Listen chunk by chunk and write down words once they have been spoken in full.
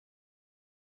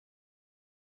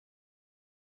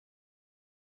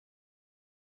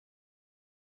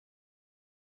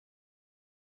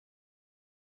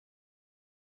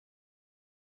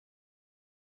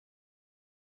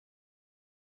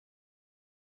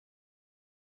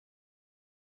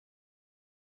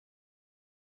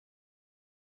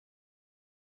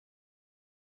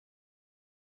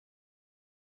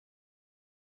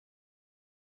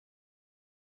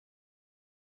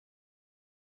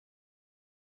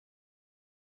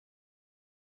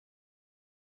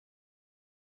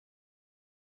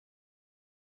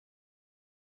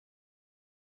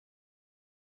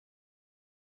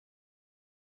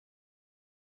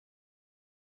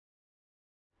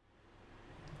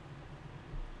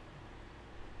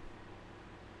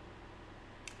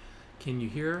Can you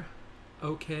hear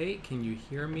okay? Can you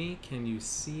hear me? Can you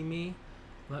see me?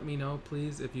 Let me know,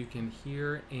 please, if you can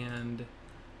hear and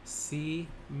see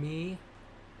me.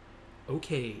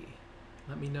 Okay.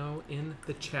 Let me know in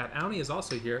the chat. Auni is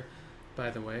also here,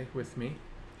 by the way, with me.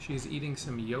 She's eating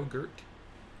some yogurt.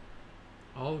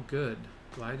 All good.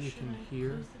 Glad you can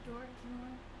hear. Close the door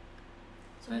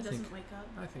so he doesn't wake up?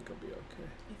 I think it'll be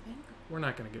okay. You think? We're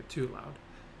not going to get too loud.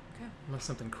 Okay. Unless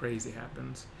something crazy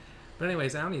happens. But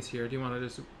anyways, Auni's here. Do you want to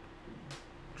just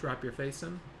drop your face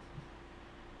in?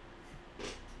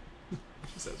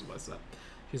 She says, what's up?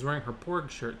 She's wearing her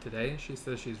Porg shirt today. She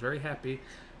says she's very happy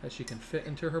that she can fit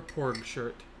into her Porg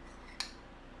shirt.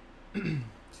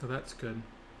 So that's good.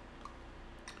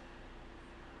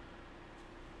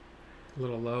 A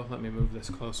little low. Let me move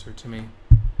this closer to me.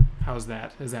 How's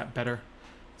that? Is that better?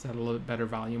 Is that a little bit better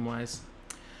volume-wise?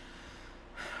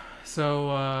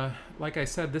 So, like I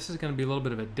said, this is going to be a little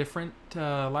bit of a different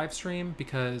live stream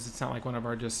because it's not like one of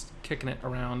our just kicking it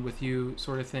around with you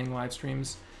sort of thing live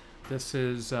streams. This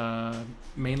is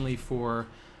mainly for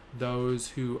those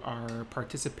who are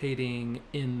participating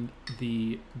in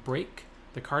the break,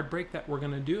 the card break that we're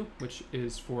going to do, which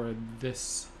is for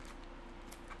this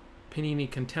Panini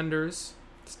Contenders,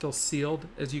 still sealed,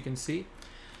 as you can see.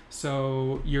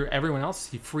 So everyone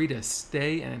else, you're free to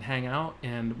stay and hang out,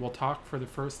 and we'll talk for the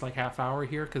first like half hour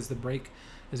here because the break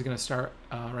is going to start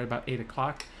right about 8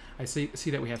 o'clock. I see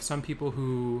that we have some people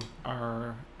who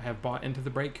have bought into the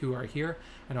break who are here.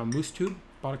 I know Moose Tube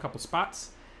bought a couple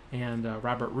spots, and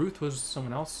Robert Ruth was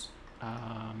someone else.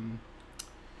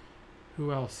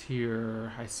 Who else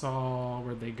here? I saw,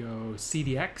 where'd they go?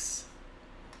 CDX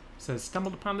says,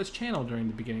 stumbled upon this channel during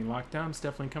the beginning lockdown. It's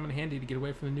definitely come in handy to get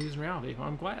away from the news and reality. Well,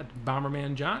 I'm glad.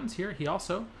 Bomberman John's here. He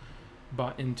also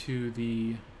bought into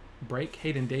the break.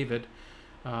 Hayden David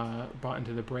bought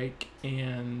into the break.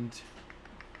 And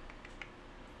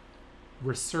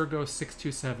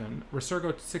Resurgo627.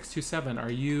 Resurgo627,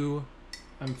 are you...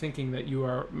 I'm thinking that you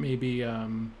are maybe... let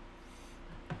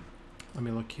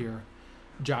me look here.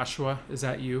 Joshua, is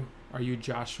that you? Are you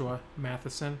Joshua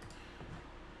Matheson?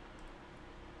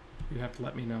 You have to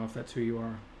let me know if that's who you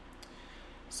are.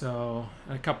 So,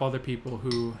 and a couple other people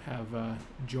who have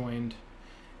joined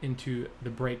into the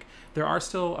break. There are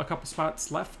still a couple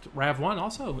spots left. Rav1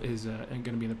 also is going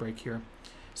to be in the break here.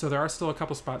 So there are still a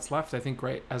couple spots left. I think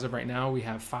as of right now we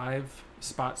have 5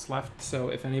 spots left. So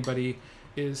if anybody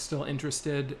is still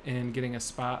interested in getting a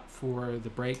spot for the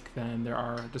break, then there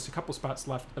are just a couple spots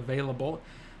left available.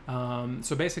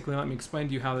 So basically, let me explain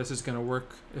to you how this is going to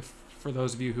work for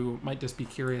those of you who might just be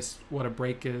curious what a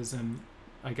break is and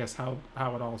I guess how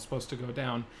it all is supposed to go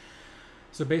down.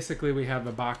 So basically we have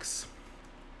a box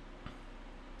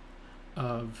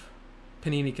of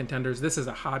Panini Contenders. This is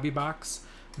a hobby box.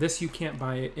 This you can't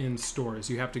buy in stores.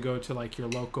 You have to go to like your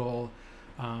local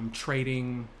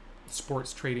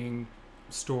sports trading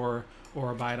store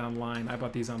or buy it online. I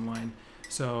bought these online.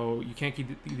 So you can't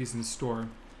keep these in the store.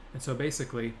 And so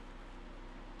basically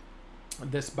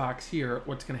this box here,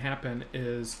 what's going to happen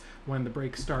is when the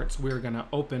break starts, we're going to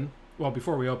open, well,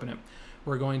 before we open it,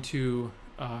 we're going to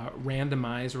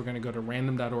randomize. We're going to go to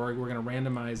random.org. We're going to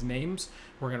randomize names.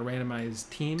 We're going to randomize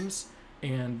teams,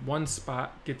 and one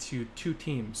spot gets you 2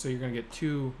 teams. So you're going to get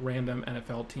 2 random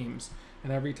NFL teams.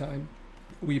 And every time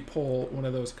we pull one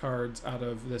of those cards out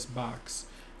of this box,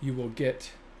 you will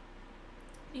get...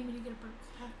 You need to get a burp.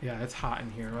 Yeah, it's hot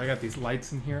in here. I got these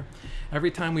lights in here.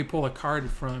 Every time we pull a card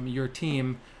from your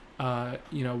team,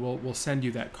 we'll send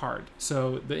you that card.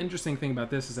 So the interesting thing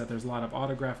about this is that there's a lot of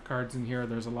autograph cards in here.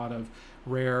 There's a lot of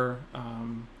rare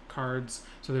cards.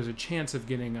 So there's a chance of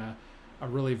getting a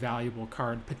really valuable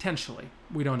card, potentially.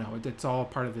 We don't know. It's all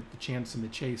part of the chance and the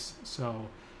chase. So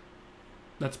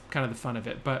that's kind of the fun of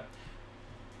it. But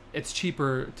it's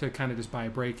cheaper to kind of just buy a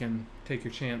break and take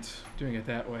your chance doing it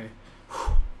that way.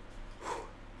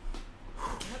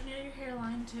 Up near your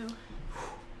hairline too.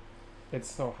 It's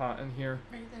so hot in here.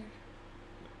 Right there.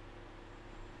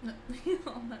 No,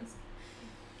 almost.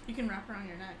 You can wrap around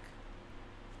your neck.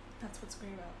 That's what's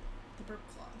great about the burp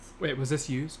claws. Wait, was this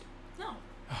used? No.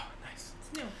 Oh, nice.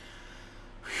 It's new.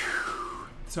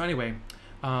 So anyway,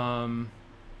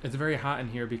 it's very hot in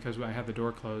here because I had the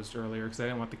door closed earlier because I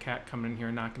didn't want the cat coming in here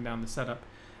and knocking down the setup.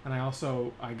 And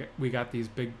we got these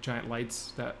big giant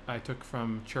lights that I took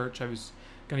from church. I was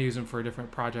going to use them for a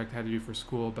different project I had to do for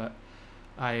school, but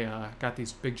I got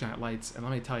these big giant lights, and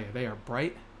let me tell you, they are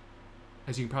bright.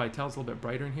 As you can probably tell, it's a little bit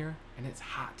brighter in here, and it's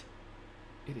hot.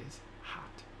 It is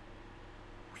hot.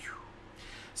 Whew.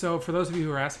 So for those of you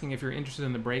who are asking if you're interested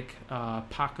in the break,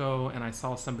 Paco and I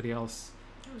saw somebody else,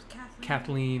 It was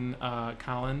Kathleen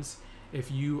Collins,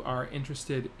 if you are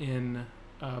interested in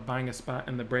buying a spot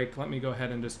in the break, let me go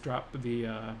ahead and just drop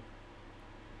the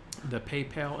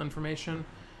PayPal information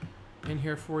in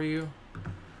here for you.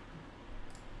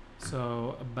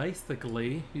 So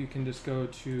basically, you can just go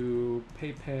to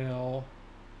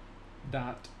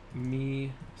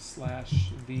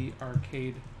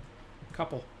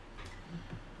paypal.me/thearcadecouple.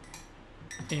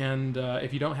 And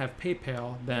if you don't have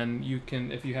PayPal, then you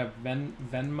can, if you have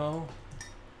Venmo,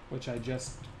 which I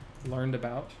just learned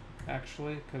about,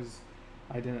 actually, because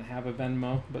I didn't have a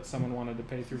Venmo, but someone wanted to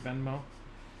pay through Venmo.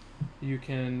 You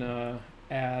can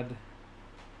add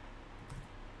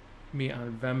me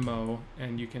on Venmo,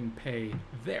 and you can pay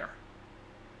there.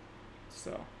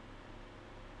 So,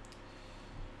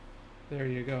 there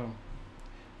you go.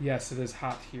 Yes, it is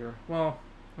hot here. Well,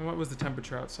 what was the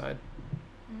temperature outside?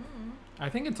 I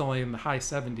think it's only in the high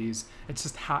 70s. It's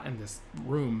just hot in this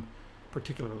room,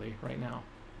 particularly right now.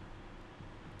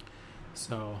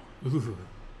 So, ooh,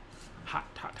 hot,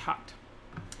 hot, hot.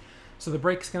 So the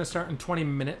break's going to start in 20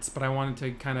 minutes, but I wanted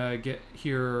to kind of get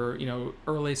here,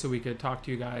 early so we could talk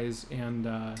to you guys and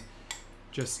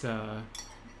just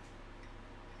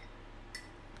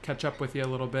catch up with you a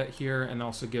little bit here, and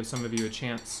also give some of you a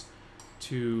chance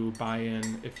to buy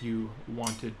in if you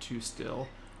wanted to still.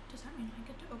 Does that mean I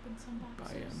get to open some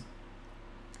boxes? Buy in.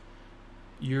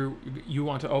 You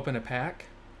want to open a pack?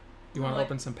 You want to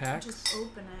open some packs? Just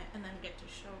open it and then get to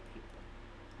show people.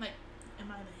 Like,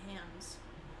 am I the hands?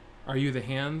 Are you the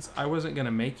hands? I wasn't going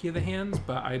to make you the hands,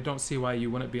 but I don't see why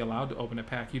you wouldn't be allowed to open a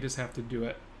pack. You just have to do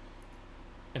it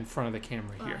in front of the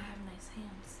camera here. I have nice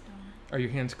hands, don't I? Are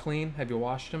your hands clean? Have you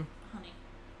washed them? Honey.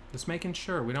 Just making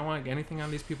sure. We don't want anything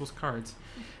on these people's cards.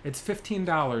 It's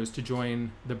 $15 to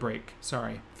join the break.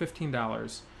 Sorry,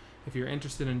 $15. If you're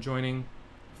interested in joining,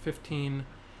 $15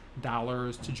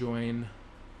 to join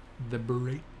the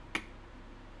break.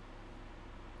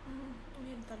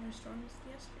 We had thunderstorms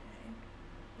yesterday.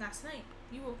 Last night,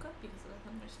 you woke up because of the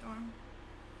thunderstorm.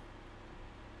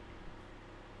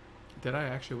 Did I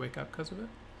actually wake up because of it?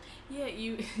 Yeah,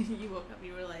 you woke up.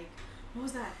 You were like, "What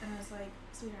was that?" And I was like,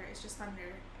 "Sweetheart, it's just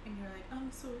thunder." And you were like,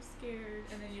 "I'm so scared."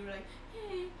 And then you were like,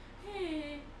 "Hey,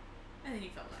 hey," and then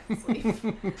you fell back asleep.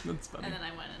 That's funny. And then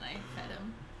I went and I fed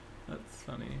him. That's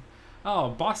funny. Oh,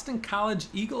 Boston College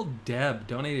Eagle Deb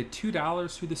donated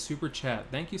 $2 through the super chat.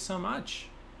 Thank you so much.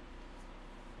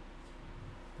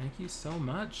 Thank you so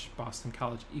much, Boston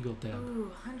College Eagle Deb.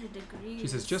 Ooh, 100 degrees. She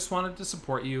says, just wanted to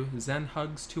support you. Zen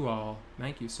hugs to all.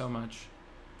 Thank you so much.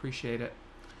 Appreciate it.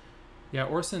 Yeah,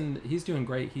 Orson, he's doing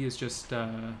great. He is just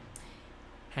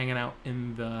hanging out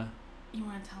in the... You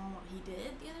want to tell him what he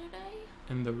did the other day?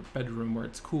 In the bedroom where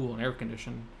it's cool and air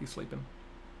conditioned. He's sleeping.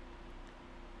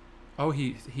 Oh,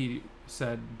 he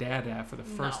said dada for the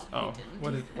first... No, he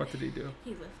didn't. What did he do?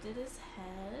 He lifted his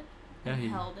head. Yeah, he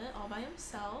held it all by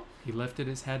himself. He lifted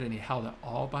his head and he held it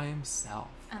all by himself.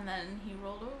 And then he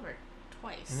rolled over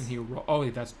twice. And then he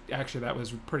that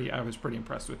was pretty. I was pretty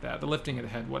impressed with that. The lifting of the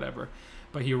head, whatever,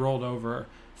 but he rolled over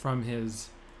from his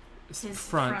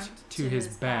front to his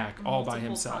back all by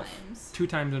himself. Times. 2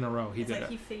 times in a row he did it.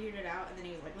 He figured it out and then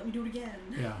he was like, "Let me do it again."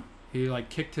 Yeah, he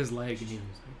kicked his leg and he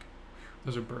was like,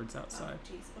 "Those are birds outside." Oh,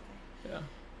 jeez. Okay. Yeah,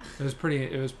 it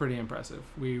was pretty impressive.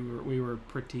 We were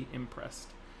pretty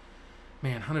impressed.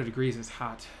 Man, 100 degrees is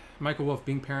hot. Michael Wolf,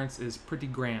 being parents is pretty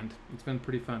grand. It's been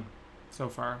pretty fun so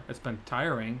far. It's been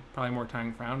tiring, probably more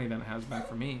tiring for Annie than it has been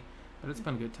for me, but it's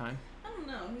been a good time. I don't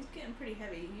know. He's getting pretty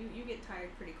heavy. You get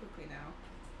tired pretty quickly now.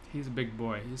 He's a big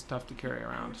boy. He's tough to carry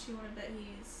around. How much you want to bet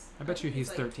he's... I bet you he's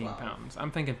like 13 12. pounds. I'm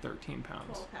thinking 13 pounds.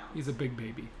 12 pounds. He's a big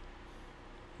baby.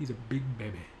 He's a big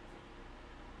baby.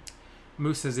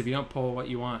 Moose says, if you don't pull what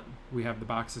you want, we have the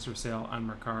boxes for sale on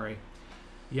Mercari.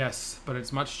 Yes, but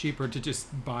it's much cheaper to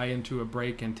just buy into a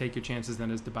break and take your chances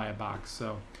than it is to buy a box.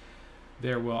 So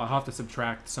I'll have to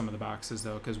subtract some of the boxes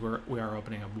though, because we are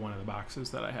opening up one of the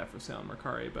boxes that I have for sale on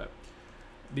Mercari. But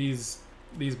these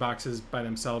boxes by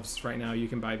themselves right now, you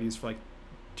can buy these for like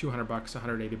 $200,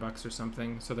 $180 or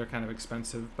something. So they're kind of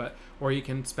expensive, or you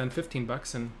can spend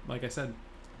 $15 and, like I said,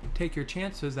 take your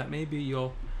chances that maybe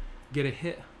you'll get a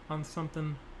hit on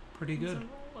something pretty good.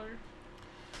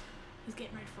 He's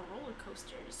getting ready for roller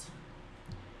coasters.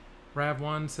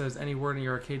 Rav1 says, any word in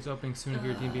your arcades opening soon if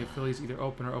your DB affiliates either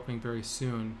open or opening very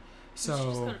soon. So we should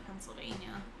just go to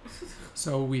Pennsylvania.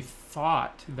 So we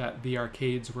thought that the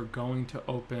arcades were going to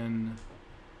open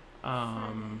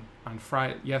on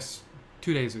Friday. Yes,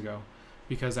 2 days ago,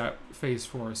 because at Phase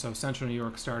 4. So Central New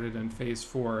York started in Phase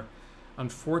 4.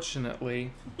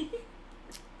 Unfortunately,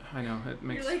 I know it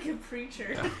makes. You're like a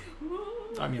preacher. Yeah.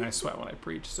 I mean, I sweat when I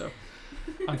preach. So,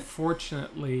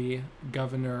 unfortunately,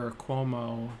 Governor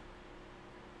Cuomo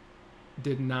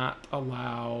did not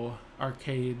allow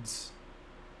arcades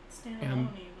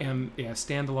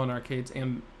standalone arcades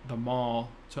and the mall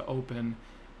to open,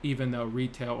 even though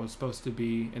retail was supposed to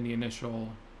be in the initial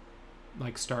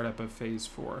like startup of phase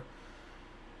 4.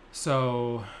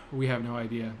 So we have no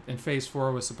idea. And phase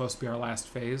 4 was supposed to be our last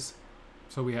phase,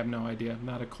 so we have no idea,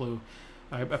 not a clue.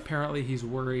 Apparently he's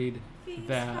worried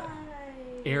that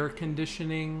air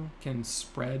conditioning can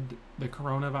spread the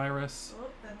coronavirus. Oh,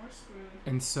 then we're screwed.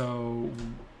 And so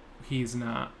he's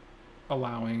not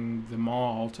allowing the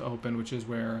mall to open, which is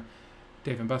where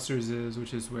Dave & Buster's is,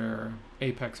 which is where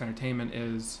Apex Entertainment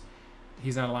is.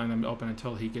 He's not allowing them to open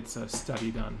until he gets a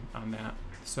study done on that.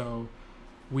 So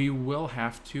we will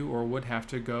have to, or would have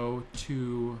to, go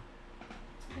to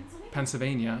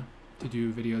Pennsylvania to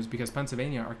do videos, because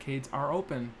Pennsylvania arcades are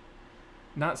open.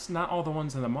 Not all the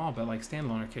ones in the mall, but like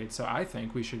standalone arcades. So I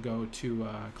think we should go to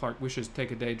Clark. We should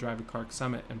take a day, drive to Clark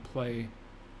Summit, and play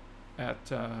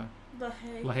at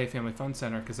LaHaye Family Fun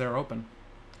Center, because they're open.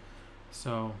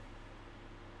 So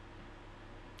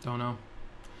don't know.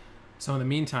 So in the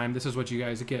meantime, this is what you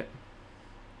guys get: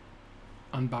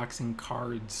 unboxing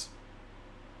cards.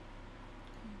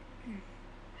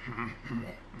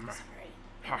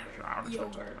 Sorry.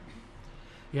 Yogurt.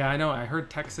 Yeah, I know. I heard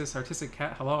Texas, Artistic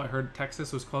Cat, hello. I heard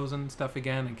Texas was closing stuff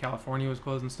again, and California was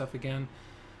closing stuff again.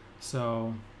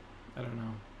 So, I don't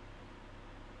know.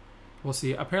 We'll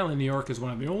see. Apparently New York is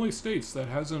one of the only states that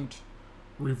hasn't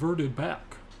reverted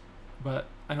back. But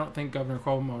I don't think Governor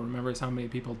Cuomo remembers how many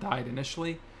people died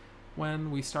initially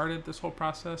when we started this whole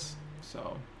process.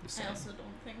 So, I also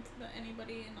don't think that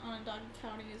anybody in Onondaga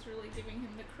County is really giving him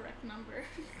the correct number.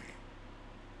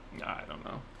 I don't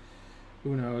know.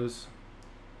 Who knows?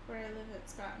 Where I live,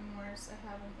 it's gotten worse. I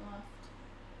haven't left.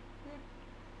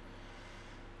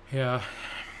 Yeah.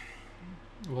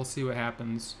 We'll see what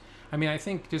happens. I mean, I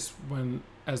think just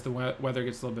as the weather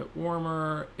gets a little bit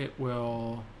warmer, it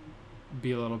will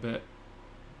be a little bit,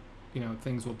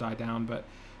 things will die down. But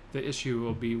the issue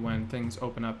will be when things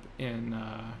open up in,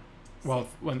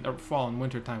 when fall and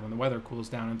winter time, when the weather cools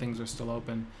down and things are still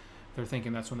open. They're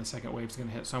thinking that's when the second wave is going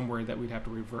to hit. So I'm worried that we'd have to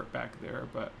revert back there,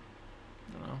 but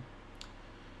I don't know.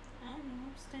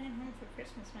 Staying home for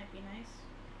Christmas might be nice.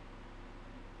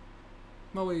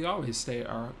 Well, we always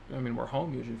we're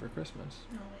home usually for Christmas.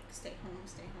 No, like stay home.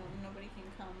 Nobody can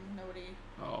come. Nobody.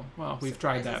 Oh, well, we've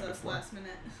tried that before. Last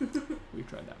minute. We've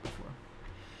tried that before.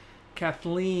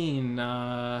 Kathleen,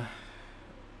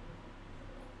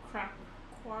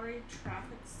 Quarry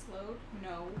traffic slowed?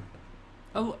 No.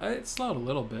 Oh, it slowed a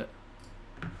little bit.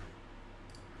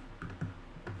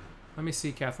 Let me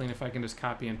see, Kathleen, if I can just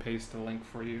copy and paste a link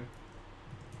for you.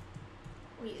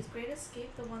 Wait, is Great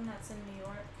Escape the one that's in New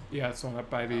York? Yeah, it's the one up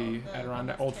by the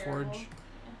Adirondack Old terrible. Forge. Yeah.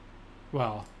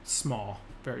 Well, small.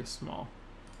 Very small.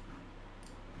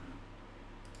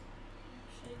 I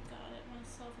should have got it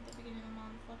myself at the beginning of the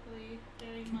month. Luckily,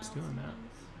 very Keeps doing that.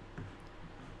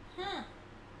 Huh.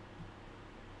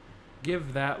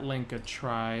 Give that link a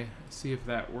try. See if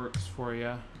that works for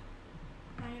you.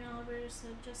 Ryan Oliver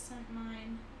said just sent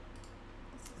mine.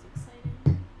 This is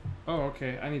exciting. Oh,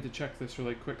 okay. I need to check this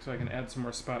really quick so I can add some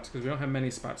more spots, because we don't have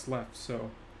many spots left, so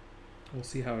we'll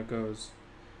see how it goes.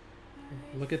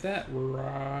 Right. Look at that,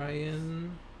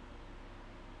 Ryan.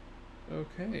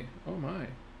 Okay. Oh my.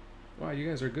 Wow, you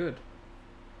guys are good.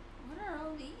 What are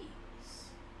all these?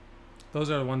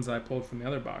 Those are the ones that I pulled from the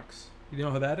other box. You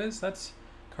know who that is? That's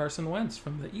Carson Wentz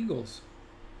from the Eagles.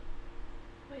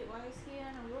 Wait, why is he on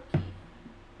a rookie?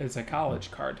 It's a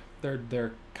college card.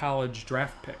 They're college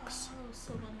draft picks. Oh,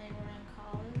 so when they were in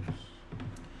college.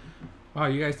 Wow,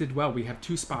 you guys did well. We have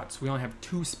 2 spots. We only have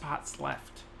 2 spots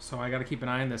left. So I got to keep an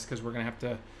eye on this, because we're gonna have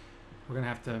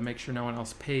to make sure no one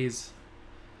else pays.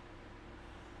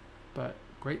 But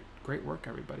great work,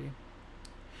 everybody.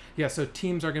 Yeah, so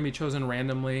teams are gonna be chosen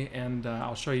randomly, and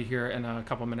I'll show you here in a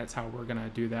couple minutes how we're gonna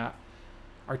do that.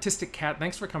 Artistic Cat,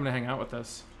 thanks for coming to hang out with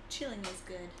us. Chilling is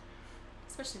good,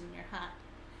 especially when you're hot.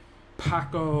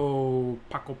 Paco.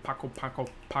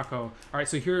 All right,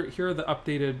 so here are the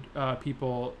updated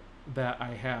people that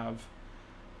I have: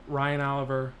 Ryan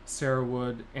Oliver, Sarah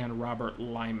Wood, and Robert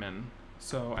Lyman.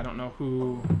 So I don't know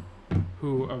who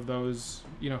of those,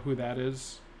 who that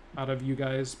is out of you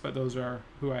guys, but those are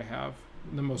who I have,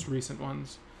 the most recent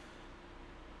ones.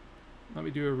 Let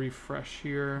me do a refresh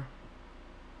here.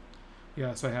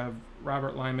 Yeah, so I have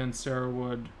Robert Lyman, Sarah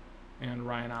Wood, and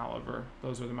Ryan Oliver.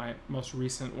 Those are my most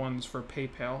recent ones for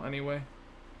PayPal anyway.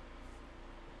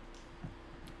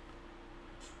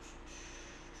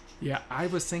 Yeah, I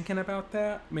was thinking about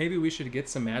that. Maybe we should get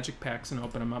some magic packs and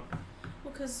open them up.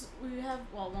 Well, because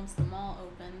once the mall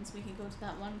opens, we can go to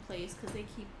that one place, because they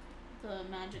keep the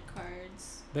Magic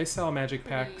cards. They sell Magic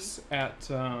packs at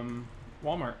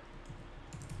Walmart.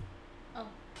 Oh.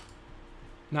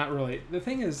 Not really. The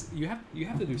thing is, you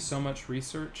have to do so much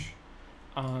research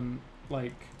on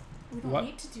like. We don't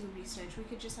need to do research. We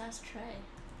could just ask Trey.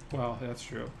 Well, that's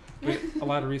true. But a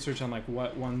lot of research on like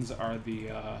what ones are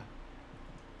the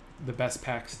best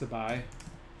packs to buy,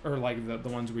 or like the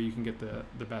ones where you can get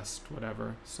the best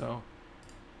whatever. So.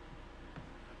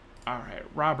 All right,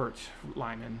 Robert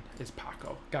Lyman is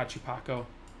Paco. Got you, Paco.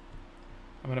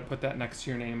 I'm gonna put that next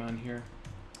to your name on here.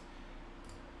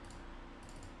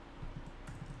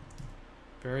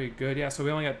 Very good. Yeah, so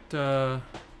we only got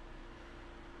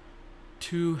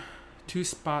two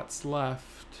spots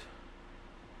left.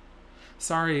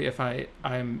 Sorry if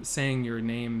I'm saying your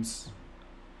names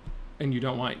and you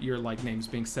don't want your like names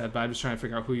being said, but I'm just trying to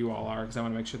figure out who you all are because I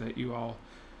want to make sure that you all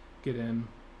get in.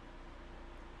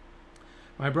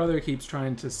 My brother keeps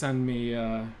trying to send me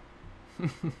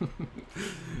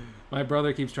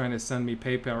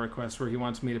PayPal requests where he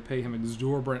wants me to pay him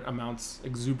exuberant amounts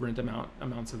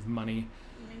of money.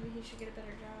 Maybe he should get a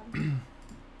better job.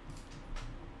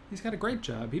 He's got a great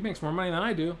job. He makes more money than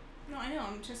I do. No, I know.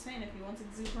 I'm just saying if he wants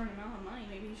exuberant amount of money,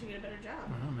 maybe he should get a better job.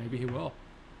 Well, maybe he will.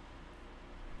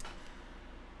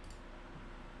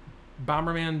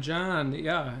 Bomberman John.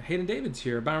 Yeah, Hayden David's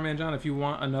here. Bomberman John, if you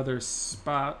want another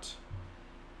spot,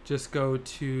 just go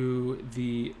to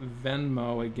the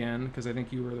Venmo again, because I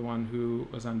think you were the one who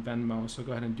was on Venmo, so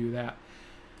go ahead and do that.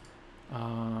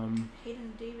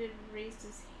 Hayden David raised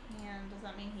his hand. Does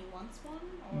that mean he wants one?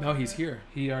 Or? No, he's here.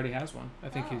 He already has one. I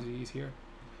think he's here.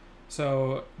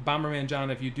 So, Bomberman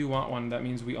John, if you do want one, that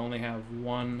means we only have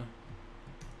one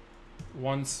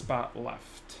spot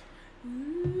left.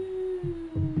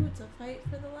 Ooh, it's a fight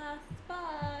for the last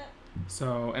spot.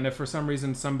 So, and if for some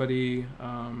reason somebody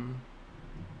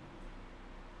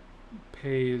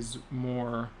pays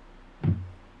more...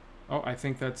 Oh, I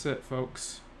think that's it,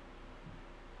 folks.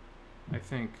 I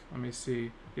think. Let me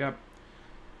see. Yep.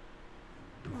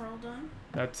 We're all done?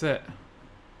 That's it.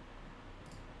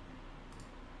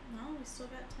 No, we still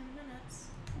got 10 minutes.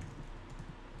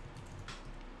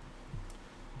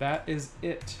 That is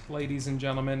it, ladies and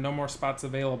gentlemen. No more spots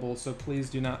available, so please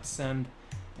do not send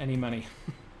any money.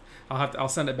 I'll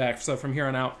send it back. So from here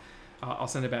on out, I'll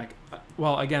send it back.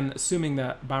 Well, again, assuming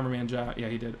that Bomberman yeah,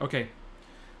 he did. Okay.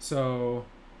 So,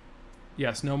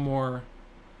 yes, no more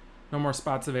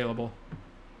spots available.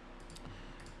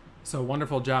 So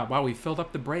wonderful job. Wow, we filled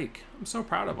up the break. I'm so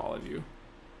proud of all of you.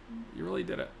 You really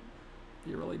did it.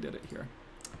 You really did it here.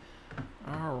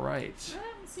 All right. I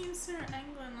haven't seen Sarah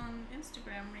Anglin on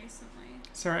Instagram recently.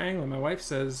 Sarah Anglin, my wife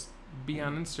says, be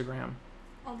on Instagram.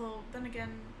 Although, then again,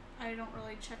 I don't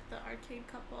really check the Arcade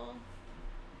Couple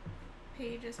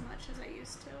page as much as I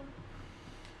used to.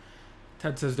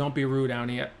 Ted says, don't be rude,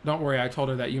 Annie. Don't worry, I told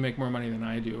her that you make more money than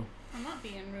I do. I'm not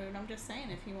being rude. I'm just saying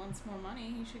if he wants more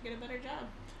money, he should get a better job.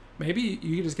 Maybe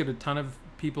you could just get a ton of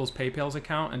people's PayPal's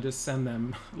account and just send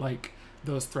them, like,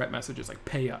 those threat messages, like,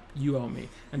 pay up, you owe me,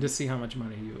 and just see how much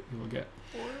money you will get.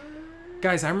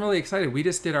 Guys, I'm really excited. We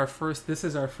just did this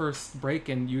is our first break,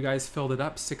 and you guys filled it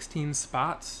up. 16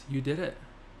 spots. You did it.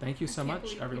 Thank you so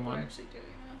much, everyone. Actually doing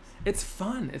this. It's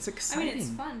fun. It's exciting. I mean,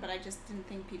 it's fun, but I just didn't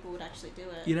think people would actually do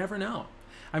it. You never know.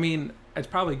 I mean, it's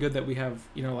probably good that we have,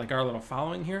 like our little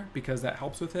following here, because that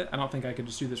helps with it. I don't think I could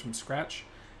just do this from scratch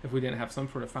if we didn't have some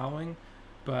sort of following,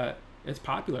 but it's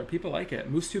popular. People like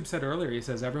it. MooseTube said earlier, he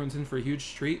says, everyone's in for a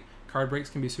huge treat. Card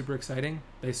breaks can be super exciting.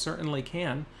 They certainly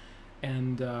can.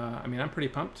 And, I mean, I'm pretty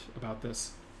pumped about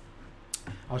this.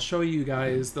 I'll show you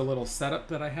guys the little setup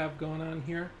that I have going on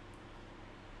here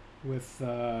with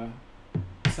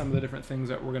some of the different things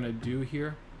that we're going to do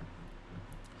here.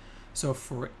 So,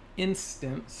 for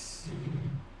instance,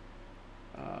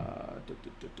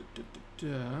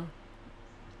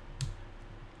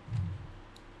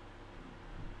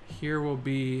 here will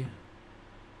be,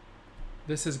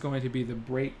 this is going to be the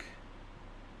break.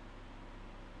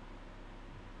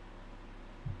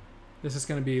 This is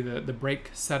going to be the break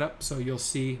setup, so you'll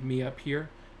see me up here,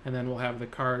 and then we'll have the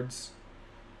cards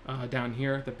down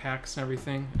here, the packs and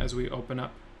everything, as we open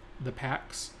up the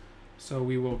packs. So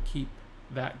we will keep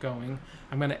that going.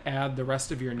 I'm going to add the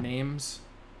rest of your names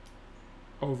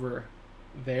over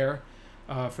there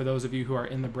for those of you who are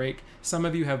in the break. Some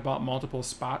of you have bought multiple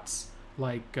spots,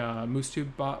 like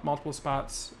MooseTube bought multiple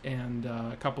spots, and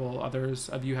a couple others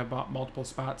of you have bought multiple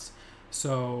spots.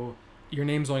 So your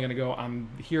name's only going to go on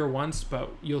here once,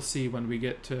 but you'll see when we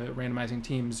get to randomizing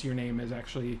teams, your name is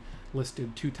actually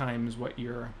listed 2 times what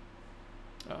your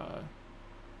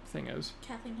thing is.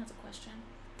 Kathleen has a question.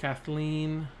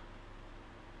 Kathleen,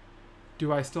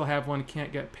 Do I still have one?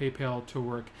 Can't get PayPal to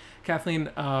work.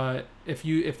 Kathleen, if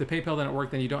the PayPal didn't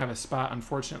work, then you don't have a spot,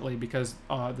 unfortunately, because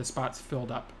the spot's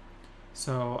filled up.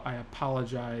 So I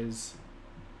apologize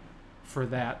for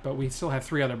that. But we still have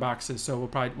 3 other boxes, so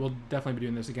we'll definitely be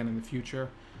doing this again in the future.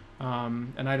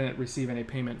 And I didn't receive any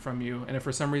payment from you. And if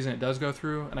for some reason it does go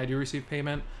through and I do receive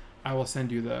payment, I will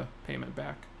send you the payment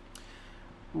back.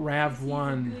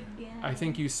 Rav1, I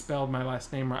think you spelled my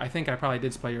last name wrong. I think I probably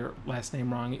did spell your last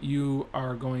name wrong. You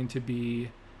are going to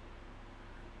be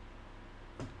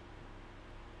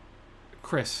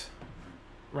Chris,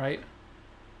 right?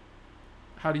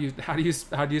 How do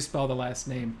you spell the last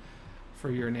name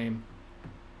for your name?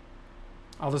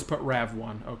 I'll just put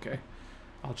Rav1. Okay,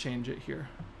 I'll change it here.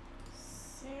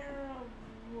 Sarah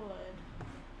Wood.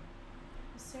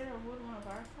 Is Sarah Wood one of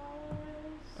our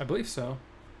followers? I believe so.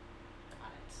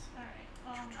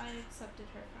 I accepted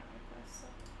her friend request. So.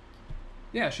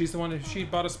 Yeah, she's the one she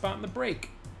bought a spot in the break.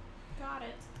 Got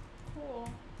it. Cool.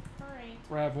 Alright.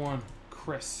 Rav1,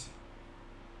 Chris.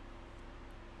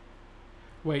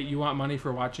 Wait, you want money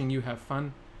for watching you have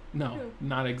fun? No,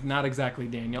 not exactly,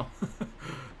 Daniel.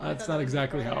 That's not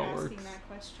exactly how it works. That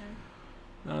question.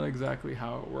 Not exactly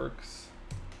how it works.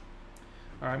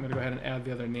 All right, I'm going to go ahead and add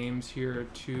the other names here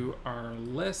to our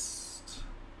list.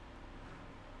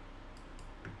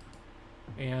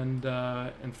 And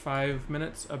in 5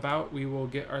 minutes we will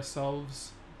get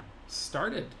ourselves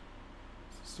started.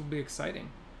 This will be exciting.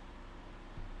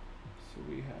 So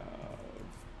we have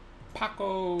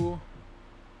Paco,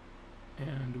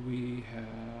 and we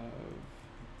have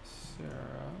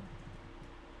Sarah.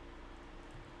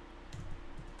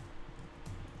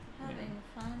 Having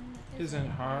fun isn't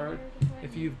hard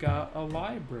if you've got a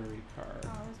library card.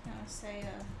 I was gonna say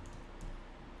a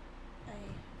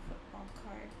football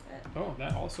card, but oh,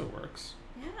 that also works.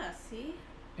 yeah, see?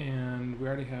 And we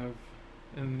already have,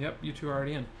 and yep, you two are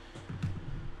already in.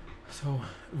 So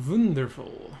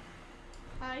wonderful.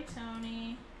 Hi,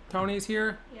 Tony. Tony's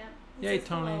here. Yep. Yay,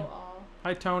 Tony. Hello, all.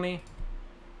 Hi, Tony.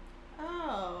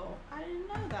 Oh, I didn't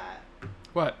know that.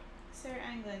 What? Sarah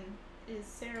Anglin is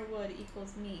Sarah Wood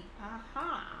equals me.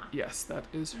 Aha. Yes, that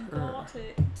is her. Got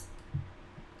it.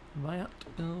 That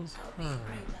is I'll be her.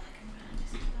 right back. I'm gonna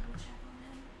just double check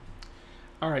on him.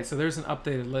 All right, so there's an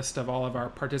updated list of all of our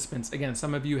participants. Again,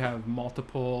 some of you have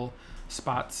multiple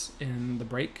spots in the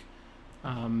break.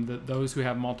 Those who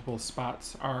have multiple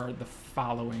spots are the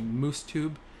following. Moose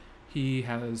Tube, he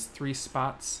has 3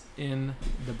 spots in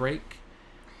the break.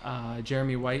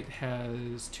 Jeremy White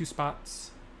has 2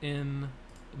 spots in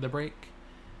the break.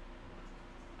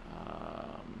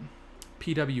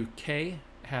 PWK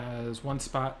has 1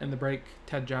 spot in the break.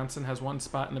 Ted Johnson has 1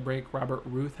 spot in the break. Robert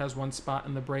Ruth has 1 spot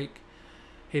in the break.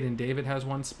 Hayden David has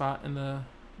 1 spot in the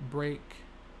break.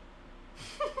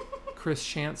 Chris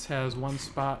Chance has 1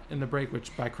 spot in the break,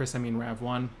 which by Chris I mean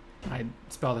Rav1. I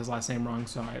spelled his last name wrong,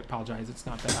 so I apologize. It's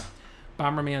not that.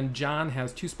 Bomberman John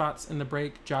has 2 spots in the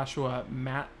break. Joshua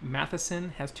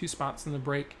Matheson has 2 spots in the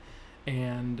break.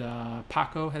 And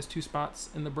Paco has 2 spots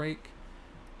in the break.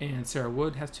 And Sarah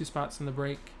Wood has 2 spots in the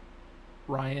break.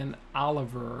 Ryan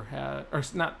Oliver has, or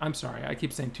not, I'm sorry, I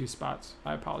keep saying 2 spots.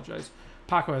 I apologize.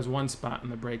 Paco has 1 spot in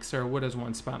the break. Sarah Wood has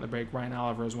 1 spot in the break. Ryan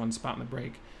Oliver has 1 spot in the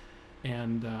break.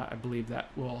 And I believe that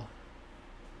will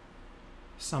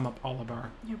sum up all of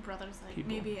our Your brother's like,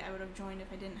 people. maybe I would have joined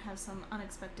if I didn't have some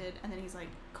unexpected, and then he's like,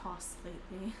 costs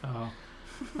lately.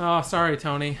 Oh, sorry,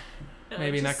 Tony.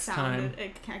 Maybe next time.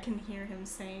 I can hear him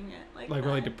saying it like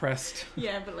really that. depressed.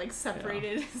 Yeah, but like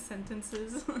separated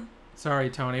sentences. Sorry,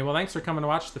 Tony. Well, thanks for coming to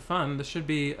watch the fun. This should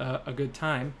be a good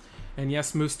time. And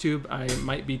yes, MooseTube, I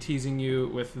might be teasing you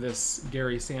with this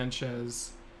Gary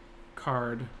Sanchez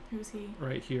card. Who's he?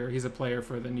 Right here. He's a player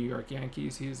for the New York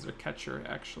Yankees. He's their catcher,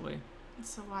 actually.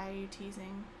 So why are you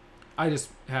teasing? I just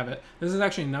have it. This is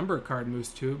actually a number card,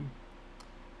 MooseTube.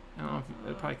 I don't know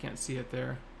if I probably can't see it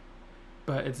there.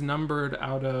 But it's numbered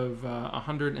out of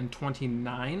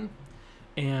 129.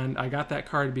 And I got that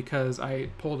card because I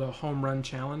pulled a home run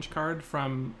challenge card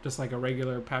from just like a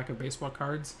regular pack of baseball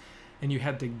cards. And you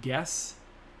had to guess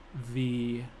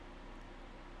the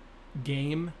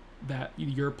game that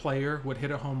your player would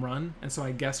hit a home run. And so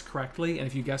I guessed correctly. And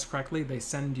if you guess correctly, they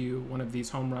send you one of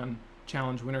these home run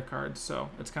challenge winner cards.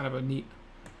 So it's kind of a neat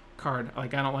card.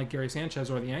 Like, I don't like Gary Sanchez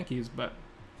or the Yankees, but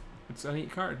it's a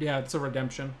neat card. Yeah, it's a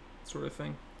redemption sort of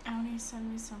thing. I want you to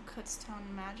send me some Kutztown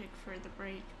magic for the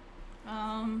break.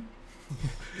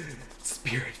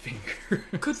 Spirit finger.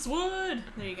 Kutzwood!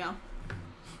 There you go.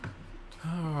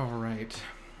 All right.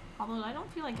 Although I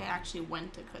don't feel like I actually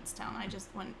went to Kutztown. I just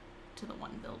went to the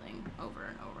one building over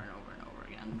and over and over and over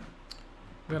again.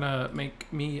 I'm gonna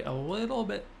make me a little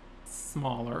bit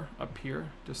smaller up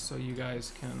here, just so you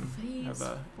guys can have Phase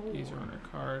a 4. easier on your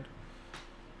card.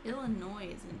 Illinois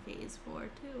is in phase 4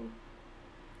 too.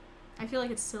 I feel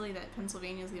like it's silly that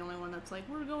Pennsylvania is the only one that's like,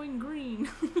 we're going green.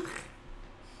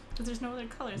 Because there's no other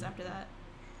colors after that.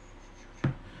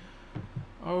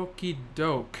 Okie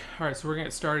doke. All right, so we're going to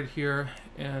get started here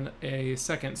in a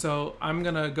second. So I'm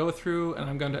going to go through and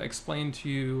I'm going to explain to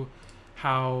you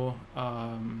how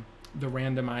the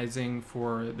randomizing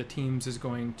for the teams is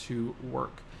going to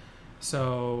work.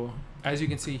 So as you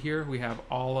can see here, we have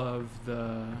all of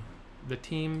the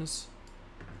teams.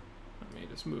 Let me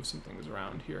just move some things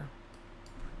around here.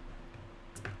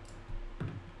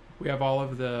 We have all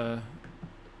of the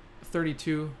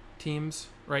 32 teams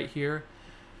right here.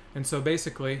 And so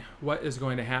basically what is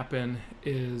going to happen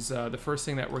is the first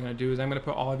thing that we're going to do is I'm going to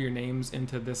put all of your names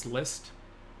into this list.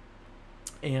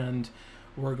 And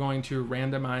we're going to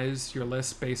randomize your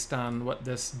list based on what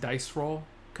this dice roll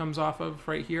comes off of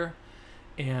right here.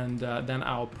 And then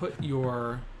I'll put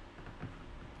your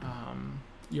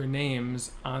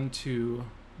names onto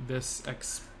this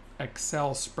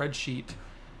Excel spreadsheet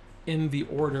in the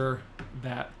order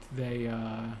that they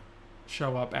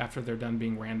show up after they're done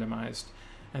being randomized.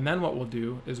 And then what we'll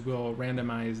do is we'll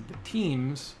randomize the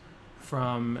teams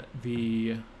from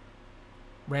the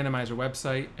randomizer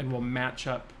website, and we'll match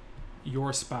up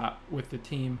your spot with the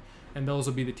team, and those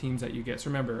will be the teams that you get. So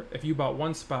remember, if you bought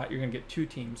 1 spot, you're going to get 2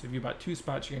 teams. If you bought 2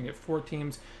 spots, you're going to get 4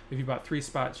 teams. If you bought 3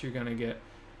 spots, you're going to get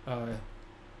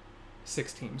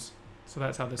 6 teams. So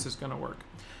that's how this is going to work.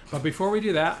 But before we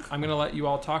do that, I'm going to let you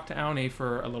all talk to Auni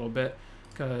for a little bit,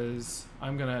 because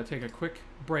I'm going to take a quick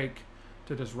break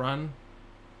to just run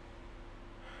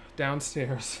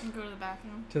downstairs And go to the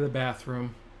bathroom. to the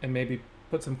bathroom and maybe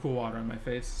put some cool water on my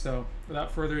face. So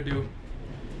without further ado,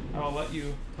 I'll let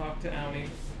you talk to Auni,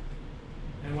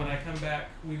 and when I come back,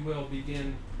 we will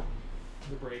begin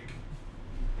the break.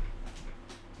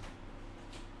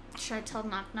 Should I tell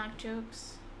knock-knock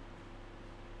jokes?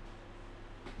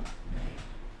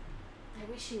 I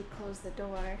wish you would close the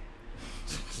door.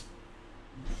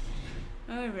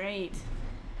 Alright.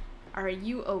 Are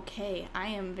you okay? I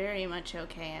am very much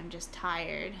okay. I'm just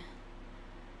tired.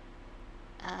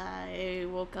 I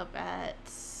woke up at...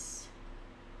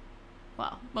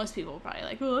 Well, most people will probably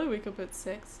like, well, I wake up at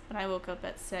 6. But I woke up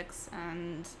at 6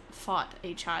 and fought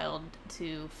a child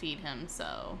to feed him,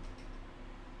 so...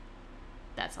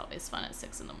 That's always fun at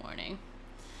 6 in the morning.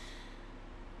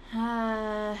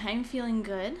 I'm feeling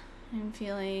good. I'm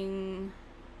feeling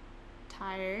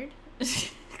tired.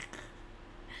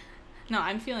 No,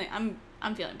 I'm feeling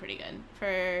pretty good.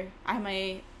 I have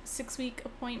my 6-week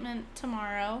appointment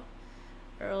tomorrow,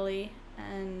 early,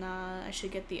 and I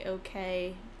should get the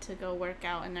okay to go work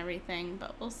out and everything,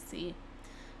 but we'll see.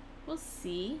 We'll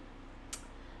see.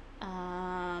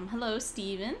 Hello,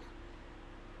 Steven.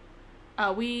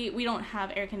 We don't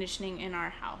have air conditioning in our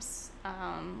house.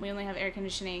 We only have air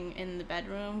conditioning in the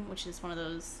bedroom, which is one of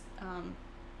those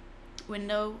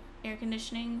window air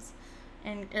conditionings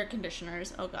and air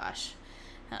conditioners. Oh gosh,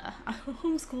 I'm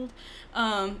almost cold.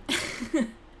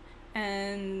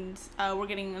 And we're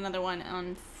getting another one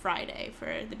on Friday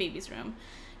for the baby's room,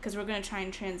 because we're going to try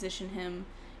and transition him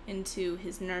into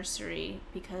his nursery,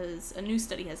 because a new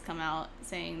study has come out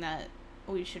saying that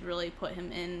we should really put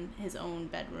him in his own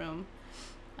bedroom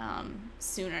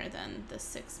sooner than the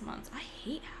 6 months. I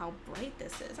hate how bright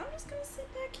this is. I'm just gonna sit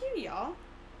back here, y'all.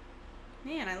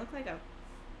 Man, I look like a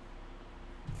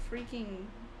freaking...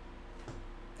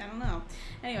 I don't know.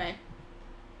 Anyway.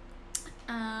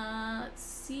 Let's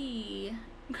see.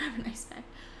 Grab an ice pack.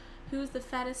 Who's the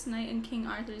fattest knight in King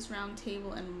Arthur's round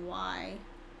table and why?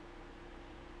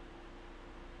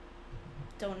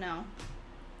 Don't know.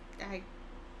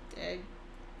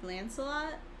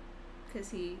 Lancelot?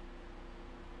 Because he...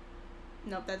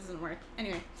 Nope, that doesn't work.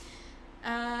 Anyway.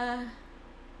 Yeah,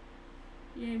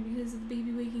 because of the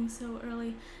baby waking so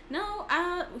early. No,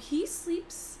 he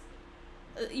sleeps...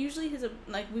 usually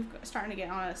we've starting to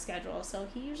get on a schedule, so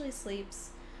he usually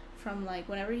sleeps from, like,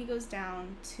 whenever he goes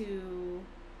down to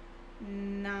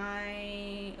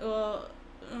 9... Well,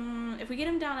 if we get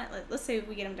him down at, let's say if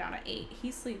we get him down at 8, he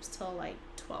sleeps till, like,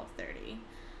 12:30.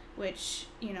 Which,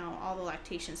 you know, all the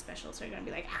lactation specialists are going to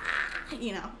be like,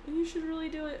 you know, you should really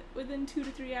do it within 2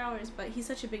 to 3 hours. But he's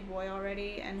such a big boy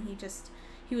already, and he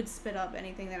would spit up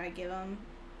anything that I give him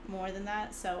more than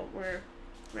that. So we're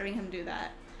letting him do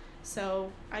that.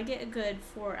 So I get a good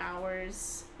 4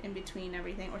 hours in between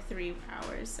everything, or 3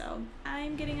 hours. So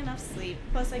I'm getting enough sleep.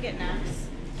 Plus I get naps.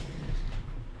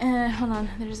 Hold on,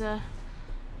 is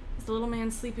the little man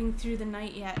sleeping through the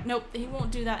night yet? Nope, he won't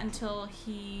do that until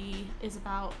he is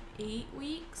about 8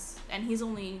 weeks, and he's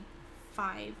only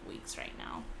 5 weeks right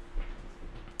now.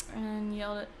 And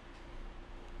yelled at...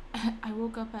 I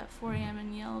woke up at 4 a.m.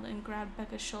 and yelled and grabbed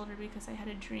Becca's shoulder because I had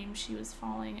a dream she was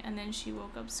falling, and then she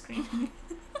woke up screaming.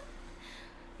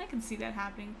 I can see that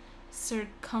happening.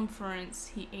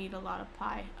 Circumference, he ate a lot of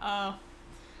pie. Oh,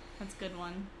 that's a good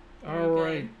one. All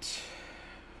right.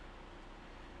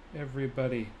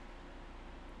 Everybody.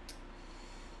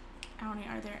 Audi,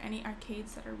 are there any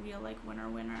arcades that are real, like Winner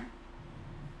Winner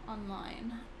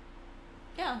online?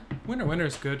 Yeah. Winner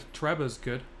Winner's good. Treba's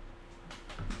good.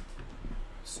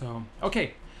 So,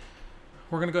 okay.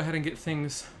 We're going to go ahead and get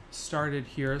things started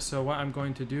here. So what I'm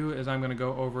going to do is I'm going to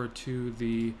go over to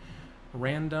the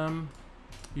random.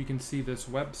 You can see this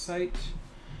website.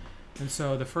 And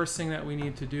so the first thing that we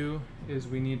need to do is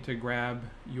we need to grab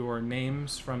your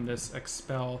names from this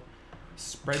Excel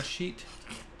spreadsheet.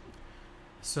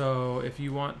 So if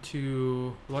you want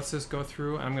to, let's just go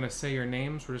through. I'm going to say your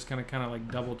names. We're just going to kind of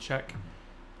like double check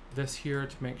this here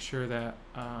to make sure that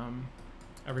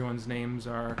everyone's names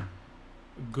are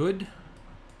good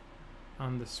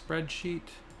on the spreadsheet.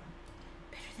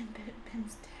 Better than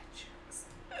Ben's dad jokes.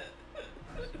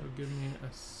 So give me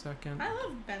a second. I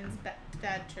love Ben's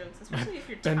dad jokes, especially if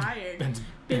you're Ben's, tired. Ben's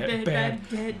bad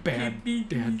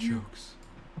dad jokes.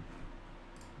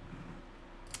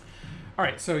 All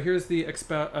right, so here's the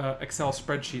Excel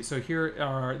spreadsheet. So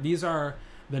these are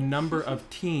the number of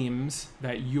teams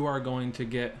that you are going to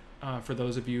get for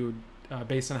those of you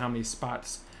based on how many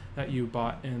spots that you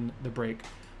bought in the break.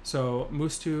 So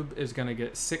MooseTube is going to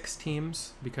get 6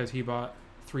 teams because he bought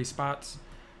 3 spots.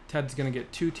 Ted's going to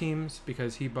get 2 teams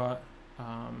because he bought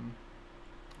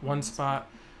 1 spot.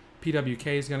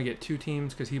 PWK is going to get 2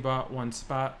 teams because he bought 1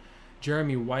 spot.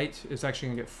 Jeremy White is actually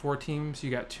going to get 4 teams.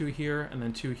 You got 2 here and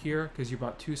then 2 here because you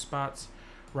bought 2 spots.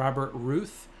 Robert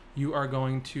Ruth, you are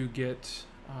going to get...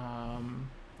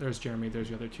 there's Jeremy, there's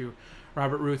the other 2.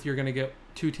 Robert Ruth, you're going to get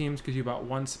 2 teams because you bought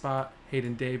 1 spot.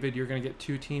 Hayden David, you're going to get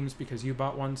 2 teams because you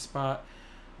bought 1 spot.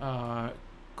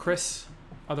 Chris,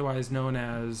 otherwise known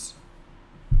as...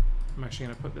 I'm actually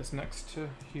going to put this next to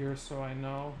here so I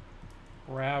know.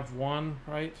 Rav1,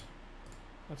 right?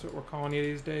 That's what we're calling you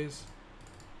these days.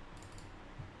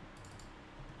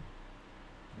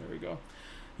 There we go.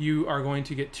 You are going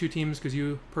to get 2 teams because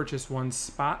you purchased 1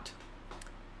 spot.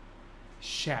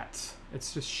 Shats.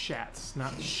 It's just Shats,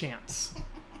 not Shants.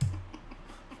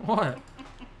 What?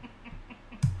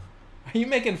 Are you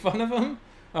making fun of him?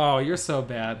 Oh, you're so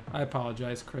bad. I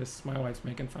apologize, Chris. My wife's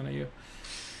making fun of you.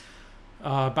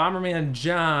 Bomberman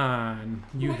John,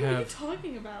 what are you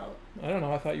talking about? I don't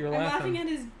know. I thought you were I'm laughing.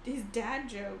 laughing at his dad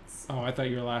jokes. Oh, I thought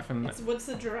you were laughing. What's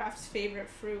the giraffe's favorite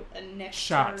fruit? A nectarine.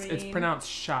 Shots. It's pronounced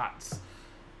shots.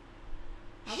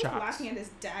 I was laughing at his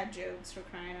dad jokes, for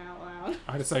crying out loud.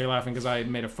 I just saw you laughing because I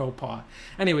made a faux pas.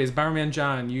 Anyways, Bomberman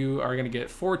John, you are going to get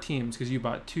 4 teams because you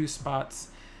bought 2 spots.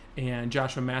 And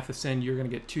Joshua Matheson, you're going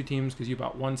to get 2 teams because you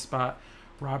bought 1 spot.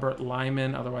 Robert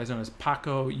Lyman, otherwise known as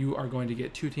Paco, you are going to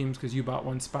get 2 teams because you bought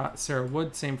 1 spot. Sarah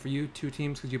Wood, same for you, 2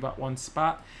 teams because you bought 1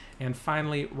 spot. And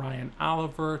finally, Ryan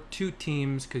Oliver, 2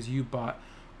 teams because you bought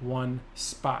 1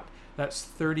 spot. That's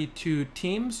 32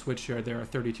 teams, which there are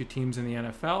 32 teams in the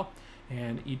NFL,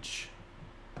 and each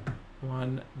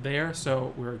one there.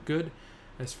 So we're good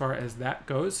as far as that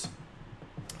goes.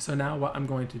 So now what I'm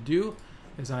going to do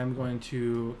is I'm going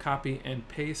to copy and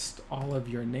paste all of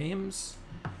your names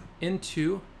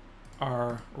into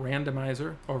our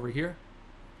randomizer over here.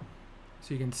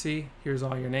 So you can see, here's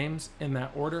all your names in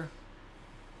that order.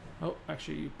 Oh,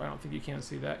 actually, I don't think you can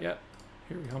see that yet.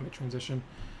 Here we go, let me transition.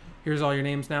 Here's all your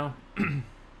names now.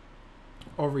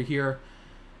 Over here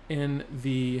in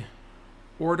the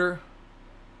order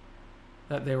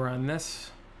that they were on this.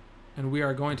 And we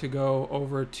are going to go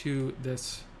over to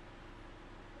this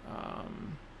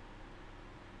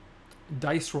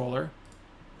dice roller.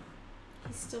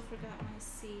 He still forgot my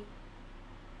C.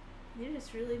 You're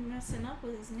just really messing up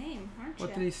with his name, aren't you?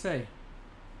 What did he say?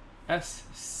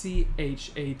 SCHATZ.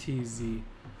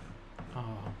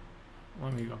 Oh,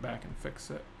 let me go back and fix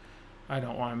it. I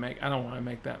don't want to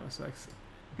make that mistake.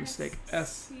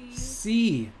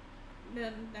 SC.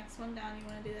 The next one down, you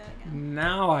want to do that again?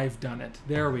 Now I've done it.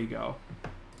 There we go.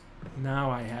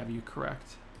 Now I have you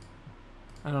correct.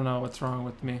 I don't know what's wrong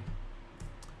with me.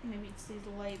 Maybe it's these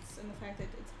lights and the fact that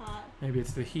it's hot. Maybe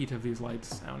it's the heat of these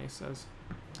lights, Downey says.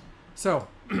 So,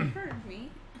 you heard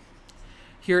me.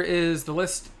 Here is the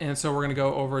list, and so we're going to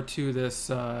go over to this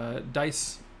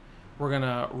dice. We're going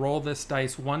to roll this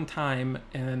dice 1 time,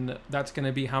 and that's going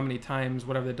to be how many times,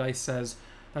 whatever the dice says,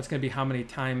 that's going to be how many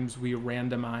times we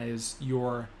randomize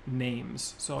your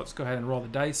names. So let's go ahead and roll the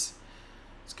dice.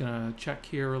 It's going to check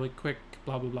here really quick,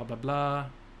 blah, blah, blah, blah, blah.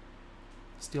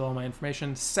 steal all my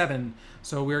information. 7.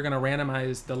 So we're going to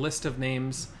randomize the list of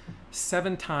names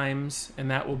 7 times, and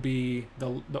that will be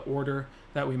the order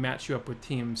that we match you up with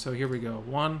teams. So here we go.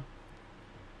 1,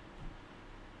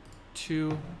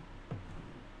 2,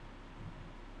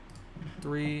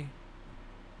 3,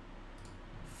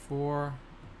 4,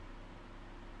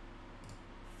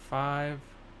 5,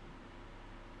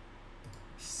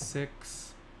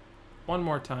 6. One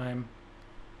more time.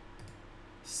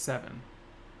 7.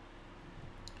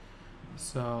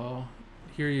 So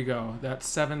here you go. That's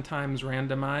 7 times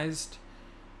randomized,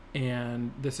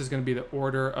 and this is going to be the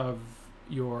order of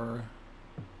your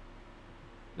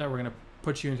that we're going to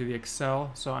put you into the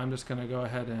Excel. So I'm just going to go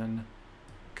ahead and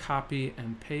copy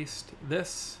and paste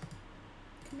this.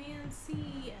 Command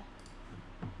C.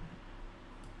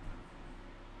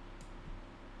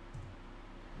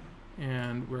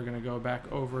 And we're going to go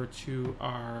back over to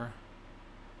our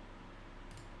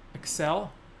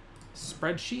Excel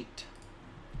spreadsheet.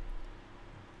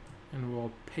 And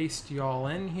we'll paste you all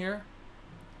in here.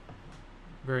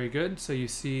 Very good. So you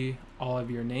see all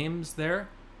of your names there.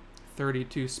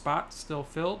 32 spots still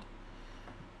filled.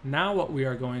 Now what we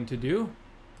are going to do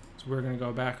is we're going to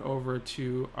go back over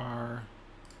to our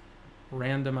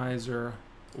randomizer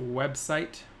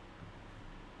website.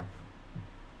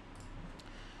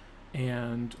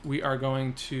 And we are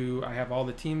going to, I have all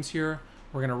the teams here.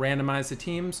 We're going to randomize the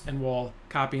teams, and we'll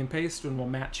copy and paste, and we'll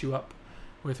match you up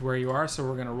with where you are. So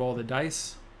we're going to roll the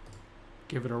dice,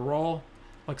 give it a roll.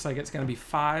 Looks like it's going to be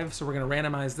 5. So we're going to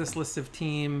randomize this list of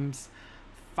teams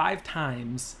 5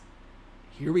 times.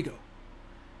 Here we go.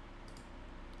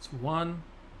 It's 1,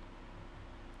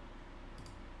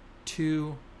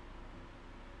 2,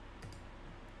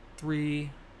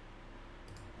 3,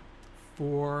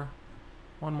 4.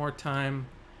 One more time.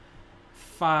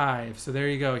 5. So there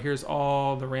you go. Here's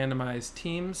all the randomized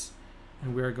teams.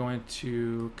 And we're going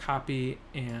to copy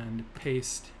and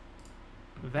paste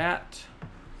that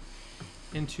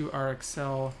into our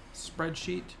Excel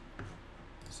spreadsheet.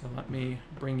 So let me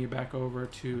bring you back over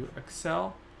to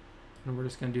Excel. And we're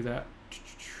just going to do that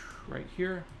right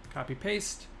here. Copy,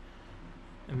 paste.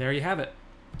 And there you have it.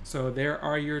 So there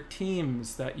are your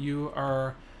teams that you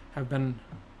have been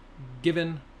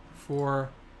given for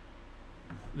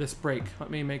this break. Let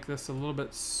me make this a little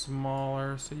bit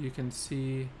smaller so you can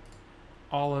see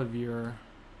all of your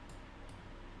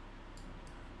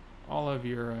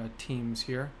teams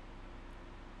here.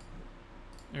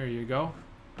 There you go.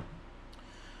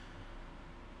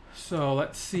 So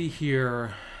let's see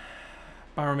here.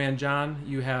 Bomberman John,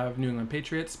 you have New England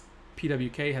Patriots.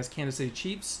 PWK has Kansas City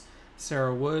Chiefs.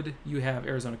 Sarah Wood, you have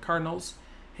Arizona Cardinals.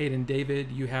 Hayden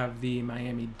David, you have the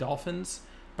Miami Dolphins.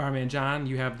 Bomberman John,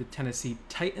 you have the Tennessee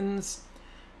Titans.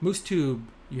 Moose Tube,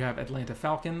 you have Atlanta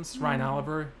Falcons. Ryan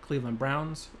Oliver, Cleveland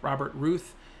Browns. Robert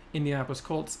Ruth, Indianapolis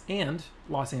Colts and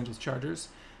Los Angeles Chargers.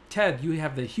 Ted, you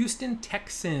have the Houston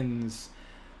Texans.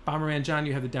 Bomberman John,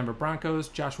 you have the Denver Broncos.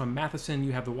 Joshua Matheson,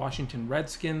 you have the Washington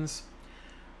Redskins.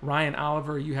 Ryan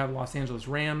Oliver, you have Los Angeles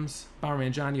Rams.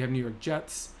 Bomberman John, you have New York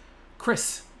Jets.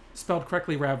 Chris, spelled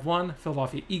correctly, Rav1,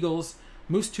 Philadelphia Eagles.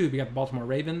 Moose Tube, you got the Baltimore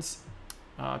Ravens.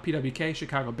 PWK,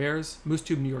 Chicago Bears. Moose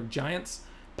Tube, New York Giants.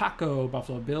 Paco,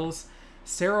 Buffalo Bills.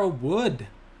 Sarah Wood,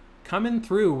 coming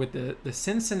through with the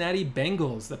Cincinnati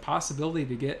Bengals, the possibility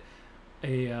to get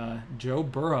a Joe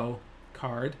Burrow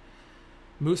card.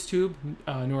 Moose Tube,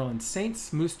 New Orleans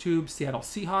Saints. Moose Tube, Seattle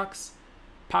Seahawks.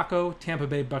 Paco, Tampa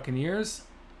Bay Buccaneers.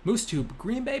 Moose Tube,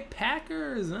 Green Bay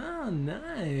Packers. Oh,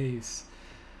 nice.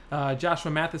 Joshua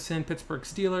Matheson, Pittsburgh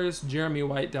Steelers. Jeremy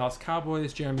White, Dallas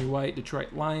Cowboys. Jeremy White,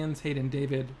 Detroit Lions. Hayden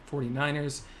David,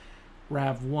 49ers.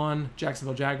 Rav1,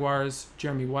 Jacksonville Jaguars.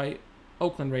 Jeremy White,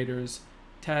 Oakland Raiders.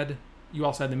 Ted, you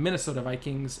also had the Minnesota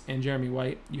Vikings. And Jeremy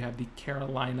White, you have the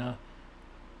Carolina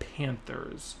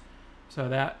Panthers. So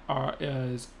that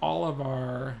is all of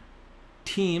our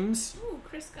teams. Ooh,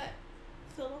 Chris got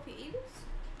Philadelphia Eagles?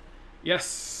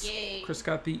 Yes. Yay. Chris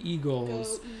got the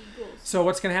Eagles. Go Eagles. So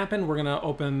what's going to happen, we're going to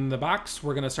open the box.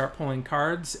 We're going to start pulling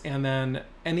cards. And then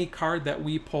any card that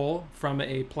we pull from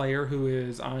a player who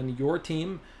is on your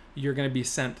team, you're going to be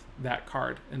sent that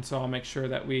card. And so I'll make sure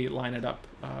that we line it up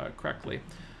correctly.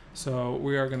 So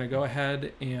we are going to go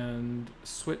ahead and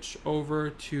switch over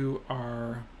to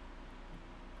our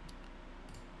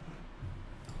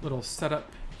little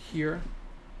setup here.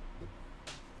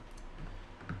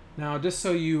 Now, just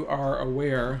so you are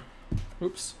aware,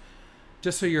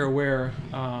 just so you're aware,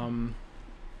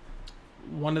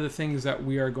 one of the things that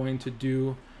we are going to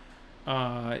do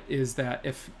is that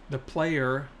if the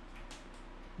player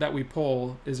that we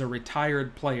pull is a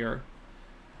retired player,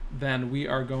 then we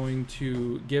are going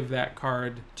to give that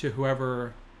card to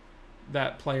whoever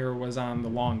that player was on the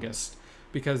longest,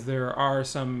 because there are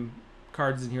some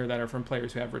cards in here that are from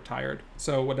players who have retired.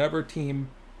 So whatever team,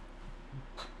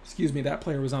 that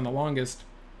player was on the longest,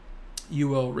 you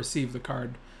will receive the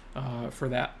card for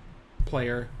that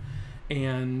player.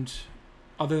 And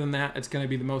other than that, it's going to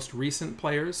be the most recent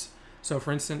players. So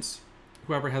for instance,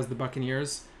 whoever has the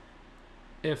Buccaneers,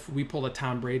 if we pulled a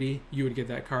Tom Brady, you would get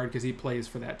that card because he plays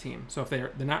for that team. So if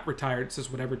they're not retired, it's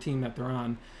just whatever team that they're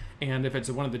on. And if it's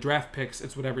one of the draft picks,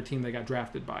 it's whatever team they got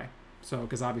drafted by. So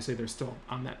because obviously they're still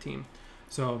on that team.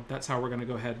 So that's how we're going to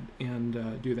go ahead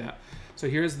and do that. So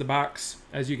here's the box.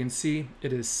 As you can see,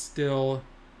 it is still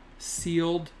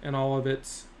sealed in all of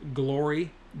its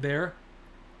glory there.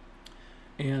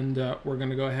 And we're going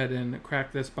to go ahead and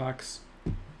crack this box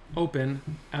open.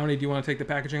 Aoni, do you want to take the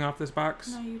packaging off this box?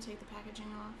 No, you take the packaging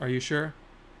off. Are you sure?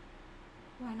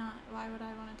 Why not? Why would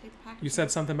I want to take the packaging? You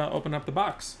said something about open up the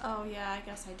box. Oh, yeah, I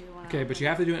guess I do want to. Okay, but you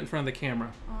have to do it in front of the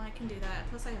camera. Oh, I can do that.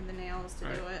 Plus, I have the nails to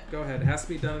do it. Go ahead. It has to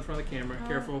be done in front of the camera.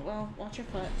 Careful. Well, watch your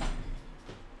foot.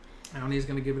 Aoni's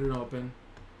going to give it an open.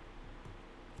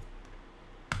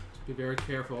 Just be very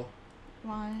careful.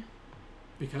 Why?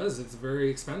 Because it's a very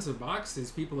expensive box.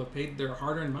 These people have paid their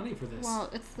hard-earned money for this. Well,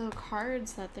 it's the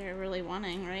cards that they're really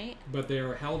wanting, right? But they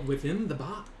are held within the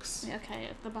box. Okay,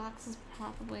 the box is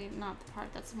probably not the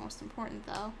part that's the most important,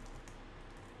 though.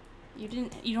 You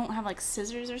don't have like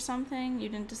scissors or something? You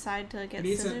didn't decide to get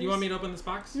scissors? You want me to open this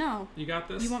box? No. You got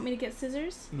this? You want me to get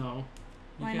scissors? No.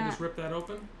 You Why can't not? just rip that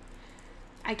open?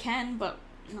 I can, but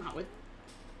not with...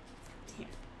 Here.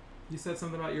 You said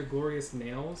something about your glorious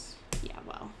nails? Yeah,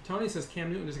 well. Tony says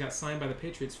Cam Newton just got signed by the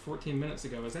Patriots 14 minutes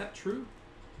ago. Is that true?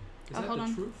 Is that hold the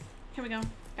on. truth? Here we go.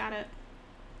 Got it.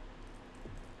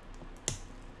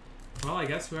 Well, I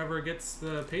guess whoever gets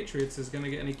the Patriots is going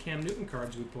to get any Cam Newton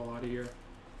cards we pull out of here.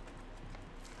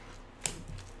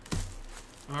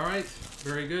 All right.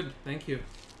 Very good. Thank you.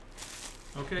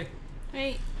 Okay.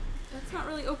 Wait. That's not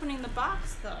really opening the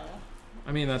box, though.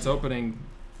 I mean, that's opening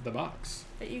the box.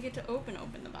 But you get to open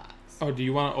the box. Oh, do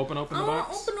you want to open the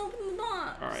box? I want to open the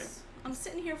box. All right. I'm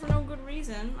sitting here for no good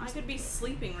reason. I could be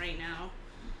sleeping right now.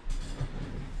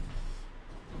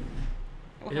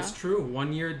 It's true.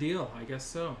 1 year deal. I guess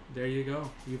so. There you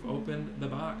go. You've opened the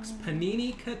box.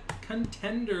 Panini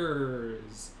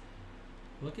Contenders.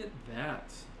 Look at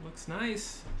that. Looks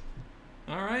nice.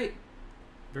 All right.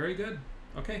 Very good.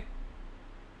 Okay.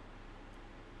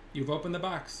 You've opened the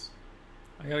box.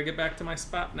 I got to get back to my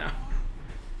spot now.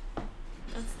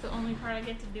 That's the only part I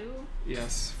get to do?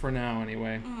 Yes, for now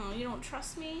anyway. Oh, you don't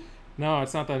trust me? No,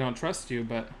 it's not that I don't trust you,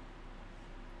 but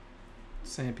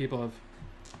saying people have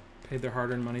paid their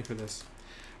hard-earned money for this.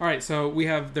 All right, so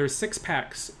there's 6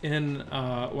 packs in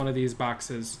one of these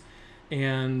boxes,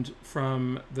 and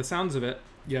from the sounds of it,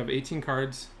 you have 18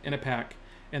 cards in a pack,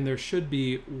 and there should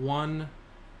be 1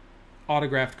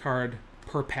 autographed card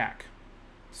per pack.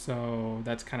 So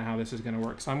that's kind of how this is going to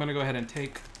work. So I'm going to go ahead and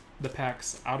take the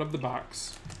packs out of the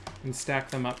box and stack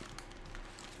them up.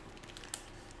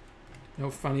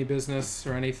 No funny business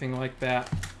or anything like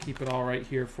that. Keep it all right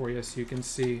here for you so you can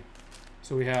see.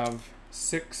 So we have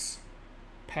 6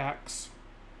 packs,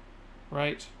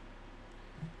 right?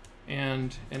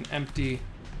 And an empty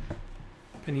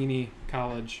Panini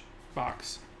College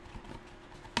box.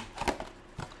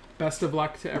 Best of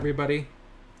luck to everybody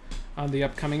on the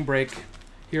upcoming break.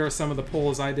 Here are some of the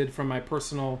pulls I did from my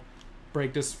personal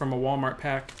break, just from a Walmart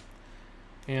pack.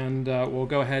 And we'll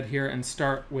go ahead here and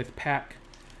start with pack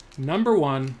number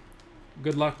 1.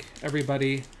 Good luck,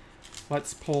 everybody.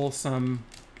 Let's pull some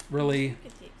really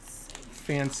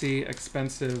fancy,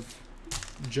 expensive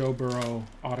Joe Burrow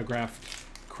autographed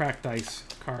cracked ice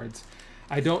cards.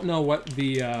 I don't know what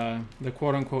the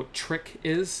quote-unquote trick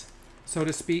is, so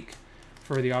to speak,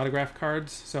 for the autograph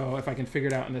cards. So if I can figure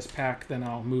it out in this pack, then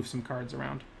I'll move some cards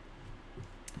around.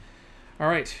 All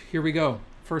right, here we go.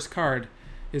 First card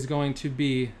is going to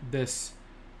be this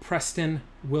Preston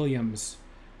Williams.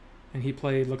 And he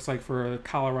played, looks like, for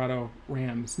Colorado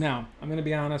Rams. Now, I'm going to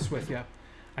be honest with you.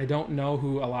 I don't know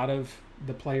who a lot of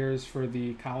the players for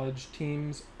the college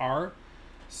teams are.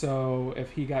 So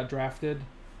if he got drafted,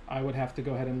 I would have to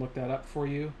go ahead and look that up for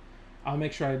you. I'll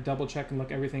make sure I double check and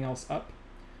look everything else up.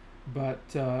 But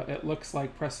it looks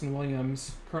like Preston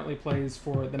Williams currently plays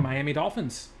for the Miami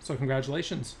Dolphins. So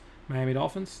congratulations, Miami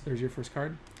Dolphins. There's your first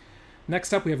card.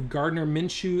 Next up, we have Gardner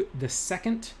Minshew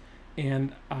II.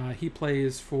 And he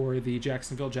plays for the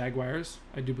Jacksonville Jaguars,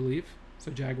 I do believe.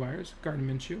 So Jaguars,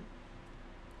 Gardner Minshew.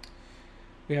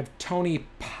 We have Tony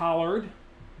Pollard.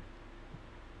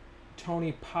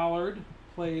 Tony Pollard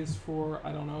plays for,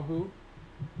 I don't know who.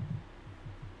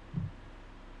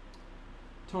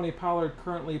 Tony Pollard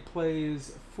currently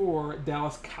plays for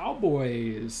Dallas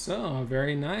Cowboys. Oh,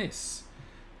 very nice.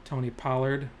 Tony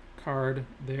Pollard card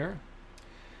there.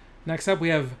 Next up, we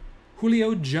have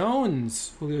Julio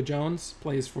Jones. Julio Jones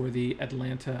plays for the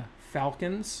Atlanta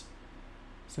Falcons.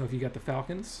 So if you got the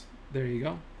Falcons, there you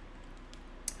go.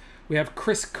 We have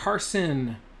Chris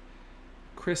Carson.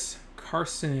 Chris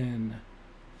Carson.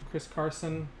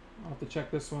 I'll have to check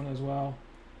this one as well.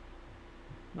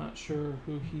 Not sure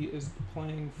who he is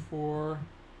playing for.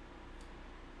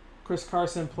 Chris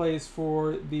Carson plays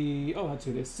for the, oh, that's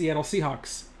who it is, Seattle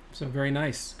Seahawks. So very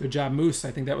nice. Good job, Moose.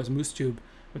 I think that was MooseTube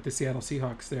with the Seattle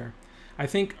Seahawks there. I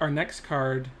think our next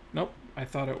card, nope, I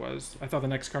thought it was. I thought the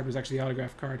next card was actually the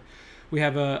autograph card. We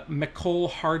have a McCole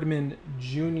Hardman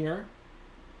Jr.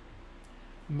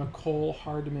 McCole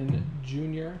Hardman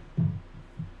Jr.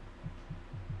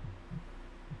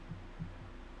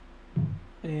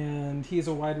 And he's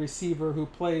a wide receiver who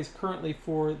plays currently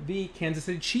for the Kansas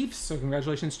City Chiefs. So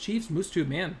congratulations, Chiefs. MooseTube,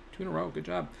 man, 2 in a row. Good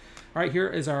job. All right, here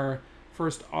is our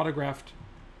first autographed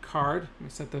card. Let me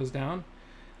set those down.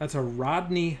 That's a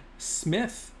Rodney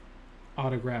Smith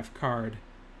autograph card.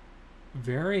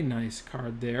 Very nice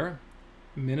card there.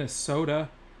 Minnesota,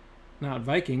 not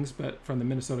Vikings, but from the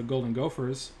Minnesota Golden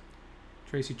Gophers.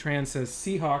 Tracy Tran says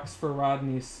Seahawks for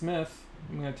Rodney Smith.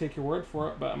 I'm going to take your word for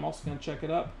it, but I'm also going to check it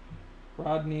up.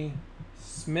 Rodney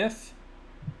Smith.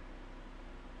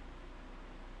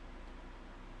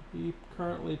 He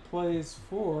currently plays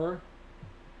for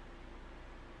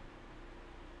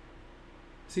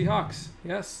Seahawks.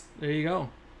 Yes, there you go.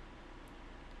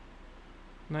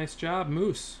 Nice job,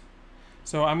 Moose.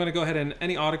 So I'm going to go ahead and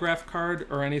any autograph card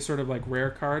or any sort of like rare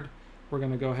card, we're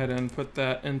going to go ahead and put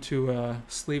that into a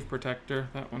sleeve protector.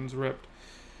 That one's ripped.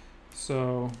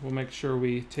 So we'll make sure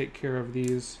we take care of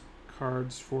these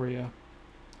cards for you.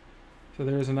 So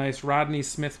there's a nice Rodney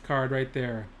Smith card right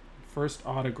there. First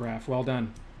autograph. Well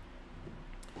done.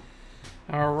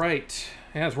 All right.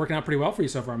 Yeah, it's working out pretty well for you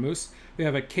so far, Moose. We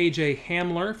have a KJ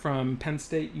Hamler from Penn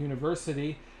State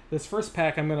University. This first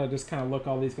pack, I'm going to just kind of look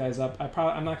all these guys up.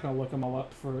 I'm not going to look them all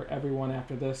up for everyone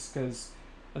after this because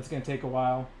that's going to take a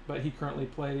while. But he currently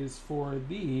plays for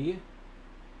the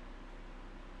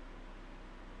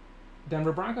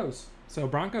Denver Broncos. So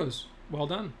Broncos, well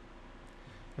done.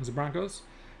 There's the Broncos.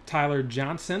 Tyler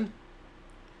Johnson.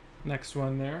 Next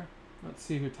one there. Let's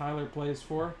see who Tyler plays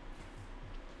for.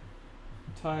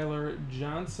 Tyler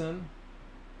Johnson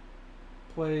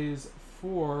plays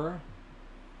for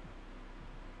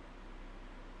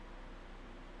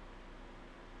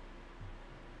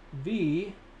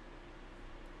the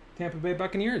Tampa Bay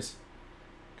Buccaneers.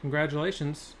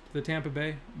 Congratulations to the Tampa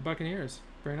Bay Buccaneers.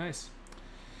 Very nice.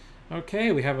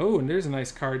 Okay, we have, oh, and there's a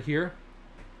nice card here.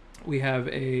 We have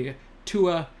a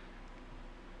Tua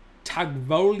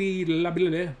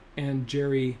Tagovailoa and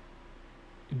Jerry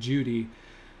Jeudy.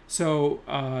 So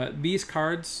these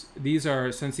cards, these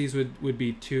are, since these would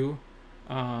be 2,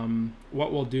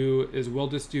 what we'll do is we'll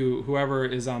just do whoever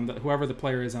the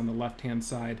player is on the left-hand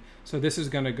side. So this is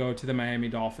going to go to the Miami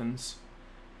Dolphins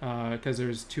because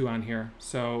there's 2 on here.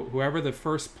 So whoever the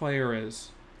first player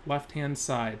is, left-hand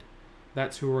side,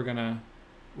 that's who we're gonna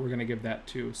give that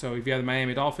to. So if you have the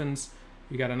Miami Dolphins,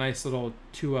 you got a nice little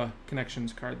Tua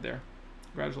Connections card there.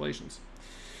 Congratulations.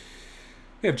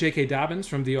 We have J.K. Dobbins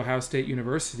from The Ohio State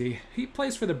University. He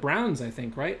plays for the Browns, I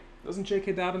think, right? Doesn't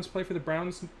J.K. Dobbins play for the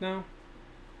Browns now?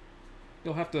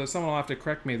 Someone will have to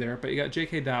correct me there, but you got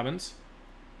J.K. Dobbins.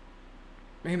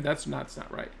 Maybe that's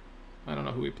not right. I don't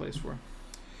know who he plays for.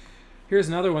 Here's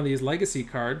another one of these legacy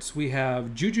cards. We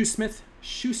have Juju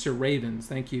Smith-Schuster, Ravens.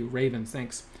 Thank you, Ravens.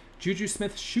 Thanks. Juju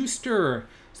Smith-Schuster.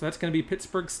 So that's going to be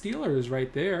Pittsburgh Steelers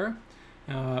right there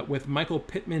with Michael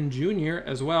Pittman Jr.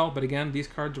 as well. But again, these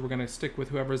cards we're going to stick with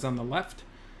whoever's on the left.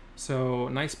 So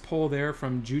nice pull there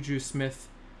from Juju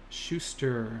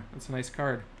Smith-Schuster. That's a nice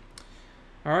card.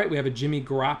 All right, we have a Jimmy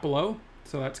Garoppolo.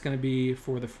 So that's going to be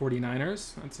for the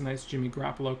 49ers. That's a nice Jimmy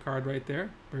Garoppolo card right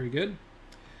there. Very good.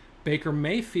 Baker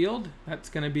Mayfield. That's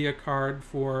going to be a card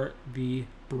for the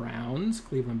Browns,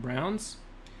 Cleveland Browns.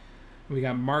 We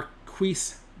got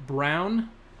Marquise Brown.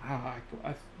 I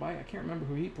can't remember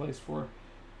who he plays for.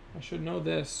 I should know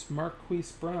this.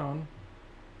 Marquise Brown.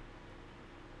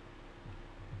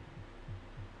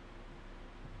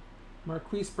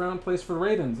 Marquise Brown plays for the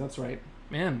Ravens. That's right.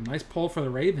 Man, nice pull for the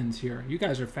Ravens here. You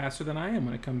guys are faster than I am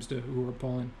when it comes to who we're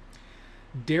pulling.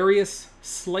 Darius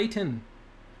Slayton.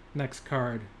 Next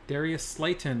card. Darius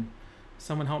Slayton.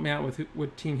 Someone help me out with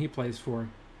what team he plays for.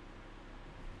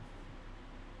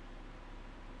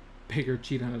 Baker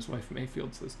cheat on his wife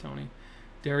Mayfield, says Tony.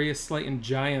 Darius Slayton,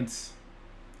 Giants.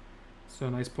 So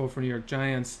nice pull for New York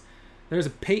Giants. There's a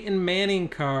Peyton Manning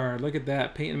card. Look at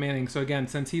that, Peyton Manning. So again,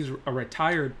 since he's a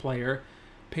retired player,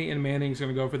 Peyton Manning's going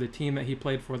to go for the team that he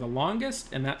played for the longest,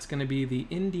 and that's going to be the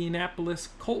Indianapolis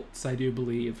Colts, I do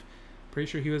believe. Pretty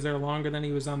sure he was there longer than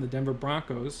he was on the Denver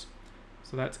Broncos.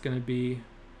 So that's going to be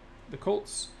the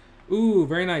Colts. Ooh,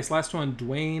 very nice. Last one,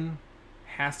 Dwayne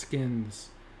Haskins.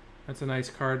 That's a nice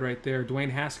card right there.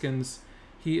 Dwayne Haskins,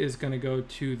 he is going to go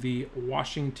to the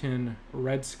Washington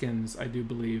Redskins, I do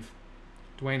believe.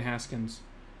 Dwayne Haskins.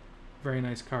 Very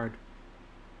nice card.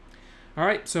 All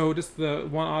right, so just the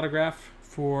one autograph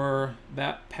for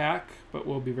that pack, but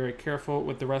we'll be very careful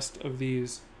with the rest of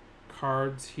these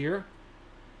cards here.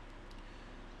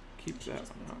 Keep that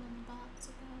one out.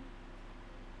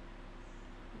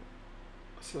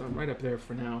 So right up there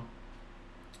for now.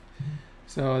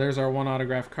 So there's our one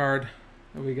autograph card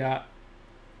that we got.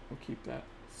 We'll keep that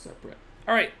separate.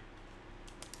 All right.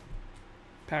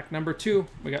 Pack number 2.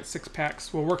 We got 6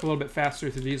 packs. We'll work a little bit faster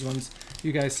through these ones.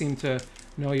 You guys seem to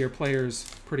know your players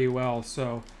pretty well,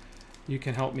 so you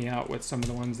can help me out with some of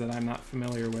the ones that I'm not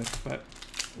familiar with, but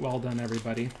well done,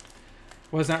 everybody.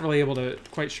 Was not really able to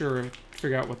quite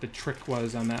figure out what the trick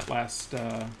was on that last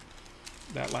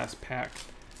pack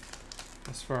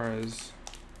as far as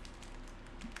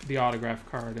the autograph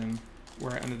card and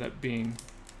where it ended up being.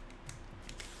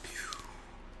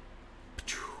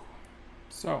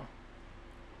 So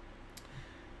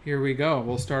here we go.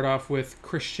 We'll start off with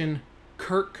Christian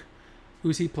Kirk.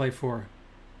 Who's he play for?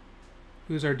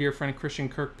 Who's our dear friend Christian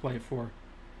Kirk play for?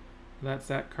 That's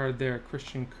that card there,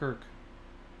 Christian Kirk.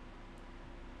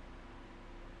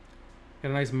 Got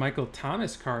a nice Michael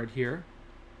Thomas card here.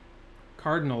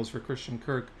 Cardinals for Christian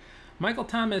Kirk. Michael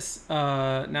Thomas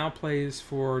now plays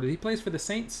for... He plays for the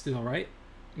Saints still, right?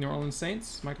 New Orleans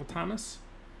Saints. Michael Thomas.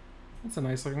 That's a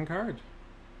nice looking card.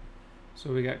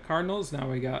 So we got Cardinals.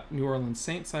 Now we got New Orleans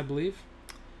Saints, I believe.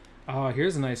 Oh,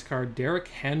 here's a nice card. Derrick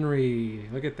Henry.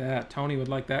 Look at that. Tony would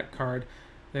like that card.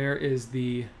 There is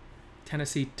the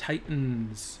Tennessee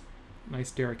Titans. Nice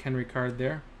Derrick Henry card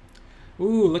there.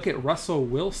 Ooh, look at Russell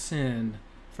Wilson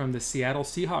from the Seattle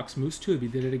Seahawks. Moose Tube, he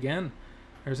did it again.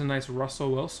 There's a nice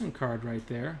Russell Wilson card right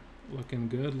there. Looking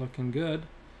good, looking good.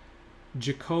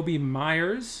 Jacoby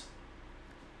Myers.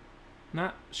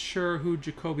 Not sure who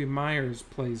Jacoby Myers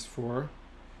plays for.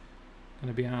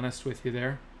 Gonna be honest with you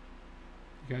there.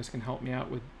 You guys can help me out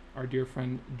with our dear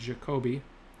friend Jacoby.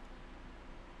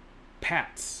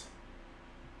 Pats.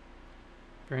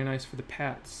 Very nice for the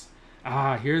Pats.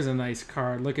 Ah, here's a nice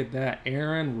card. Look at that.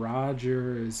 Aaron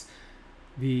Rodgers.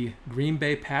 The Green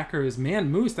Bay Packers.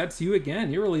 Man, Moose, that's you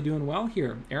again. You're really doing well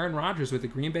here. Aaron Rodgers with the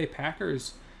Green Bay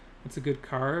Packers. That's a good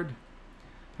card.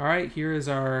 All right, here is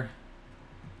our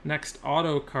next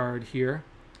auto card here.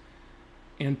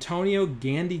 Antonio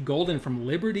Gandy Golden from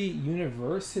Liberty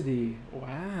University.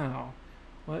 Wow.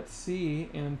 Let's see.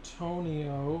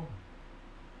 Antonio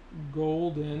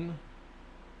Golden.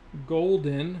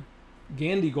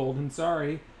 Gandy Golden,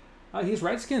 sorry. He's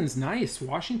Redskins. Nice.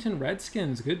 Washington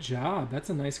Redskins. Good job. That's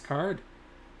a nice card.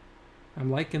 I'm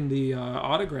liking the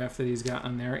autograph that he's got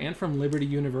on there. And from Liberty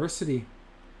University.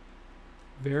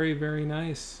 Very, very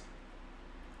nice.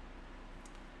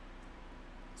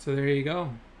 So there you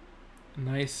go.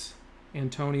 Nice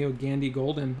Antonio Gandy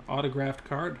Golden autographed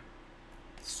card.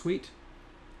 Sweet.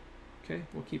 Okay,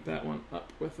 we'll keep that one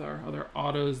up with our other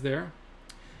autos there.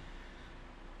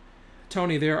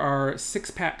 Tony, there are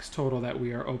 6 packs total that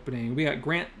we are opening. We got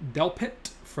Grant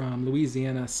Delpit from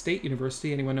Louisiana State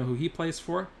University. Anyone know who he plays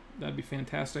for? That'd be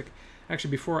fantastic.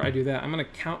 Actually, before I do that, I'm going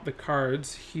to count the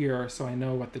cards here so I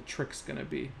know what the trick's going to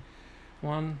be.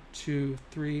 1, 2,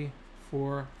 3,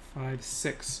 4, 5,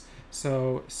 6.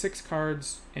 So 6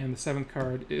 cards, and the 7th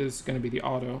card is going to be the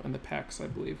auto and the packs, I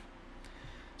believe.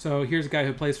 So here's a guy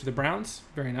who plays for the Browns.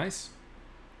 Very nice.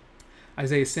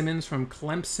 Isaiah Simmons from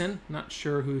Clemson. Not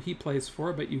sure who he plays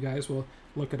for, but you guys will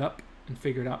look it up and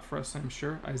figure it out for us, I'm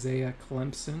sure. Isaiah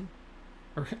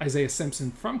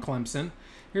Simpson from Clemson.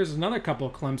 Here's another couple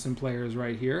of Clemson players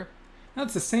right here.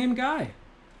 That's the same guy.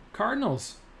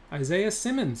 Cardinals. Isaiah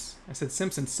Simmons. I said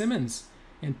Simpson. Simmons.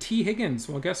 And T. Higgins.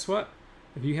 Well, guess what?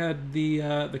 If you had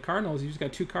the Cardinals, you just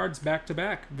got 2 cards back to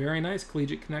back. Very nice.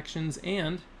 Collegiate connections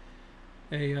and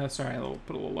a, sorry, I'll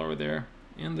put a little lower there.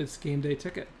 And this game day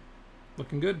ticket.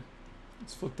 Looking good.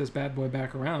 Let's flip this bad boy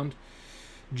back around.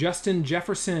 Justin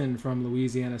Jefferson from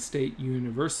Louisiana State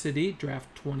University,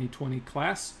 draft 2020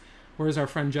 class. Where's our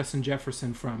friend Justin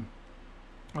Jefferson from?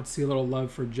 Let's see a little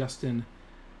love for Justin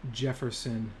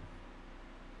Jefferson.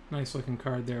 Nice looking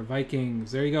card there.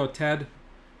 Vikings. There you go, Ted.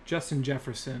 Justin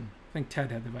Jefferson. I think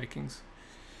Ted had the Vikings.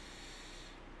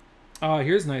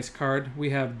 Here's a nice card. We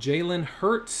have Jalen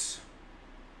Hurts.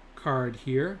 card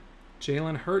here.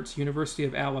 Jalen Hurts, University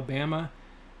of Alabama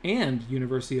and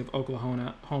University of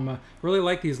Oklahoma. Really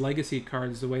like these legacy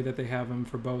cards, the way that they have them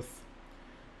for both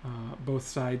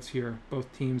sides here,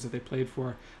 both teams that they played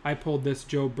for. I pulled this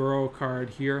Joe Burrow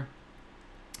card here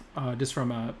just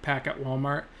from a pack at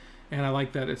Walmart, and I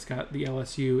like that it's got the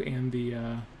LSU and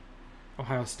the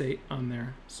Ohio State on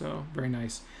there, so very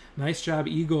nice. Nice job,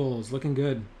 Eagles, looking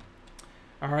good.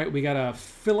 All right, we got a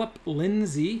Philip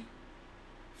Lindsay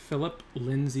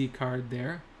card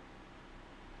there.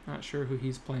 Not sure who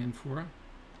he's playing for.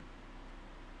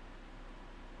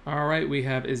 All right, we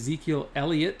have Ezekiel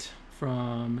Elliott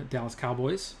from Dallas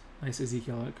Cowboys. Nice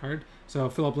Ezekiel Elliott card. So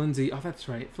Philip Lindsay, oh, that's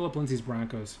right. Philip Lindsay's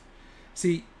Broncos.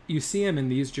 See, you see him in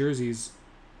these jerseys,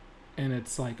 and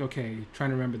it's like, okay,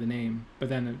 trying to remember the name. But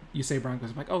then you say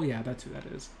Broncos, I'm like, oh, yeah, that's who that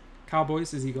is.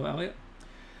 Cowboys, Ezekiel Elliott.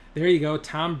 There you go,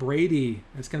 Tom Brady.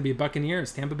 It's going to be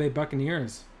Buccaneers, Tampa Bay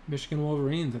Buccaneers, Michigan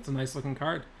Wolverines. That's a nice-looking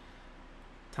card.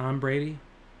 Tom Brady,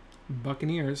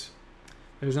 Buccaneers.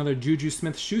 There's another Juju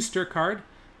Smith-Schuster card.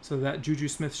 So that Juju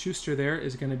Smith-Schuster there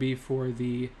is going to be for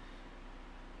the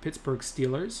Pittsburgh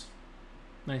Steelers.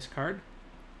 Nice card.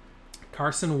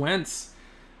 Carson Wentz.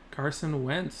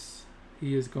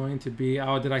 He is going to be...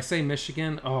 Oh, did I say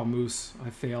Michigan? Oh, Moose. I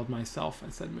failed myself.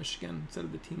 I said Michigan instead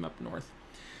of the team up north.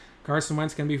 Carson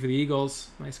Wentz going to be for the Eagles.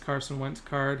 Nice Carson Wentz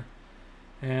card.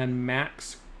 And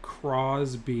Max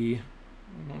Crosby.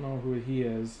 I don't know who he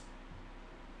is.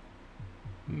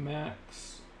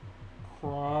 Max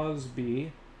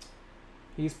Crosby.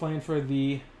 He's playing for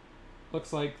the,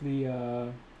 looks like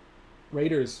the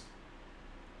Raiders.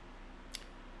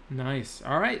 Nice.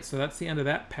 All right, so that's the end of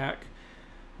that pack.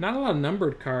 Not a lot of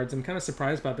numbered cards. I'm kind of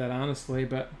surprised about that, honestly,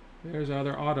 but there's our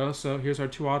other auto. So here's our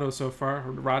two autos so far.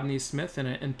 Rodney Smith and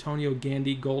an Antonio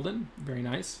Gandy Golden. Very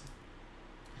nice.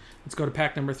 Let's go to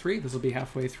pack number 3. This will be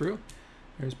halfway through.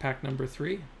 There's pack number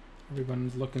 3.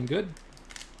 Everyone's looking good.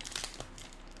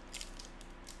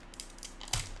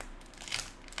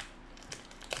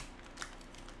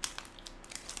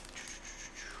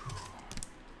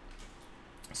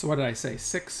 So what did I say?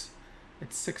 6?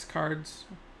 It's 6 cards.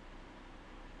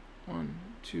 1,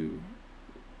 2,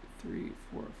 3,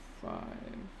 4, 5.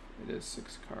 It is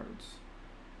 6 cards.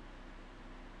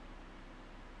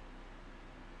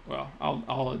 Well,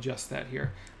 I'll adjust that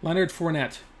here. Leonard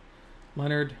Fournette.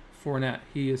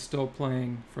 He is still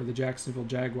playing for the Jacksonville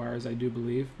Jaguars, I do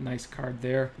believe. Nice card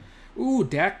there. Ooh,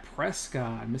 Dak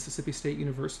Prescott, Mississippi State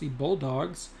University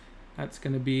Bulldogs. That's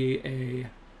going to be a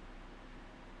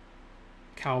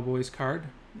Cowboys card.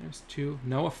 There's 2.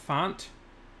 Noah Fant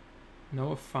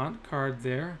card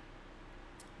there.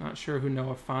 Not sure who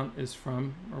Noah Fant is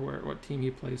from or what team he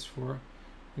plays for.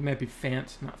 It might be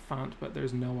Fant, not Font, but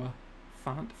there's Noah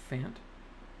Fant.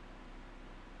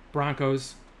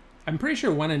 Broncos. I'm pretty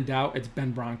sure when in doubt, it's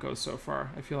been Broncos so far.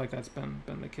 I feel like that's been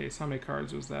the case. How many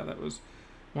cards was that? That was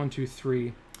 1, 2,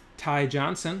 3. Ty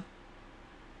Johnson.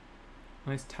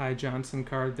 Nice Ty Johnson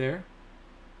card there.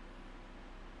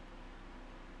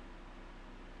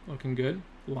 Looking good.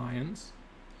 Lions.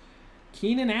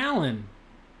 Keenan Allen.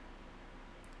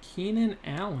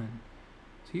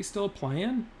 Is he still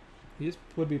playing? He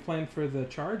would be playing for the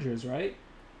Chargers, right?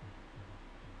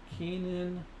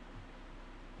 Keenan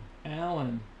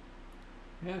Allen.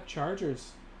 Yeah,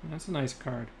 Chargers. That's a nice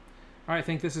card. All right, I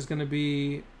think this is going to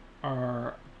be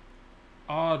our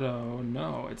auto.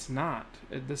 No, it's not.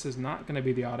 This is not going to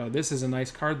be the auto. This is a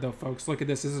nice card, though, folks. Look at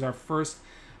this. This is our first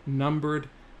numbered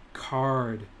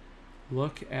card.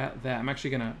 Look at that. I'm actually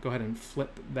going to go ahead and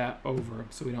flip that over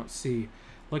so we don't see.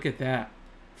 Look at that.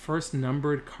 First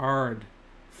numbered card.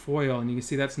 Foil. And you can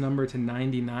see that's numbered to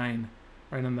 99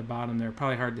 right on the bottom there.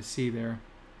 Probably hard to see there.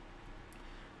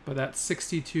 But that's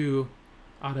 62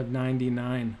 out of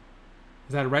 99.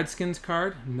 Is that a Redskins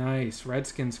card? Nice.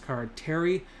 Redskins card.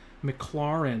 Terry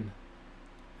McLaurin.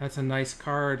 That's a nice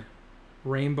card.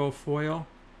 Rainbow foil.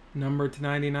 Numbered to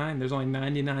 99. There's only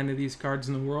 99 of these cards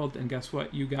in the world. And guess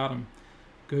what? You got them.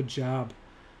 Good job.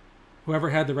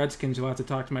 Whoever had the Redskins, you'll have to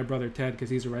talk to my brother Ted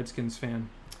because he's a Redskins fan.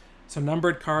 So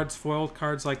numbered cards, foiled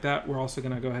cards like that, we're also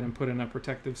going to go ahead and put in a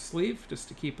protective sleeve just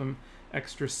to keep them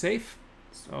extra safe.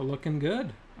 So looking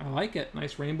good. I like it.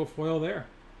 Nice rainbow foil there.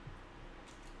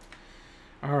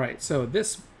 All right, so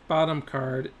this bottom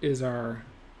card is our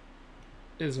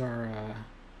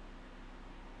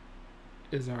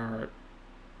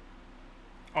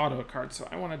auto card. So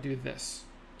I want to do this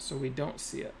so we don't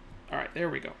see it. All right, there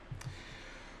we go.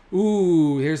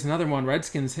 Ooh, here's another one.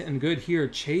 Redskins hitting good here.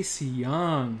 Chase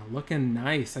Young, looking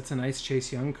nice. That's a nice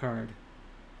Chase Young card.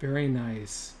 Very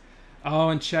nice. Oh,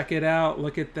 and check it out.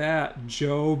 Look at that.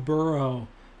 Joe Burrow.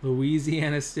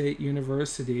 Louisiana State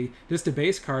University. Just a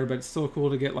base card, but it's still cool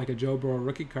to get like a Joe Burrow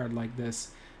rookie card like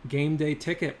this. Game day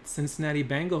ticket, Cincinnati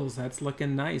Bengals. That's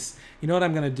looking nice. You know what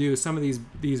I'm going to do? Some of these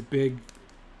big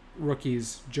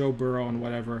rookies, Joe Burrow and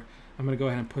whatever, I'm going to go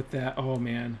ahead and put that. Oh,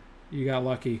 man. You got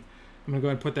lucky. I'm going to go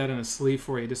ahead and put that in a sleeve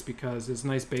for you just because it's a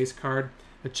nice base card.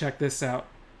 But check this out.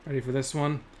 Ready for this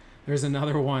one? There's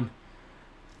another one.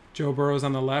 Joe Burrow's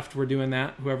on the left. We're doing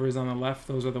that. Whoever is on the left,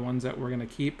 those are the ones that we're going to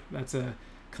keep. That's a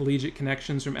Collegiate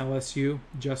Connections from LSU.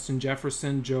 Justin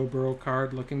Jefferson, Joe Burrow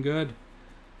card. Looking good.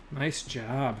 Nice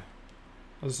job.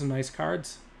 Those are some nice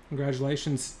cards.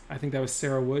 Congratulations. I think that was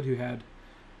Sarah Wood who had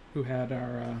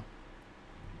our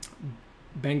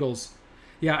Bengals.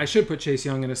 Yeah, I should put Chase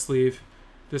Young in a sleeve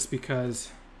just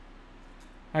because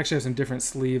I actually have some different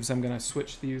sleeves I'm going to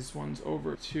switch these ones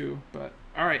over to. But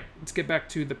all right, let's get back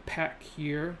to the pack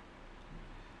here.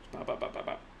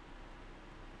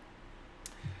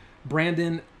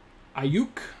 Brandon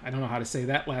Ayuk. I don't know how to say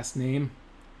that last name.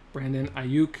 Brandon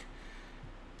Ayuk.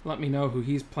 Let me know who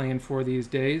he's playing for these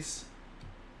days.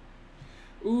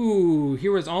 Ooh,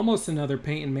 here was almost another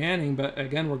Peyton Manning, but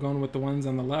again, we're going with the ones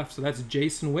on the left. So that's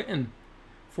Jason Witten.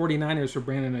 49ers for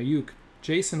Brandon Ayuk.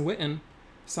 Jason Witten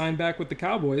signed back with the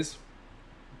Cowboys,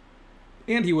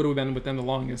 and he would have been with them the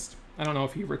longest. I don't know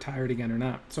if he retired again or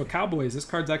not. So Cowboys, this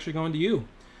card's actually going to you.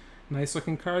 Nice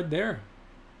looking card there.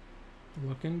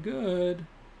 Looking good.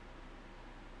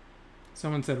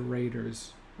 Someone said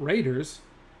Raiders. Raiders?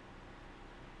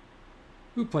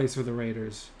 Who plays for the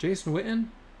Raiders? Jason Witten?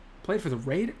 Played for the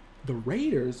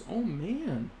Raiders? Oh,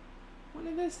 man. When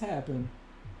did this happen?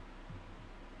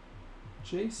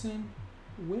 Jason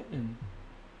Witten.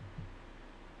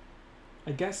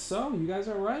 I guess so. You guys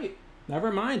are right.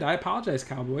 Never mind. I apologize,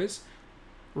 Cowboys.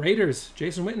 Raiders.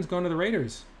 Jason Witten's going to the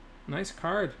Raiders. Nice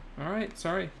card. All right.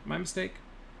 Sorry. My mistake.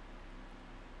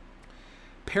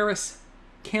 Paris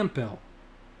Campbell.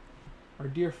 Our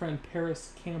dear friend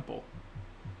Paris Campbell.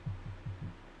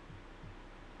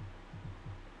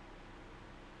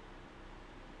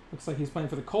 Looks like he's playing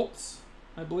for the Colts,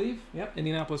 I believe. Yep,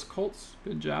 Indianapolis Colts.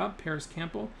 Good job, Paris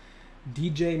Campbell.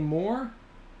 DJ Moore.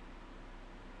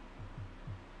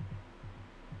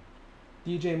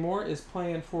 DJ Moore is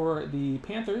playing for the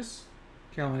Panthers,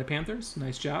 Carolina Panthers.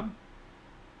 Nice job.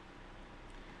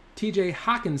 TJ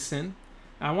Hawkinson.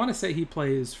 I want to say he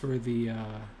plays for the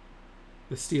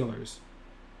Steelers,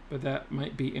 but that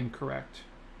might be incorrect.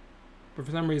 But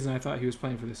for some reason, I thought he was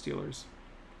playing for the Steelers.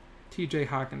 TJ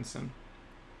Hawkinson.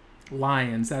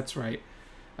 Lions, that's right.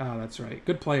 Oh, that's right.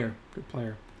 Good player. Good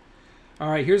player. All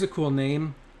right, here's a cool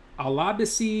name.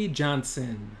 Olabisi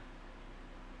Johnson.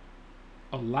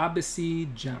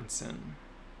 Olabisi Johnson.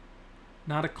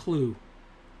 Not a clue.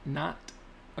 Not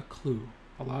a clue.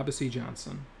 Olabisi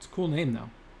Johnson. It's a cool name, though.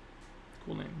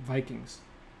 Cool name. Vikings.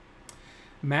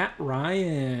 Matt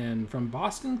Ryan from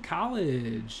Boston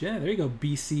College. Yeah, there you go.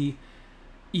 BC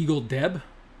Eagle Deb.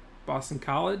 Boston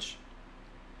College.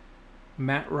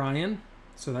 Matt Ryan.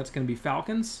 So that's going to be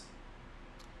Falcons.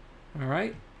 All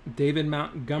right. David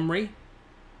Montgomery.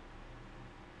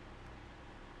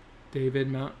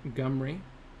 David Montgomery.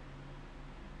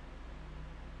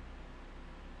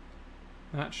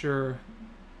 Not sure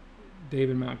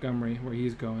David Montgomery, where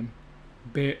he's going.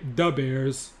 The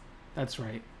Bears. That's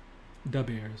right. The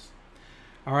Bears.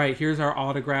 All right, here's our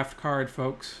autographed card,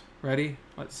 folks. Ready?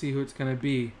 Let's see who it's going to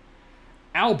be.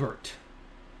 Albert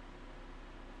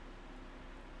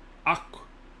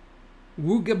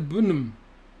Akwubugunum.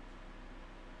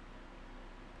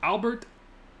 Albert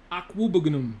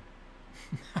Akwubugunum.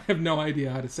 I have no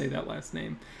idea how to say that last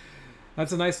name.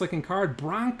 That's a nice looking card.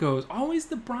 Broncos. Always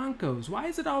the Broncos. Why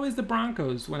is it always the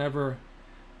Broncos whenever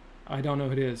I don't know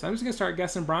who it is? I'm just going to start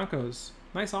guessing Broncos.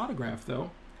 Nice autograph,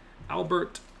 though.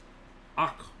 Albert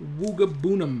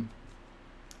Akwubugunum.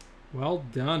 Well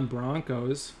done,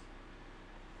 Broncos.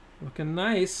 Looking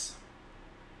nice.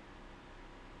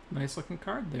 Nice looking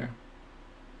card there.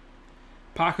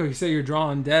 Paco, you say you're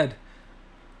drawing dead.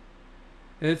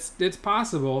 It's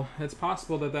possible. It's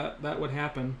possible that would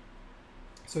happen.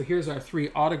 So here's our 3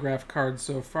 autograph cards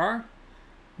so far.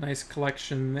 Nice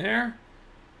collection there.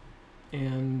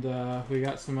 And we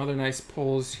got some other nice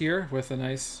pulls here with some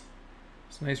nice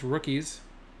rookies.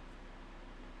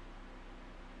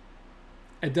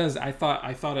 It does. I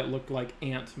thought it looked like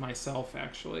Ant myself,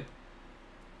 actually.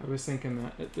 I was thinking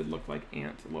that it did look like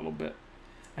Ant a little bit.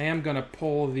 I am gonna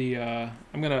pull the.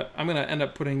 I'm gonna end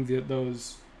up putting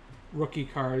those rookie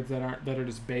cards that are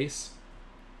just base.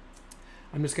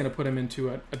 I'm just gonna put them into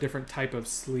a different type of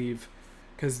sleeve,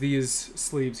 because these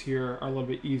sleeves here are a little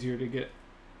bit easier to get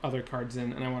other cards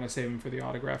in, and I want to save them for the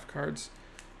autograph cards.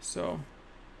 So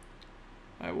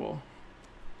I will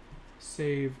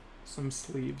save some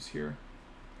sleeves here.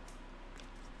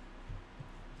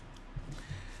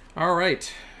 All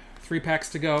right, 3 packs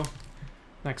to go.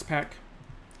 Next pack.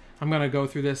 I'm going to go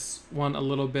through this one a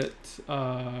little bit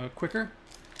quicker,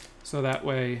 so that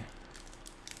way,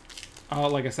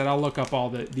 like I said, I'll look up all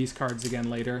these cards again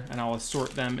later, and I'll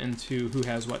assort them into who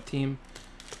has what team.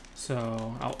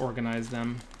 So I'll organize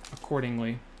them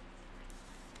accordingly.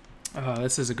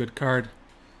 This is a good card.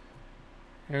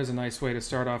 There's a nice way to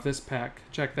start off this pack.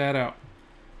 Check that out.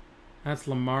 That's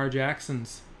Lamar Jackson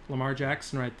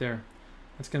right there.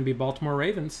 That's going to be Baltimore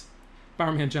Ravens.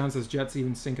 Bomberman John says Jets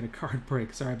even sinking a card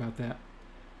break. Sorry about that.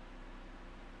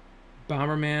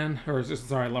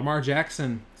 Lamar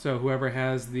Jackson. So whoever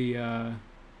has the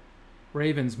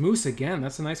Ravens. Moose again.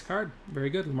 That's a nice card. Very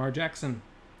good. Lamar Jackson.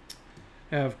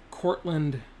 I have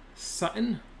Cortland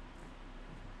Sutton.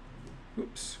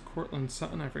 Oops. Cortland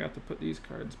Sutton. I forgot to put these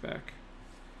cards back.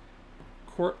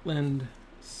 Cortland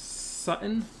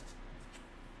Sutton.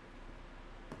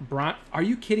 Are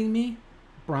you kidding me?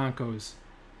 Broncos.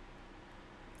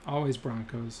 Always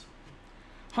Broncos.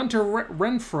 Hunter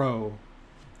Renfrow.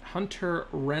 Hunter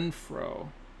Renfrow.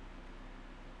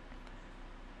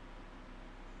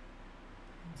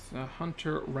 It's a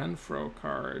Hunter Renfrow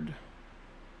card.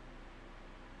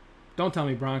 Don't tell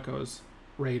me Broncos.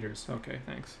 Raiders. Okay,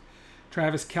 thanks.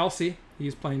 Travis Kelce.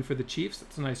 He's playing for the Chiefs.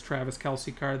 That's a nice Travis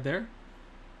Kelce card there.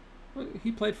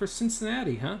 He played for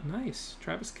Cincinnati, huh? Nice.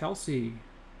 Travis Kelce.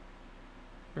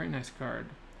 Very nice card.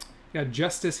 You got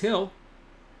Justice Hill.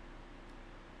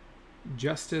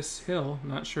 Justice Hill.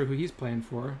 Not sure who he's playing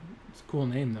for. It's a cool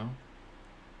name, though.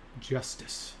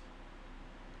 Justice.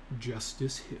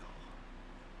 Justice Hill.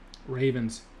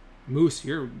 Ravens. Moose,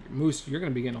 you're going to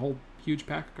be getting a whole huge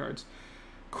pack of cards.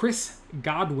 Chris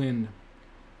Godwin.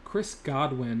 Chris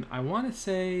Godwin. I want to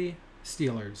say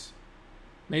Steelers.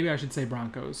 Maybe I should say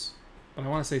Broncos. But I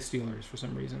want to say Steelers for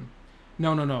some reason.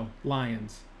 No.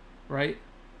 Lions. Right?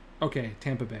 Okay,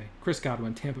 Tampa Bay. Chris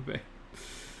Godwin, Tampa Bay.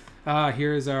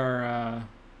 Here's our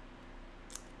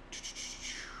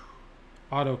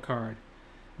auto card.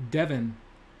 Devin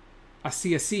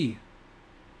Asiasi.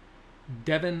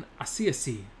 Devin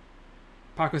Asiasi.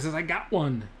 Paco says, I got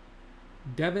one.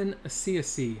 Devin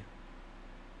Asiasi.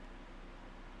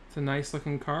 It's a nice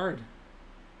looking card.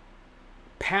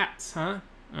 Pats, huh?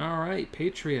 All right,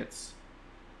 Patriots.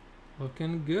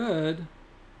 Looking good.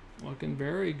 Looking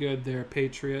very good there,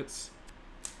 Patriots.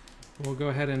 We'll go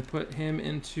ahead and put him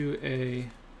into a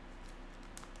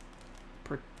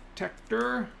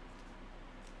protector.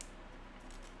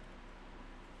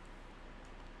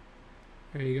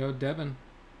 There you go, Devin.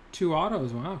 2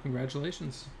 autos. Wow,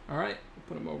 congratulations. All right,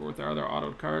 put him over with our other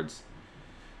auto cards.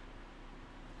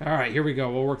 All right, here we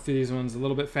go. We'll work through these ones a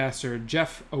little bit faster.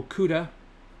 Jeff Okudah.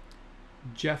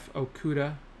 Jeff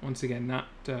Okudah. Once again, not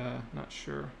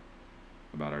sure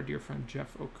about our dear friend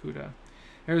Jeff Okudah.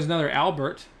 There's another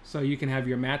Albert, so you can have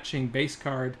your matching base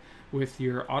card with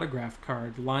your autograph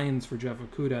card. Lions for Jeff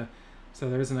Okudah. So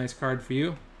there's a nice card for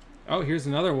you. Oh, here's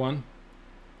another one.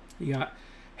 You got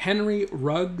Henry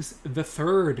Ruggs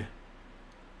III.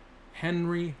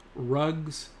 Henry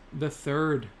Ruggs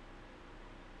III.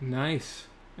 Nice.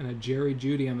 And a Jerry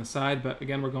Jeudy on the side, but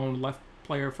again, we're going left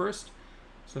player first.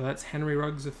 So that's Henry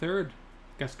Ruggs III.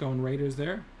 Guess going Raiders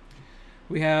there.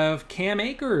 We have Cam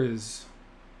Akers.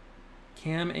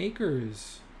 Cam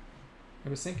Akers. I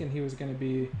was thinking he was going to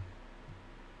be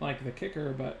like the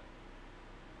kicker, but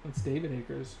that's David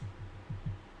Akers.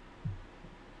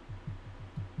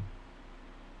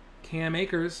 Cam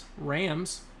Akers,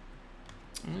 Rams.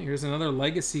 Oh, here's another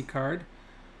legacy card.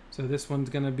 So this one's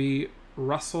going to be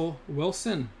Russell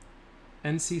Wilson.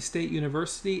 NC State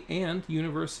University and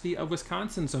University of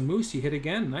Wisconsin. So Moose, you hit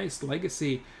again. Nice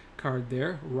legacy card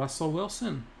there. Russell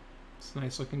Wilson. It's a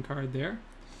nice looking card there.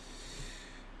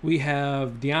 We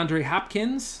have DeAndre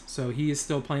Hopkins. So he is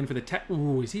still playing for the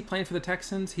Ooh, is he playing for the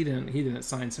Texans? He didn't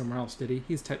sign somewhere else, did he?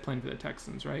 He's playing for the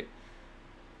Texans, right?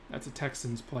 That's a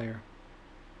Texans player.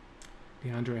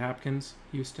 DeAndre Hopkins,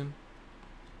 Houston.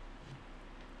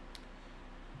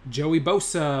 Joey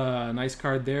Bosa. Nice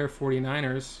card there,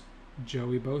 49ers.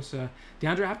 Joey Bosa.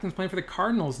 DeAndre Hopkins playing for the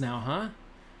Cardinals now, huh?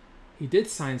 He did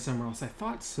sign somewhere else. I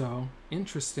thought so.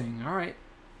 Interesting. All right.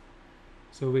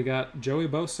 So we got Joey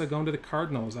Bosa going to the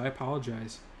Cardinals. I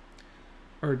apologize.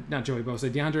 Or not Joey Bosa.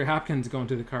 DeAndre Hopkins going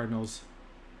to the Cardinals.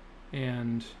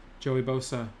 And Joey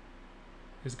Bosa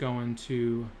is going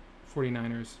to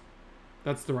 49ers.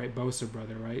 That's the right Bosa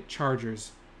brother, right?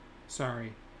 Chargers.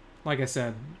 Sorry. Like I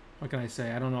said, what can I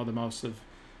say? I don't know the most of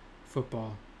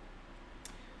football.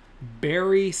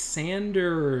 Barry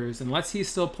Sanders. Unless he's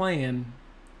still playing,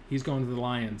 He's going to the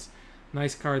Lions.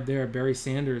 Nice card there. Barry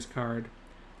Sanders card.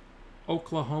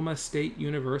 Oklahoma State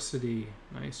University.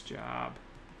 Nice job.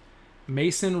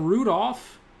 Mason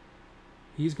Rudolph.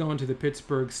 He's going to the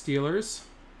Pittsburgh Steelers.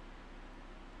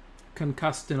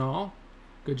 Concussed and all.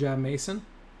 Good job, Mason.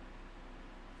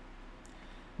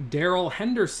 Darrell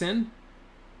Henderson.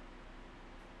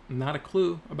 Not a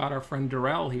clue about our friend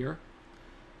Darrell here.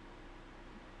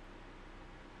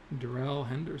 Darrell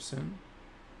Henderson.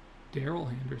 Darrell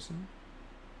Henderson.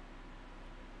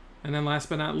 And then last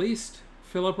but not least,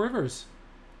 Phillip Rivers.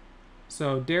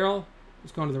 So Darrell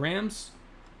is going to the Rams.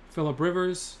 Phillip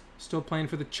Rivers still playing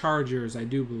for the Chargers, I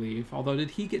do believe. Although,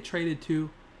 did he get traded too?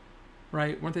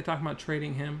 Right? Weren't they talking about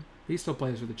trading him? He still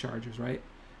plays for the Chargers, right?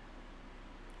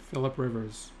 Phillip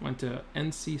Rivers went to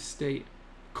NC State.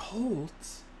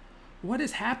 Colts? What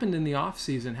has happened in the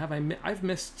offseason? I've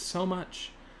missed so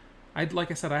much.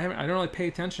 Like I said, I don't really pay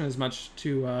attention as much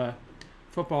to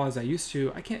football as I used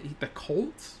to. I can't eat the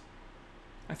Colts.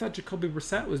 I thought Jacoby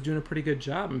Brissett was doing a pretty good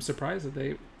job. I'm surprised that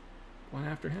they went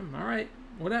after him. All right,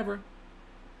 whatever.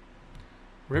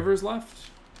 Rivers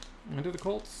left. Went to the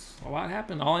Colts. A lot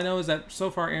happened. All I know is that so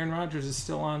far Aaron Rodgers is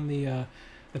still on the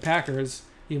Packers,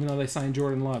 even though they signed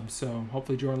Jordan Love. So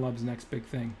hopefully Jordan Love's the next big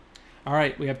thing. All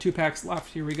right, we have 2 packs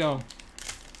left. Here we go.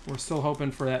 We're still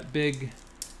hoping for that big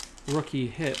rookie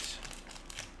hit.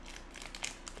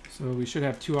 So we should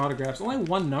have 2 autographs. Only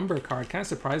 1 number card. Kind of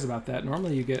surprised about that.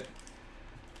 Normally you get...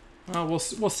 we'll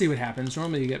see what happens.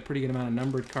 Normally you get a pretty good amount of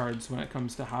numbered cards when it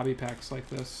comes to hobby packs like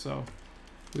this. So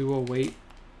we will wait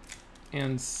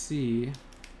and see.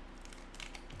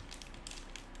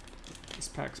 This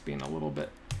pack's being a little bit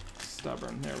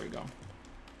stubborn. There we go.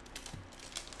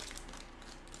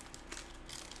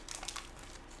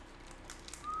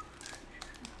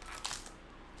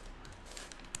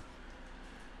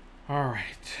 All right,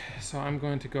 so I'm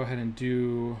going to go ahead and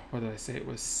do, what did I say? It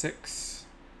was 6.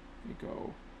 Let me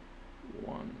go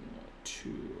 1,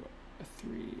 2, 3,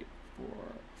 4,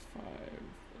 5,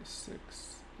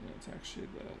 6. And it's actually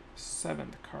the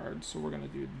 7th card, so we're going to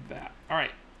do that. All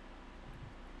right.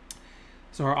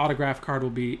 So our autograph card will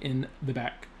be in the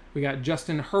back. We got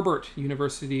Justin Herbert,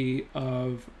 University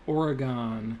of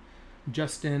Oregon.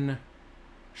 Justin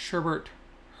Sherbert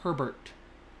Herbert.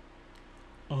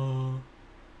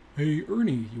 Hey,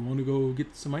 Ernie, you want to go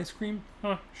get some ice cream?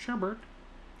 Sherbert.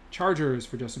 Chargers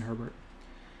for Justin Herbert.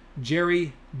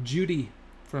 Jerry Jeudy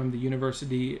from the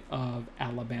University of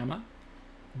Alabama.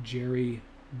 Jerry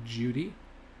Jeudy.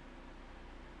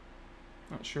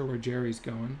 Not sure where Jerry's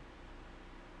going.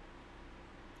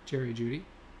 Jerry Jeudy.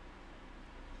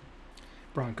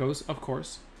 Broncos, of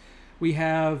course. We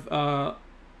have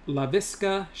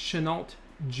Laviska Shenault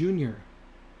Jr.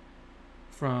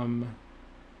 from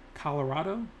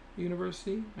Colorado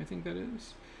University, I think that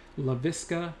is.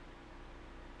 Laviska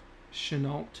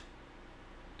Shenault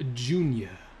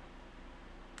Jr.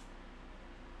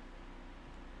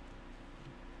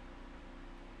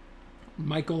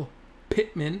 Michael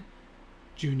Pittman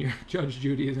Jr. Judge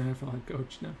Judy is NFL head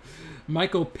coach now.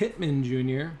 Michael Pittman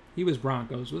Jr. He was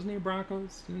Broncos. Wasn't he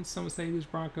Broncos? Didn't someone say he was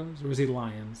Broncos? Or was he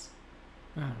Lions?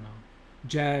 I don't know.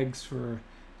 Jags for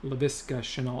Laviska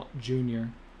Shenault Jr.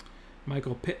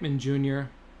 Michael Pittman Jr.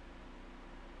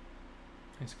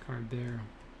 Nice card there.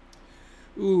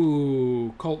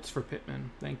 Ooh, Colts for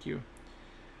Pittman. Thank you.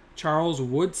 Charles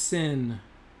Woodson.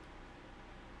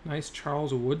 Nice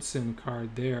Charles Woodson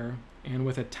card there. And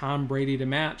with a Tom Brady to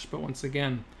match. But once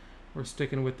again, we're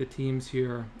sticking with the teams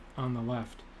here on the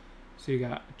left. So you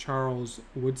got a Charles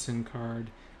Woodson card.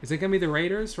 Is it going to be the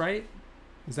Raiders, right?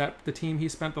 Is that the team he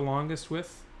spent the longest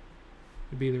with?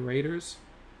 It'd be the Raiders.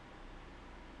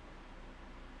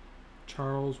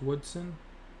 Charles Woodson.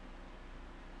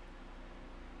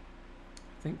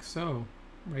 I think so.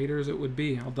 Raiders it would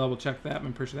be. I'll double check that.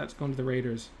 I'm pretty sure that's going to the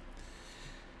Raiders.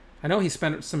 I know he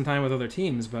spent some time with other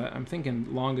teams, but I'm thinking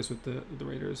longest with the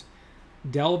Raiders.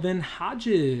 Delvin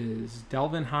Hodges.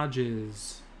 Delvin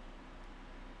Hodges.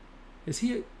 Is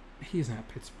he... He's not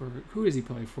Pittsburgh. Who does he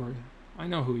play for? I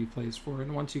know who he plays for,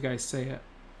 and once you guys say it,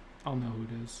 I'll know who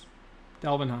it is.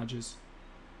 Delvin Hodges.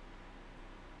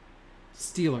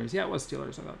 Steelers. Yeah, it was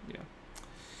Steelers. I thought, yeah.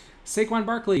 Saquon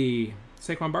Barkley.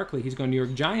 Saquon Barkley. He's going to New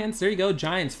York Giants. There you go.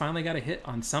 Giants finally got a hit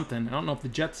on something. I don't know if the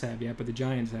Jets have yet, but the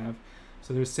Giants have.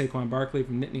 So there's Saquon Barkley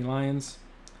from Nittany Lions.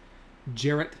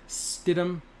 Jarrett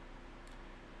Stidham.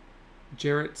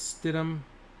 Jarrett Stidham.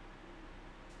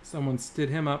 Someone stood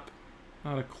him up.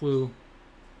 Not a clue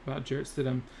about Jarrett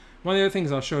Stidham. One of the other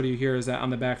things I'll show to you here is that on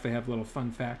the back they have little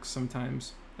fun facts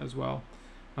sometimes as well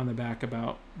on the back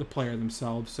about the player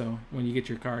themselves. So when you get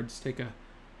your cards, take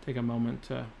a moment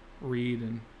to read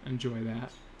and enjoy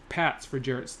that. Pats for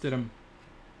Jarrett Stidham.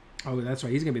 Oh, that's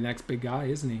right. He's going to be the next big guy,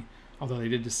 isn't he? Although they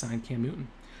did just sign Cam Newton.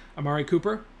 Amari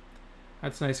Cooper.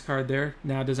 That's a nice card there.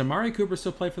 Now, does Amari Cooper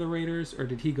still play for the Raiders, or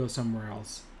did he go somewhere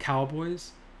else?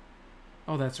 Cowboys?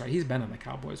 Oh, that's right. He's been on the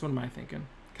Cowboys. What am I thinking?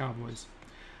 Cowboys.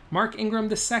 Mark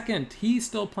Ingram II. He's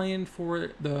still playing for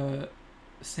the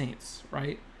Saints,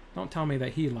 right? Don't tell me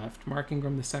that he left. Mark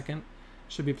Ingram II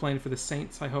should be playing for the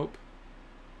Saints, I hope.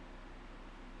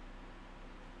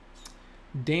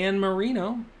 Dan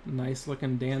Marino. Nice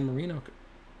looking Dan Marino.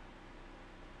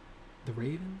 The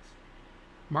Ravens?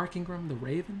 Mark Ingram, the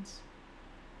Ravens?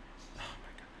 Oh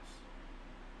my goodness.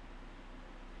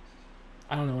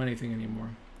 I don't know anything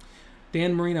anymore.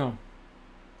 Dan Marino.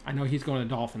 I know he's going to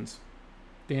Dolphins.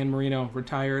 Dan Marino,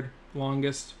 retired,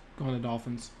 longest, going to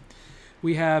Dolphins.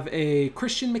 We have a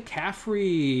Christian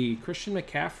McCaffrey. Christian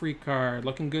McCaffrey card.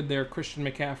 Looking good there, Christian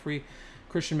McCaffrey.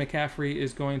 Christian McCaffrey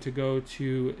is going to go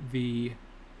to the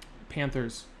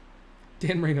Panthers.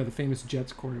 Dan Marino, the famous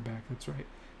Jets quarterback. That's right.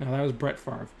 No, that was Brett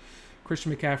Favre.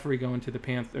 Christian McCaffrey going to the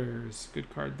Panthers. Good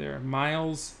card there.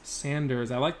 Miles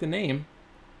Sanders. I like the name.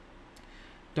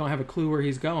 Don't have a clue where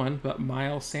he's going, but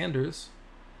Miles Sanders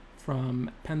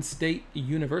from Penn State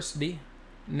University.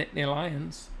 Nittany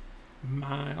Lions.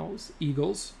 Miles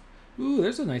Eagles. Ooh,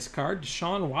 there's a nice card.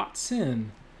 Deshaun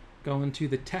Watson going to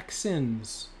the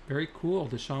Texans. Very cool.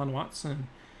 Deshaun Watson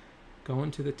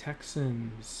going to the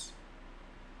Texans.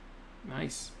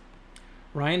 Nice.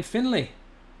 Ryan Finley.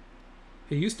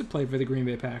 He used to play for the Green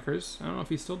Bay Packers. I don't know if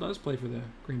he still does play for the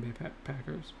Green Bay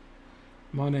Packers.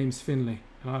 My name's Finley,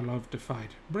 and I love to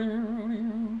fight.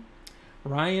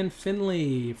 Ryan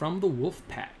Finley from the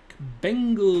Wolfpack.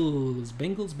 Bengals.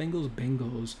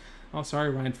 Bengals. Oh, sorry,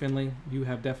 Ryan Finley. You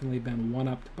have definitely been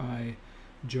one-upped by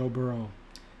Joe Burrow.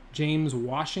 James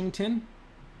Washington.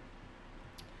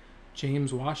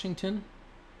 James Washington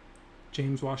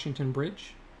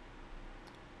Bridge.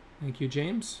 Thank you,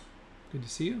 James. Good to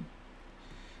see you.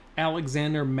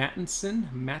 Alexander Mattison.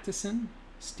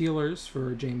 Steelers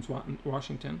for James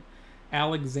Washington.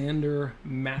 Alexander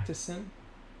Mattison.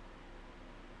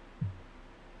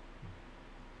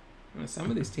 Some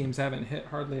of these teams haven't hit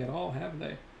hardly at all, have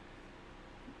they?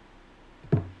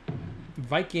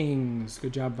 Vikings.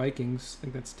 Good job, Vikings. I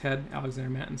think that's Ted. Alexander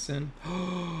Mattison.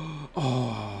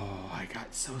 Oh, I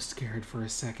got so scared for a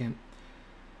second.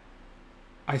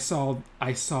 I saw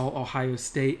Ohio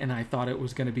State, and I thought it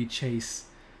was going to be Chase.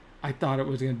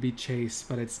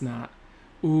 But it's not.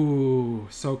 Ooh,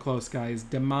 so close, guys.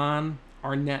 Damon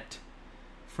Arnett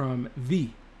from the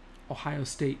Ohio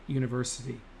State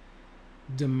University.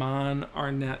 Damon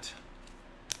Arnett.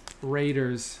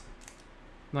 Raiders.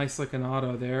 Nice looking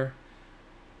auto there.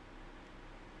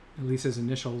 At least his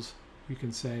initials, you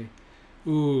can say.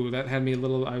 Ooh, that had me a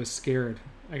little... I was scared.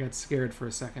 I got scared for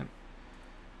a second.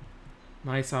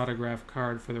 Nice autograph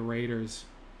card for the Raiders.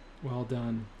 Well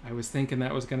done. I was thinking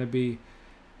that was going to be...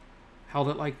 Held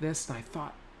it like this, and I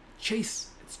thought, Chase.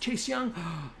 It's Chase Young.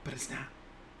 But it's not.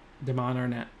 Damon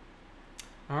Arnett.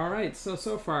 All right, so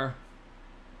far...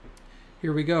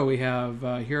 Here we go. We have,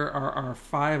 here are our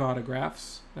 5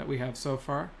 autographs that we have so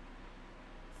far.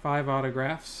 5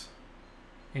 autographs.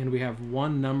 And we have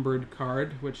 1 numbered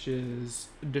card, which is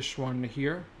this one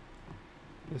here.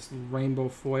 This rainbow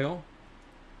foil,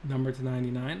 numbered to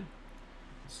 99.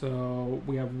 So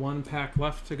we have 1 pack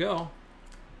left to go.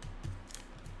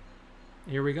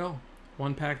 Here we go.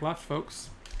 1 pack left,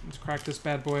 folks. Let's crack this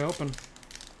bad boy open.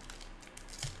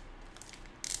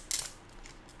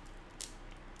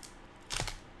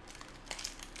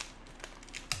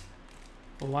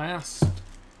 Last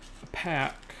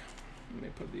pack. Let me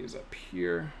put these up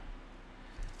here.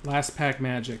 Last pack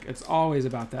magic. It's always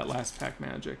about that last pack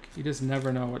magic. You just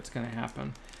never know what's going to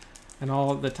happen. And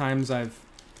all the times I've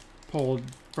pulled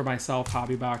for myself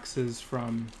hobby boxes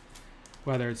from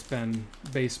whether it's been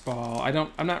baseball.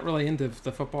 I'm not really into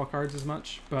the football cards as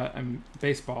much, but I'm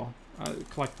baseball. I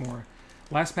collect more.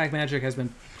 Last pack magic has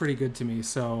been pretty good to me,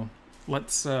 so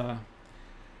let's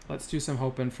do some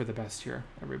hoping for the best here,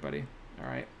 everybody. All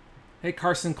right. Hey,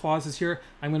 Carson Claus is here.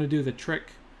 I'm going to do the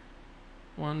trick.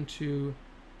 1, 2,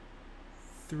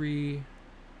 3,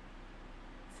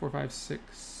 4, 5,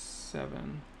 6,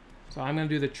 7. So I'm going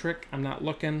to do the trick. I'm not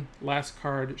looking. Last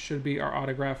card should be our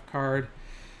autograph card.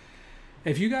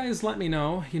 If you guys let me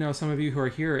know, some of you who are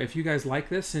here, if you guys like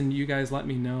this and you guys let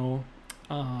me know,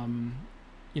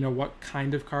 what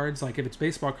kind of cards, like if it's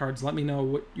baseball cards, let me know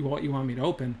what you want me to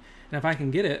open. And if I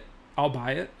can get it, I'll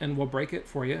buy it and we'll break it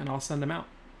for you and I'll send them out.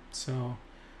 So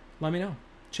let me know.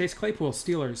 Chase Claypool,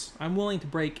 Steelers. I'm willing to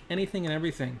break anything and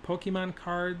everything. Pokemon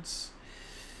cards,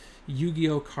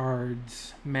 Yu-Gi-Oh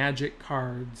cards, Magic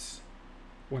cards,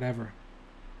 whatever.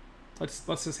 Let's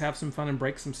just have some fun and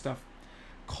break some stuff.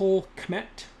 Cole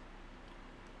Kmet,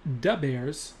 Da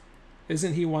Bears.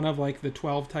 Isn't he one of like the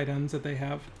 12 tight ends that they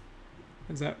have?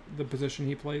 Is that the position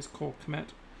he plays, Cole Kmet?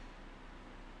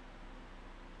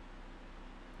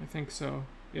 I think so.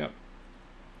 Yep.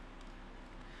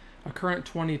 A current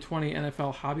 2020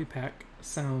 NFL hobby pack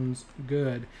sounds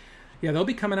good. Yeah, they'll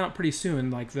be coming out pretty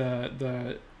soon. Like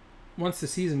the once the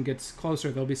season gets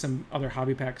closer, there'll be some other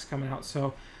hobby packs coming out.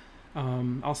 So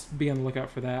I'll be on the lookout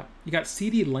for that. You got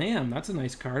CD Lamb. That's a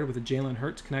nice card with a Jalen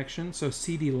Hurts connection. So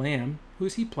CD Lamb,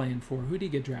 who's he playing for? Who did he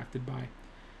get drafted by?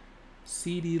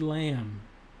 CD Lamb.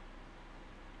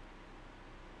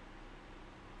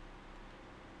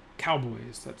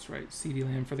 Cowboys. That's right. CD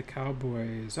Lamb for the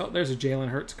Cowboys. Oh, there's a Jalen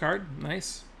Hurts card.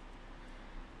 Nice.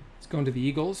 It's going to the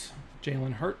Eagles.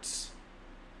 Jalen Hurts.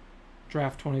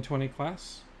 Draft 2020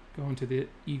 class. Going to the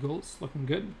Eagles. Looking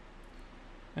good.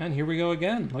 And here we go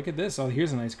again. Look at this. Oh,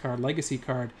 here's a nice card. Legacy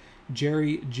card.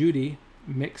 Jerry Jeudy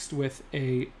mixed with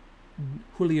a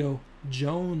Julio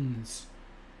Jones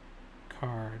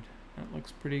card. That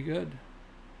looks pretty good.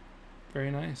 Very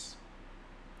nice.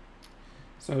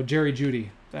 So Jerry Jeudy.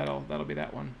 That'll be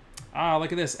that one. Ah,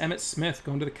 look at this. Emmitt Smith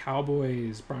going to the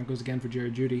Cowboys. Broncos again for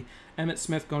Jerry Jeudy. Emmitt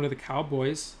Smith going to the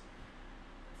Cowboys.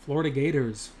 Florida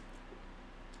Gators.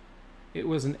 It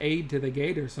was an aid to the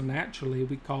Gator, so naturally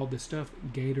we called the stuff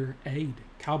Gator Aid.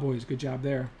 Cowboys, good job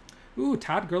there. Ooh,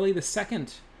 Todd Gurley the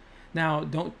second. Now,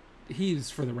 he's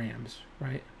for the Rams,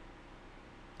 right?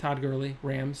 Todd Gurley,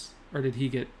 Rams, or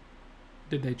did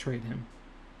they trade him?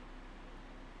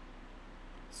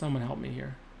 Someone help me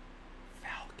here.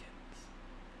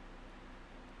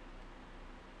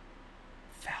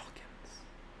 Falcons.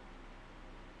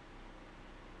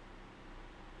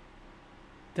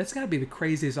 That's got to be the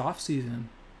craziest offseason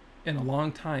in a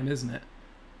long time, isn't it?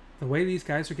 The way these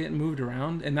guys are getting moved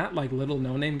around, and not like little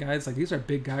no-name guys. Like, these are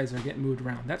big guys that are getting moved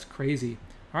around. That's crazy.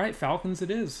 All right, Falcons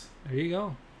it is. There you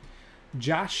go.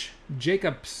 Josh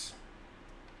Jacobs.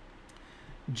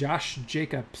 Josh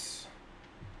Jacobs.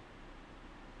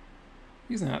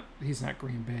 He's not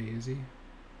Green Bay, is he?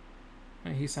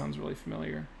 He sounds really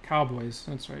familiar. Cowboys.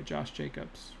 That's right, Josh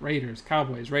Jacobs. Raiders.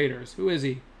 Cowboys. Raiders. Who is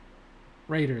he?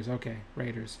 Raiders. Okay,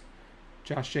 Raiders.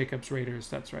 Josh Jacobs, Raiders.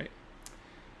 That's right.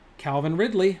 Calvin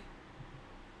Ridley.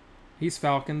 He's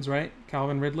Falcons, right?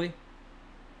 Calvin Ridley.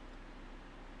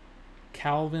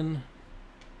 Calvin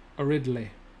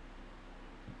Ridley.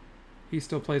 He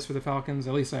still plays for the Falcons.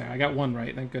 At least I got one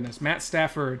right, thank goodness. Matt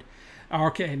Stafford.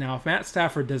 Okay, now if Matt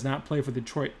Stafford does not play for the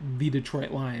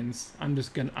Detroit Lions, I'm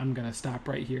gonna stop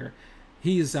right here.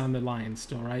 He's on the Lions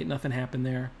still, right? Nothing happened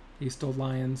there. He's still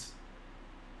Lions.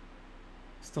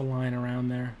 Still lying around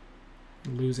there.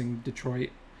 Losing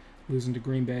Detroit. Losing to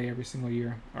Green Bay every single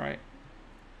year. All right.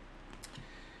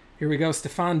 Here we go.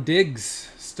 Stephon Diggs.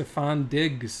 Stephon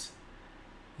Diggs.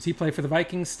 Does he play for the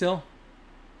Vikings still?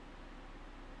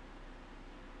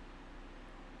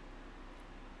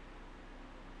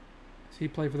 Does he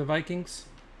play for the Vikings?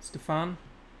 Stephon?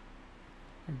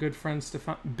 Our good friend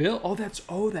Stephon. Bill?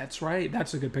 Oh, that's right.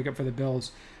 That's a good pickup for the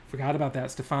Bills. Forgot about that.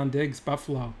 Stephon Diggs,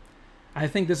 Buffalo. I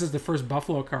think this is the first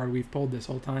Buffalo card we've pulled this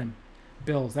whole time.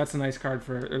 Bills. That's a nice card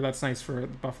that's nice for the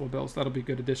Buffalo Bills. That'll be a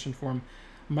good addition for him.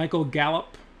 Michael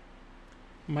Gallup.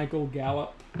 Michael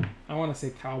Gallup. I want to say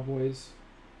Cowboys.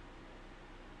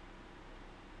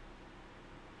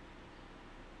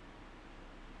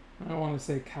 I want to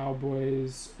say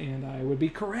Cowboys, and I would be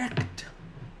correct.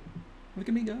 Look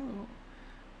at me go.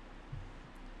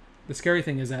 The scary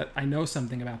thing is that I know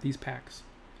something about these packs.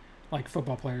 Like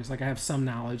football players, like I have some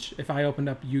knowledge. If I opened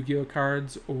up Yu-Gi-Oh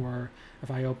cards, or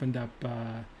if I opened up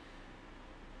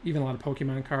even a lot of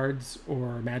Pokemon cards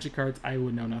or Magic cards, I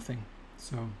would know nothing.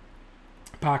 So,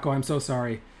 Paco, I'm so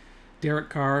sorry. Derek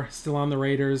Carr, still on the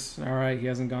Raiders. All right, he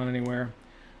hasn't gone anywhere.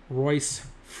 Royce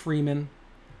Freeman.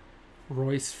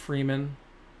 Royce Freeman.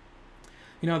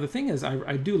 You know, the thing is,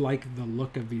 I do like the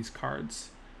look of these cards.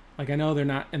 Like, I know they're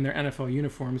not in their NFL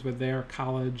uniforms, but they're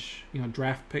college,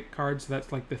 draft pick cards. So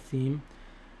that's like the theme.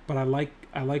 But I like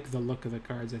the look of the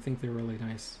cards. I think they're really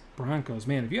nice. Broncos,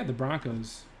 man, if you had the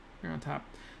Broncos, you're on top.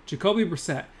 Jacoby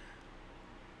Brissett.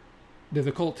 Did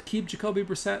the Colts keep Jacoby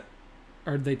Brissett,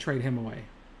 or did they trade him away?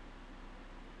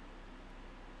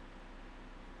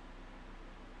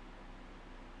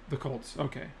 The Colts.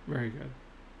 Okay, very good.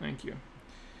 Thank you.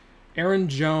 Aaron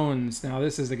Jones. Now,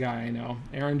 this is the guy I know.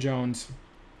 Aaron Jones.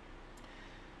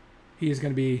 He is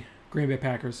going to be Green Bay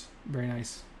Packers. Very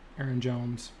nice. Aaron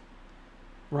Jones.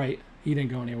 Right. He didn't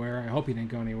go anywhere. I hope he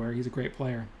didn't go anywhere. He's a great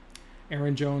player.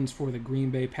 Aaron Jones for the Green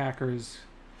Bay Packers.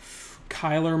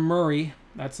 Kyler Murray.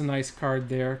 That's a nice card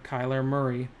there. Kyler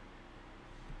Murray.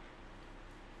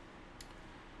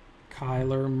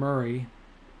 Kyler Murray.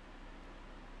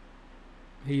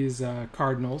 He's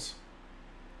Cardinals.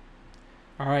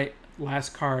 All right,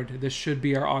 last card. This should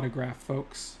be our autograph,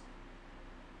 folks.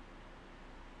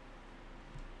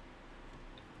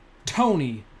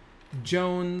 Tony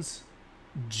Jones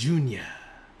Jr.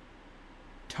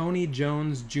 Tony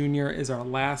Jones Jr. is our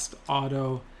last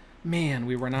auto. Man,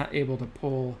 we were not able to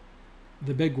pull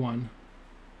the big one.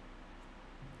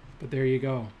 But there you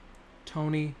go.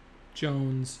 Tony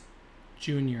Jones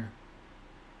Jr.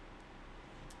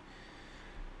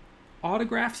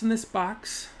 Autographs in this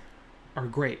box are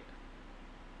great.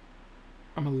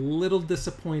 I'm a little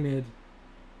disappointed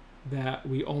that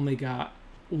we only got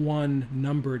one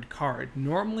numbered card.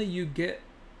 Normally you do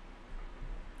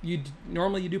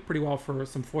pretty well for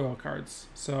some foil cards.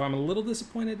 So I'm a little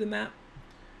disappointed in that.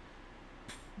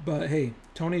 But hey,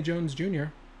 Tony Jones Jr.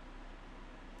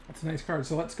 That's a nice card.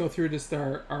 So let's go through just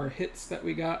our hits that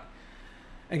we got.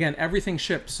 Again, everything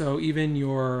ships, so even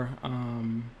your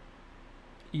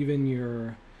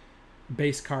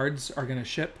base cards are going to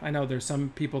ship. I know there's some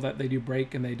people that they do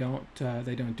break and they don't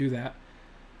do that,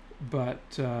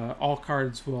 but all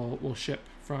cards will ship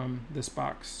from this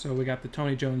box. So we got the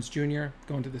Tony Jones Jr.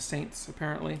 going to the Saints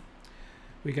apparently.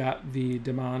 We got the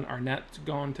Damon Arnett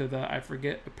going to the I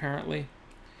Forget apparently.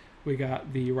 We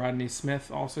got the Rodney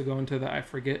Smith also going to the I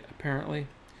Forget apparently.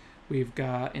 We've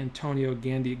got Antonio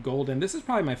Gandy Golden. This is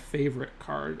probably my favorite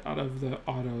card out of the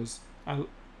autos.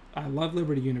 I love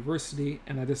Liberty University,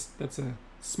 and that's a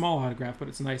small autograph, but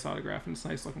it's a nice autograph, and it's a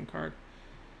nice looking card.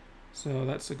 So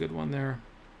that's a good one there.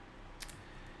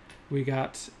 We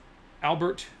got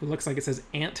Albert, who looks like it says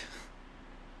Ant.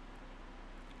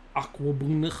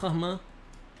 Aquabunahama.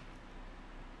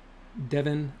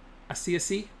 Devin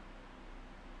Asiasi.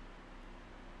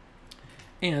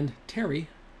 And Terry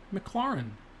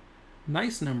McLaurin.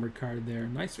 Nice numbered card there.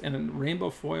 Nice, and a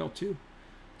rainbow foil too.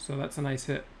 So that's a nice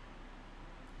hit.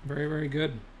 Very, very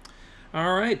good.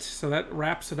 All right, so that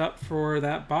wraps it up for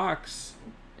that box.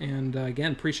 And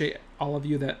again, appreciate all of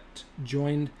you that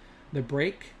joined the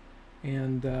break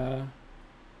and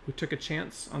we took a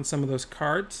chance on some of those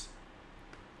cards.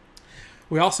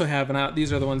 We also have, and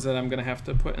these are the ones that I'm going to have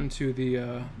to put into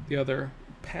the other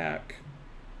pack.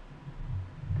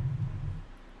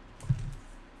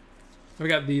 We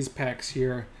got these packs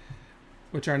here,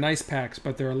 which are nice packs,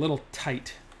 but they're a little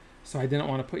tight. So I didn't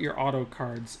want to put your auto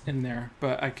cards in there,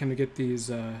 but I can get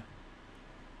these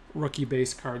rookie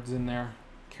base cards in there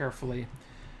carefully.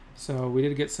 So we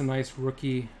did get some nice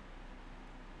rookie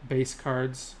base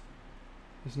cards.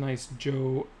 This nice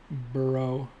Joe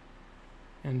Burrow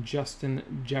and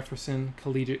Justin Jefferson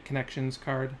Collegiate Connections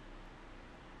card.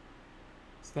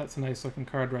 So that's a nice looking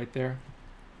card right there.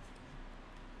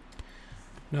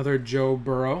 Another Joe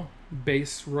Burrow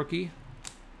base rookie.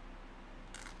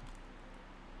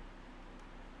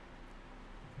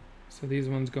 So these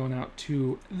ones going out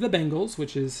to the Bengals,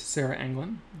 which is Sarah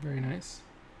Anglin. Very nice.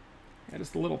 Yeah,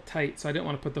 just a little tight, so I didn't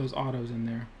want to put those autos in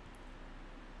there.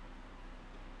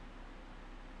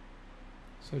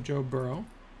 So Joe Burrow.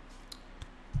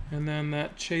 And then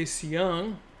that Chase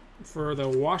Young for the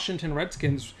Washington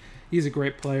Redskins. He's a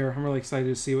great player. I'm really excited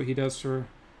to see what he does for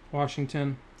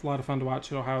Washington. It's a lot of fun to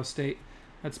watch at Ohio State.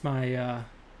 That's my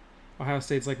Ohio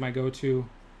State's like my go-to.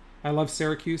 I love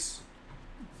Syracuse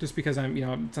just because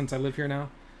since I live here now.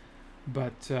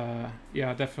 But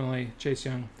yeah, definitely Chase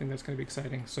Young. I think that's going to be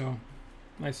exciting. So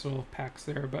nice little packs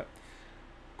there, but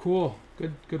cool.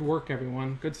 Good work,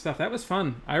 everyone. Good stuff. That was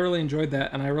fun. I really enjoyed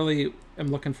that, and I really am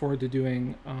looking forward to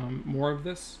doing more of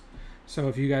this. So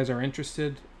if you guys are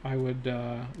interested, I would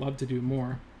love to do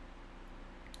more.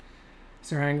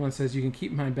 Sarah Anglin says, you can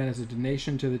keep mine, Ben, as a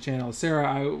donation to the channel. Sarah,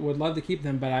 I would love to keep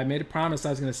them, but I made a promise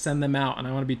I was going to send them out, and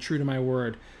I want to be true to my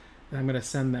word that I'm going to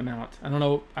send them out. I don't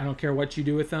know. I don't care what you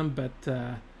do with them, but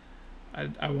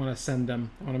I want to send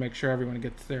them. I want to make sure everyone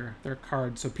gets their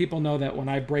card. So people know that when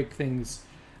I break things,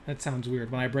 that sounds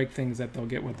weird, when I break things that they'll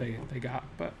get what they got.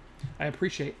 But I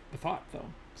appreciate the thought, though.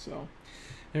 So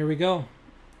there we go.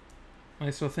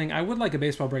 Nice little thing. I would like a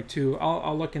baseball break, too.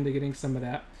 I'll look into getting some of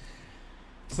that.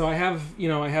 So I have,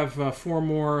 four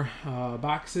more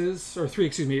boxes, or three,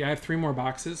 excuse me. I have three more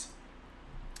boxes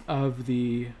of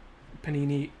the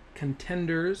Panini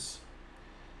Contenders.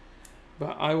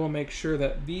 But I will make sure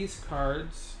that these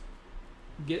cards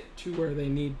get to where they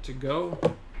need to go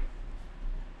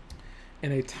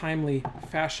in a timely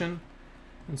fashion.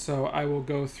 And so I will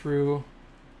go through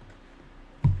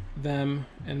them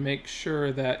and make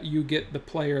sure that you get the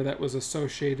player that was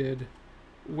associated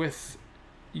with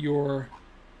your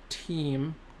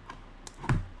team.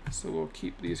 So we'll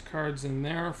keep these cards in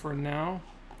there for now.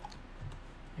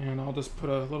 And I'll just put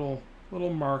a little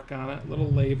mark on it, little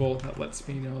label that lets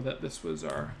me know that this was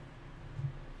our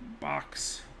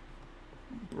box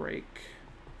break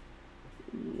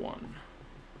 1.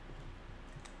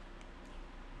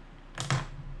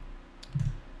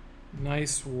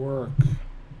 Nice work.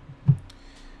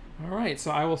 All right, so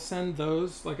I will send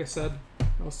those, like I said,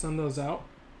 I'll send those out.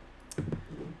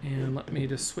 And let me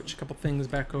just switch a couple things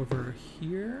back over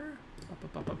here.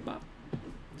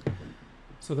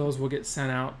 So those will get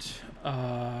sent out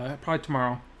probably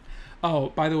tomorrow. Oh,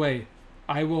 by the way,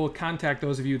 I will contact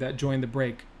those of you that join the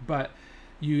break, but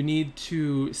you need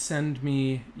to send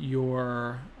me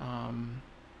your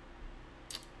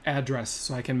address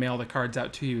so I can mail the cards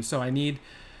out to you. So I need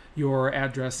your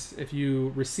address. If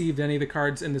you received any of the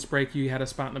cards in this break, you had a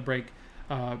spot in the break,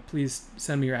 please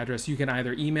send me your address. You can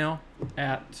either email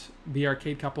at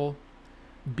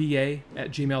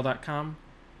thearcadecoupleBA@gmail.com,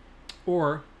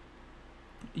 or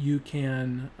you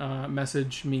can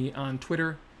message me on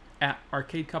Twitter at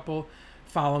arcadecouple.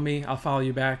 Follow me, I'll follow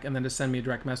you back, and then just send me a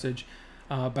direct message.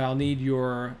 But I'll need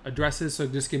your addresses, so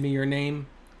just give me your name,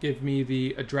 give me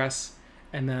the address,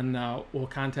 and then we'll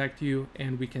contact you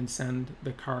and we can send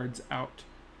the cards out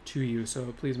to you.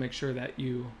 So please make sure that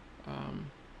you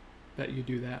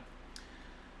do that.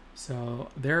 So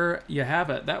there you have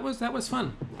it. That was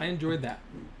fun. I enjoyed that.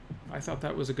 I thought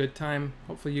that was a good time.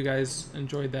 Hopefully you guys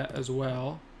enjoyed that as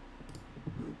well.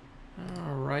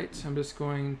 All right, I'm just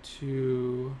going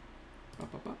to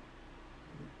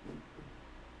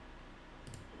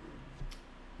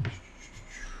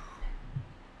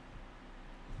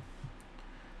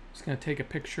Just going to take a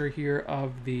picture here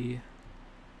of the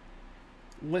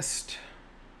list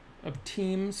of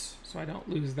teams so I don't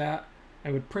lose that.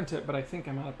 I would print it, but I think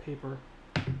I'm out of paper.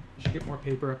 Should get more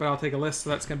paper, but I'll take a list. So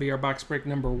that's going to be our box break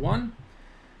number 1.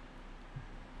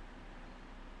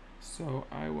 So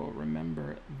I will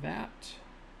remember that.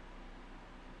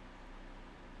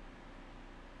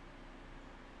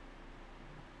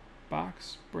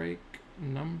 Box break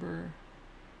number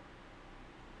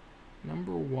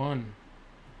 1.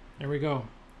 There we go.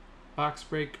 Box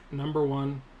break number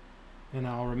 1. And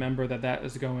I'll remember that that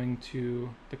is going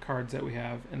to the cards that we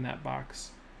have in that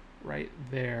box right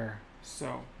there.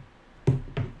 So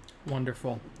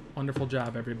wonderful. Wonderful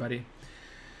job, everybody.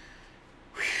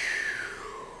 Whew.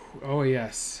 Oh,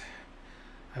 yes.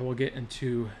 I will get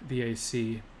into the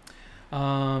AC.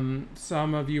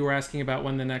 Some of you were asking about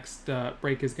when the next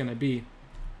break is going to be.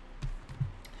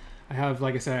 I have,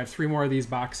 like I said, I have 3 more of these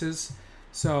boxes.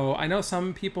 So I know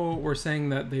some people were saying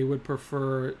that they would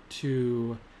prefer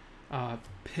to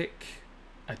pick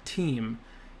a team.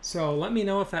 So let me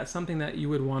know if that's something that you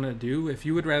would want to do. If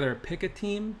you would rather pick a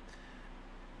team.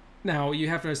 Now you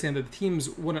have to understand that the teams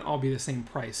wouldn't all be the same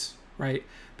price, right?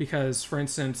 Because for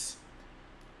instance,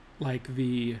 like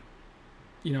the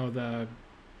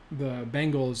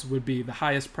Bengals would be the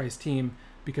highest priced team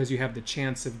because you have the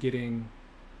chance of getting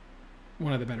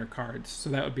one of the better cards.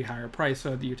 So that would be higher price.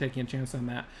 So you're taking a chance on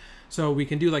that. So we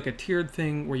can do like a tiered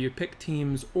thing where you pick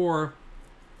teams, or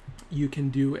you can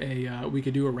do we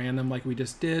could do a random like we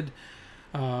just did.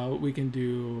 We can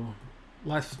do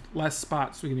less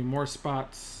spots. We can do more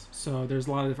spots. So there's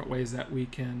a lot of different ways that we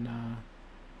can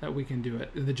do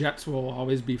it. The Jets will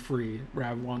always be free.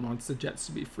 Rav1 wants the Jets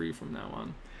to be free from now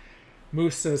on.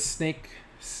 Moose says snake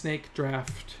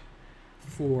draft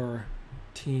for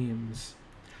teams.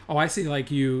 Oh, I see. Like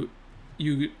you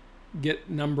get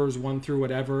numbers 1 through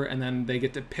whatever, and then they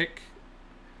get to pick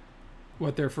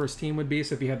what their first team would be.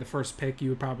 So if you had the first pick, you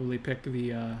would probably pick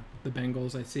the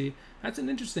Bengals. I see. That's an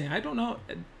interesting. I don't know.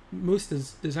 Moose,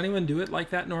 does anyone do it like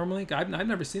that normally? I've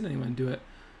never seen anyone do it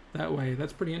that way.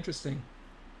 That's pretty interesting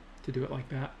to do it like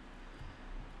that.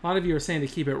 A lot of you are saying to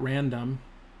keep it random.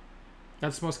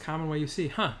 That's the most common way you see.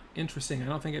 Huh, interesting. I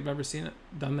don't think I've ever seen it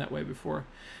done that way before.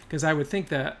 Because I would think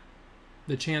that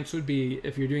the chance would be,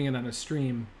 if you're doing it on a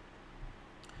stream,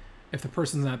 if the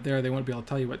person's not there, they won't be able to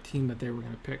tell you what team that they were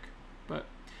going to pick. But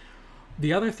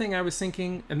the other thing I was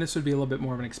thinking, and this would be a little bit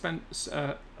more of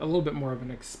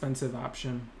an expensive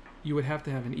option, you would have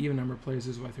to have an even number of players.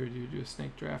 Is why I do a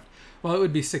snake draft. Well, it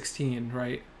would be 16,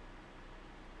 right?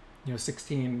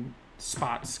 16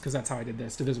 spots, because that's how I did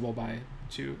this, divisible by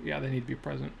 2. Yeah, they need to be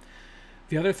present.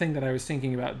 The other thing that I was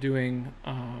thinking about doing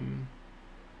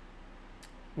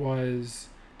was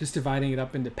just dividing it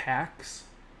up into packs.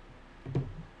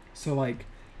 So like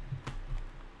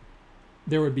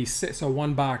there would be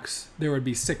one box, there would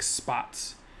be 6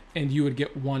 spots, and you would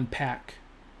get 1 pack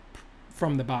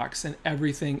from the box, and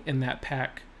everything in that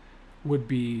pack would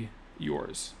be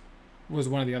yours, was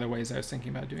one of the other ways I was thinking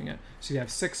about doing it. So you have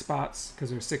 6 spots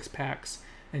because there's 6 packs,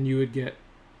 and you would get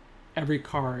every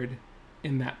card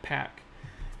in that pack.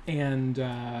 And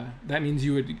that means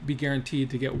you would be guaranteed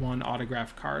to get 1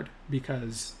 autograph card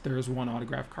because there's 1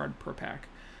 autograph card per pack.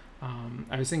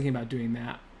 I was thinking about doing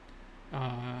that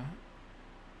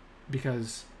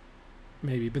because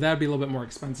maybe, but that would be a little bit more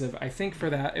expensive. I think for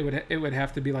that it would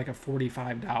have to be like a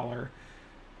 $45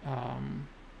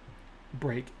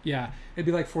 break. Yeah, it'd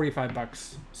be like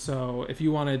 $45. So if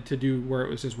you wanted to do where it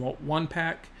was just 1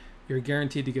 pack, you're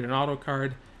guaranteed to get an auto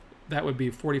card. That would be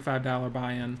a $45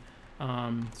 buy-in.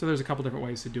 So there's a couple different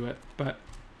ways to do it, but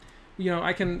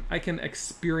I can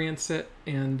experience it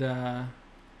and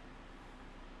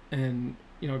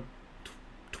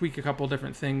tweak a couple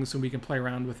different things and we can play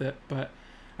around with it. But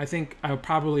I think I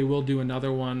probably will do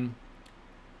another one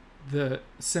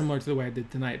similar to the way I did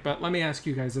tonight. But let me ask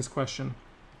you guys this question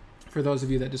for those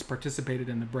of you that just participated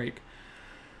in the break.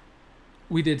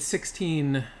 We did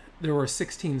 16. There were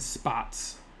 16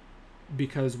 spots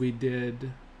because we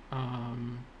did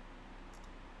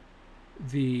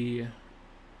the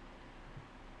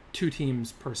 2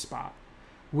 teams per spot.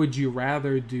 Would you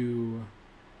rather do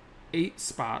 8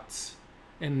 spots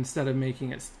and instead of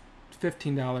making it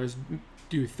 $15,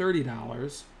 do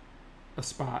 $30 a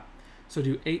spot? So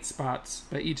do 8 spots,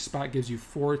 but each spot gives you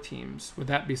 4 teams. Would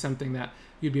that be something that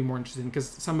you'd be more interested in? Because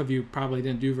some of you probably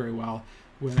didn't do very well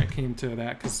when it came to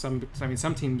that. Because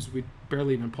some teams, we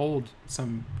barely even pulled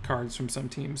some cards from some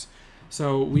teams.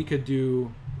 So we could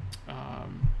do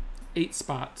 8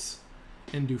 spots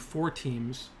and do 4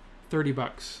 teams,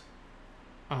 $30.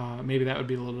 Maybe that would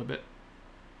be a little bit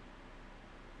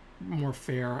more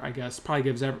fair, I guess. Probably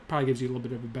gives you a little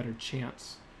bit of a better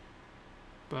chance.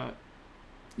 But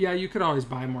yeah, you could always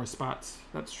buy more spots.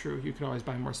 That's true. You could always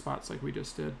buy more spots like we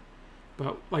just did.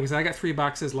 But like I said, I got 3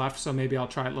 boxes left, so maybe I'll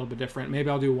try it a little bit different. Maybe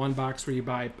I'll do 1 box where you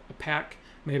buy a pack.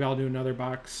 Maybe I'll do another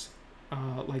box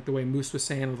like the way Moose was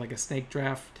saying with like a snake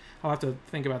draft. I'll have to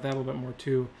think about that a little bit more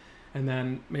too. And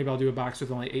then maybe I'll do a box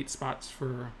with only 8 spots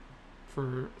for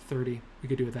 30. We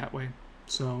could do it that way.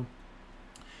 So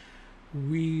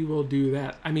we will do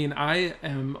that. I mean, I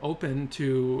am open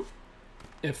to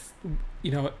if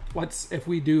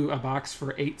we do a box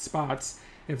for 8 spots,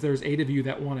 if there's 8 of you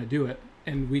that want to do it,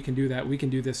 and we can do that, we can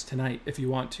do this tonight if you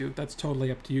want to. That's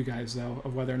totally up to you guys though,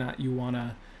 of whether or not you want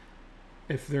to.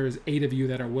 If there's 8 of you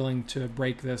that are willing to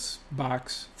break this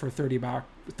box for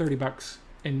 $30,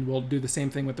 and we'll do the same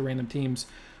thing with the random teams,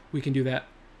 we can do that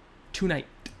tonight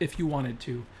if you wanted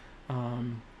to.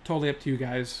 Totally up to you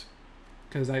guys,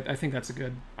 because I think that's a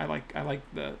good. I like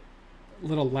the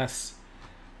little less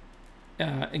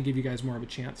and give you guys more of a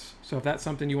chance. So if that's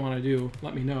something you want to do,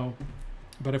 let me know.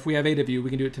 But if we have 8 of you, we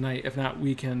can do it tonight. If not,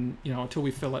 we can, until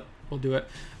we fill it, we'll do it.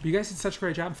 But you guys did such a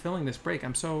great job filling this break.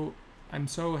 I'm so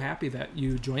happy that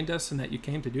you joined us and that you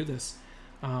came to do this.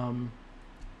 That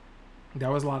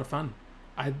was a lot of fun.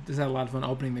 I just had a lot of fun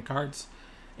opening the cards.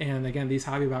 And again, these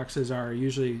hobby boxes are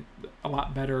usually a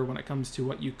lot better when it comes to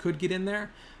what you could get in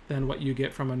there than what you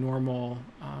get from a normal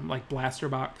like blaster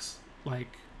box like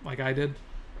I did.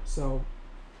 So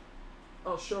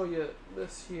I'll show you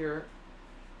this here.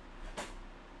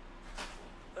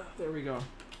 There we go.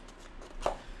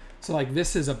 So like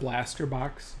this is a blaster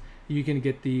box. You can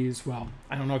get these, well,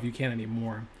 I don't know if you can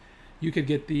anymore. You could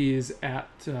get these at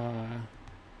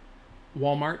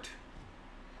Walmart.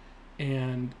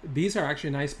 And these are actually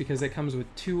nice because it comes with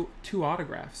two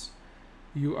autographs.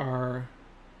 You are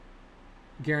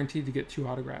guaranteed to get 2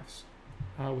 autographs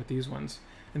with these ones.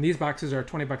 And these boxes are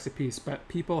 $20 a piece, but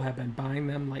people have been buying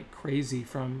them like crazy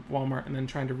from Walmart and then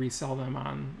trying to resell them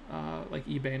on like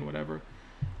eBay and whatever.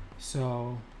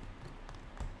 So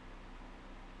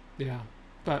yeah,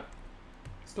 but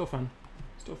still fun.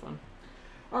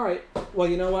 All right, well,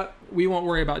 you know what? We won't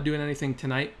worry about doing anything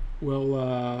tonight.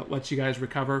 We'll let you guys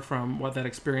recover from what that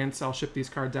experience. I'll ship these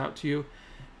cards out to you.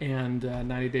 And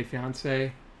 90 Day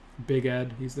Fiance, Big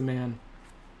Ed, he's the man.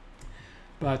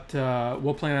 But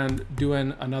we'll plan on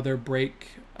doing another break.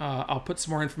 I'll put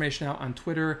some more information out on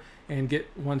Twitter and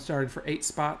get one started for 8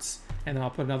 spots. And then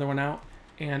I'll put another one out.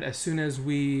 And as soon as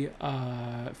we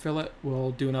fill it,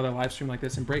 we'll do another live stream like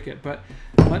this and break it. But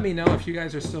let me know if you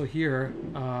guys are still here.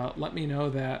 Let me know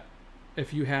that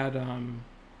if you had,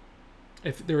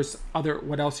 if there's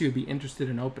what else you would be interested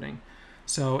in opening.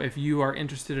 So if you are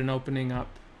interested in opening up,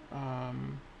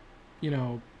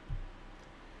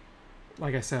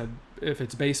 like I said, if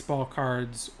it's baseball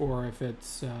cards or if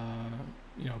it's,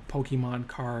 Pokemon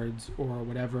cards or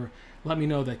whatever, let me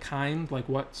know the kind, like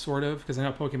what sort of, because I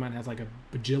know Pokemon has like a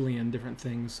bajillion different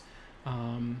things.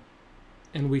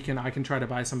 and I can try to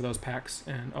buy some of those packs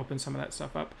and open some of that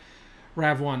stuff up.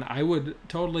 Rav1, I would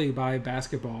totally buy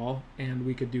basketball, and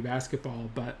we could do basketball,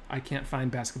 but I can't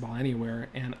find basketball anywhere,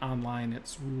 and online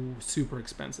it's super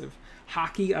expensive.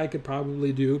 Hockey I could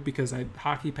probably do, because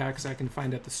hockey packs I can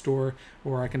find at the store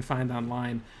or I can find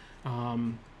online.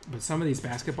 But some of these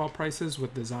basketball prices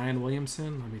with the Zion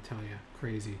Williamson, let me tell you,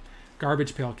 crazy.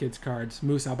 Garbage Pail Kids cards.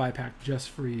 Moose, I'll buy a pack just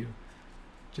for you.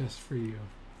 Just for you.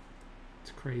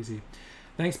 It's crazy.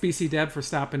 Thanks, BC Deb, for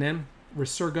stopping in.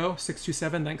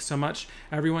 Resurgo627, thanks so much.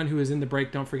 Everyone who is in the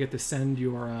break, don't forget to send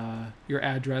your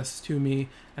address to me,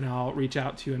 and I'll reach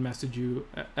out to you and message you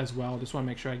as well. Just want to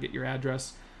make sure I get your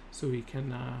address so we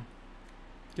can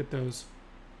get those.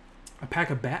 A pack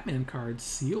of Batman cards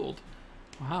sealed.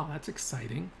 Wow, that's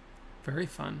exciting. Very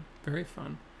fun. Very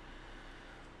fun.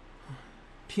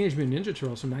 Teenage Mutant Ninja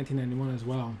Turtles from 1991 as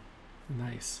well.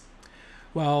 Nice.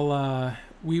 Well, I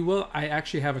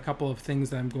actually have a couple of things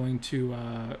that I'm going to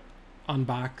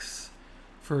unbox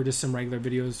for just some regular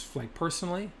videos, like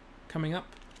personally, coming up.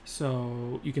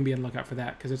 So you can be on the lookout for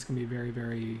that, because it's going to be very,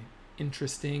 very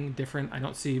interesting, different. I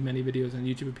don't see many videos on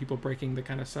YouTube of people breaking the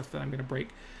kind of stuff that I'm going to break,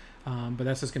 but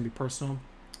that's just going to be personal.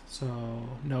 So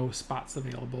no spots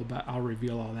available, but I'll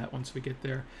reveal all that once we get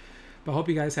there. But I hope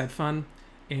you guys had fun.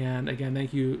 And again,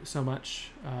 thank you so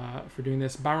much for doing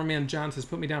this. Bomberman John says,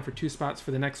 put me down for 2 spots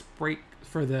for the next break,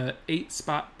 for the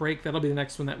 8-spot break. That'll be the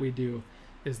next one that we do,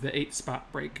 is the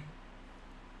 8-spot break.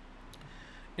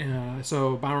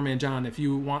 So Bomberman John, if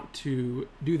you want to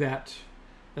do that,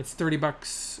 that's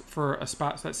 $30 for a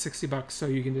spot, so that's $60. So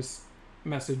you can just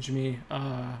message me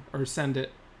or send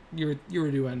it. You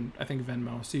were doing, I think,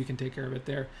 Venmo, so you can take care of it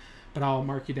there. But I'll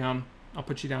mark you down. I'll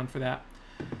put you down for that.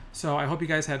 So I hope you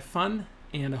guys had fun,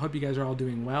 and I hope you guys are all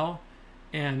doing well.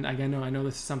 And again, I know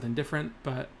this is something different,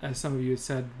 but as some of you had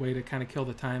said, way to kind of kill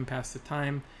the time, pass the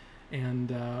time.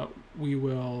 And we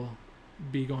will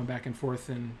be going back and forth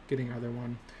and getting our other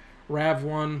one.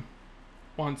 Rav1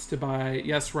 wants to buy.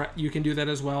 Yes, you can do that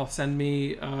as well. Send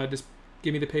me, just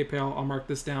give me the PayPal. I'll mark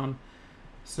this down.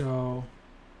 So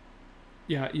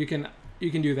yeah, you can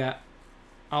do that.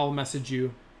 I'll message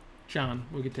you, John.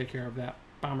 We can take care of that.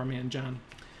 Bomberman John.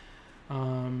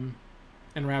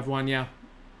 And Rav1, yeah,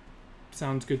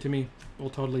 sounds good to me. We'll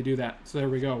totally do that. So there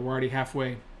we go. We're already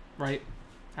halfway, right?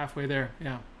 Halfway there.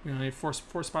 Yeah, we only have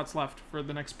four spots left for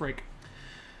the next break.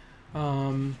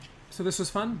 So this was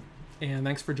fun, and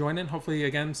thanks for joining. Hopefully,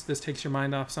 again, this takes your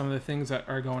mind off some of the things that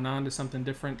are going on to something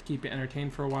different to keep you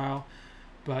entertained for a while.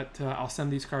 But I'll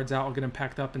send these cards out. I'll get them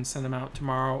packed up and send them out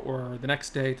tomorrow or the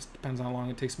next day. It just depends on how long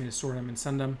it takes me to sort them and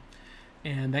send them.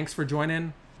 And thanks for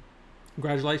joining.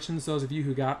 Congratulations, those of you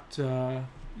who got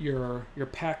your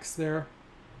packs there.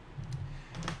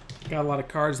 Got a lot of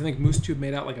cards. I think MooseTube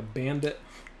made out like a bandit.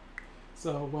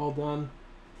 So well done.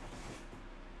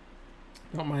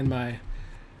 Don't mind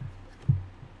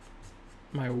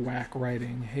my whack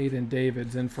writing. Hayden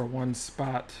David's in for 1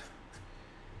 spot.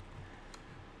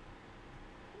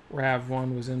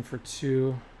 Rav1 was in for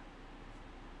 2.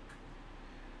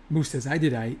 Moose says, I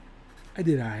did aight.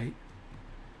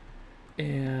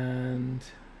 And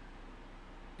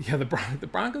yeah, the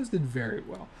Broncos did very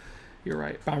well. You're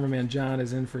right. Bomberman John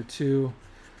is in for 2.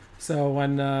 So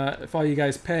when if all you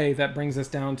guys pay, that brings us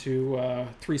down to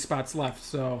 3 spots left.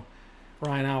 So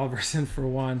Ryan Oliver's in for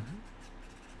 1.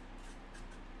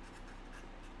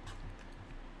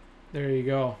 There you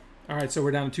go. All right, so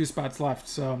we're down to 2 spots left.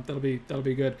 So that'll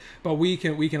be good. But we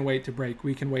can wait to break.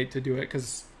 We can wait to do it,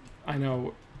 because I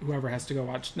know whoever has to go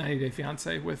watch 90 Day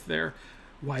Fiance with their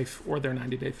wife or their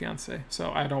 90 Day Fiance.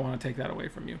 So I don't want to take that away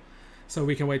from you. So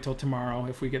we can wait till tomorrow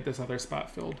if we get this other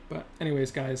spot filled. But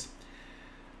anyways, guys,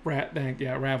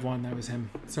 Rav1, that was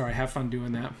him. Sorry, have fun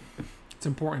doing that. It's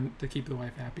important to keep the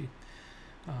wife happy.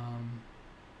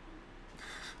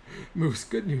 Moose,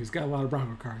 good news. Got a lot of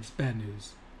Bronco cards. Bad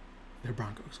news. They're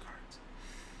Broncos cards.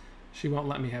 She won't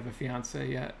let me have a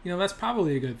fiance yet. You know, that's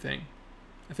probably a good thing.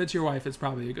 If it's your wife, it's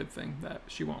probably a good thing that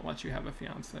she won't let you have a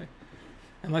fiance.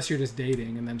 Unless you're just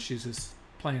dating and then she's just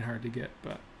playing hard to get,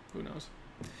 but who knows.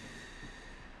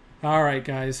 All right,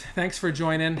 guys. Thanks for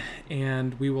joining,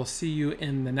 and we will see you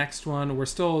in the next one.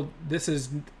 This is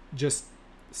just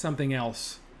something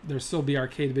else. There'll still be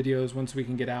arcade videos once we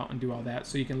can get out and do all that,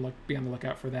 so you can be on the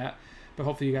lookout for that. But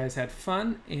hopefully you guys had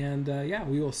fun, and yeah,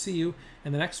 we will see you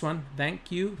in the next one.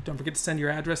 Thank you. Don't forget to send your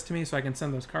address to me so I can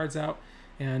send those cards out.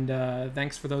 And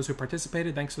thanks for those who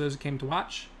participated. Thanks for those who came to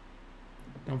watch.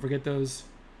 Don't forget those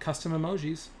custom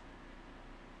emojis.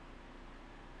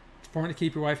 It's important to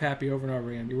keep your wife happy over and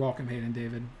over again. You're welcome, Hayden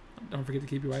David. Don't forget to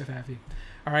keep your wife happy.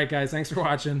 All right, guys. Thanks for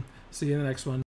watching. See you in the next one.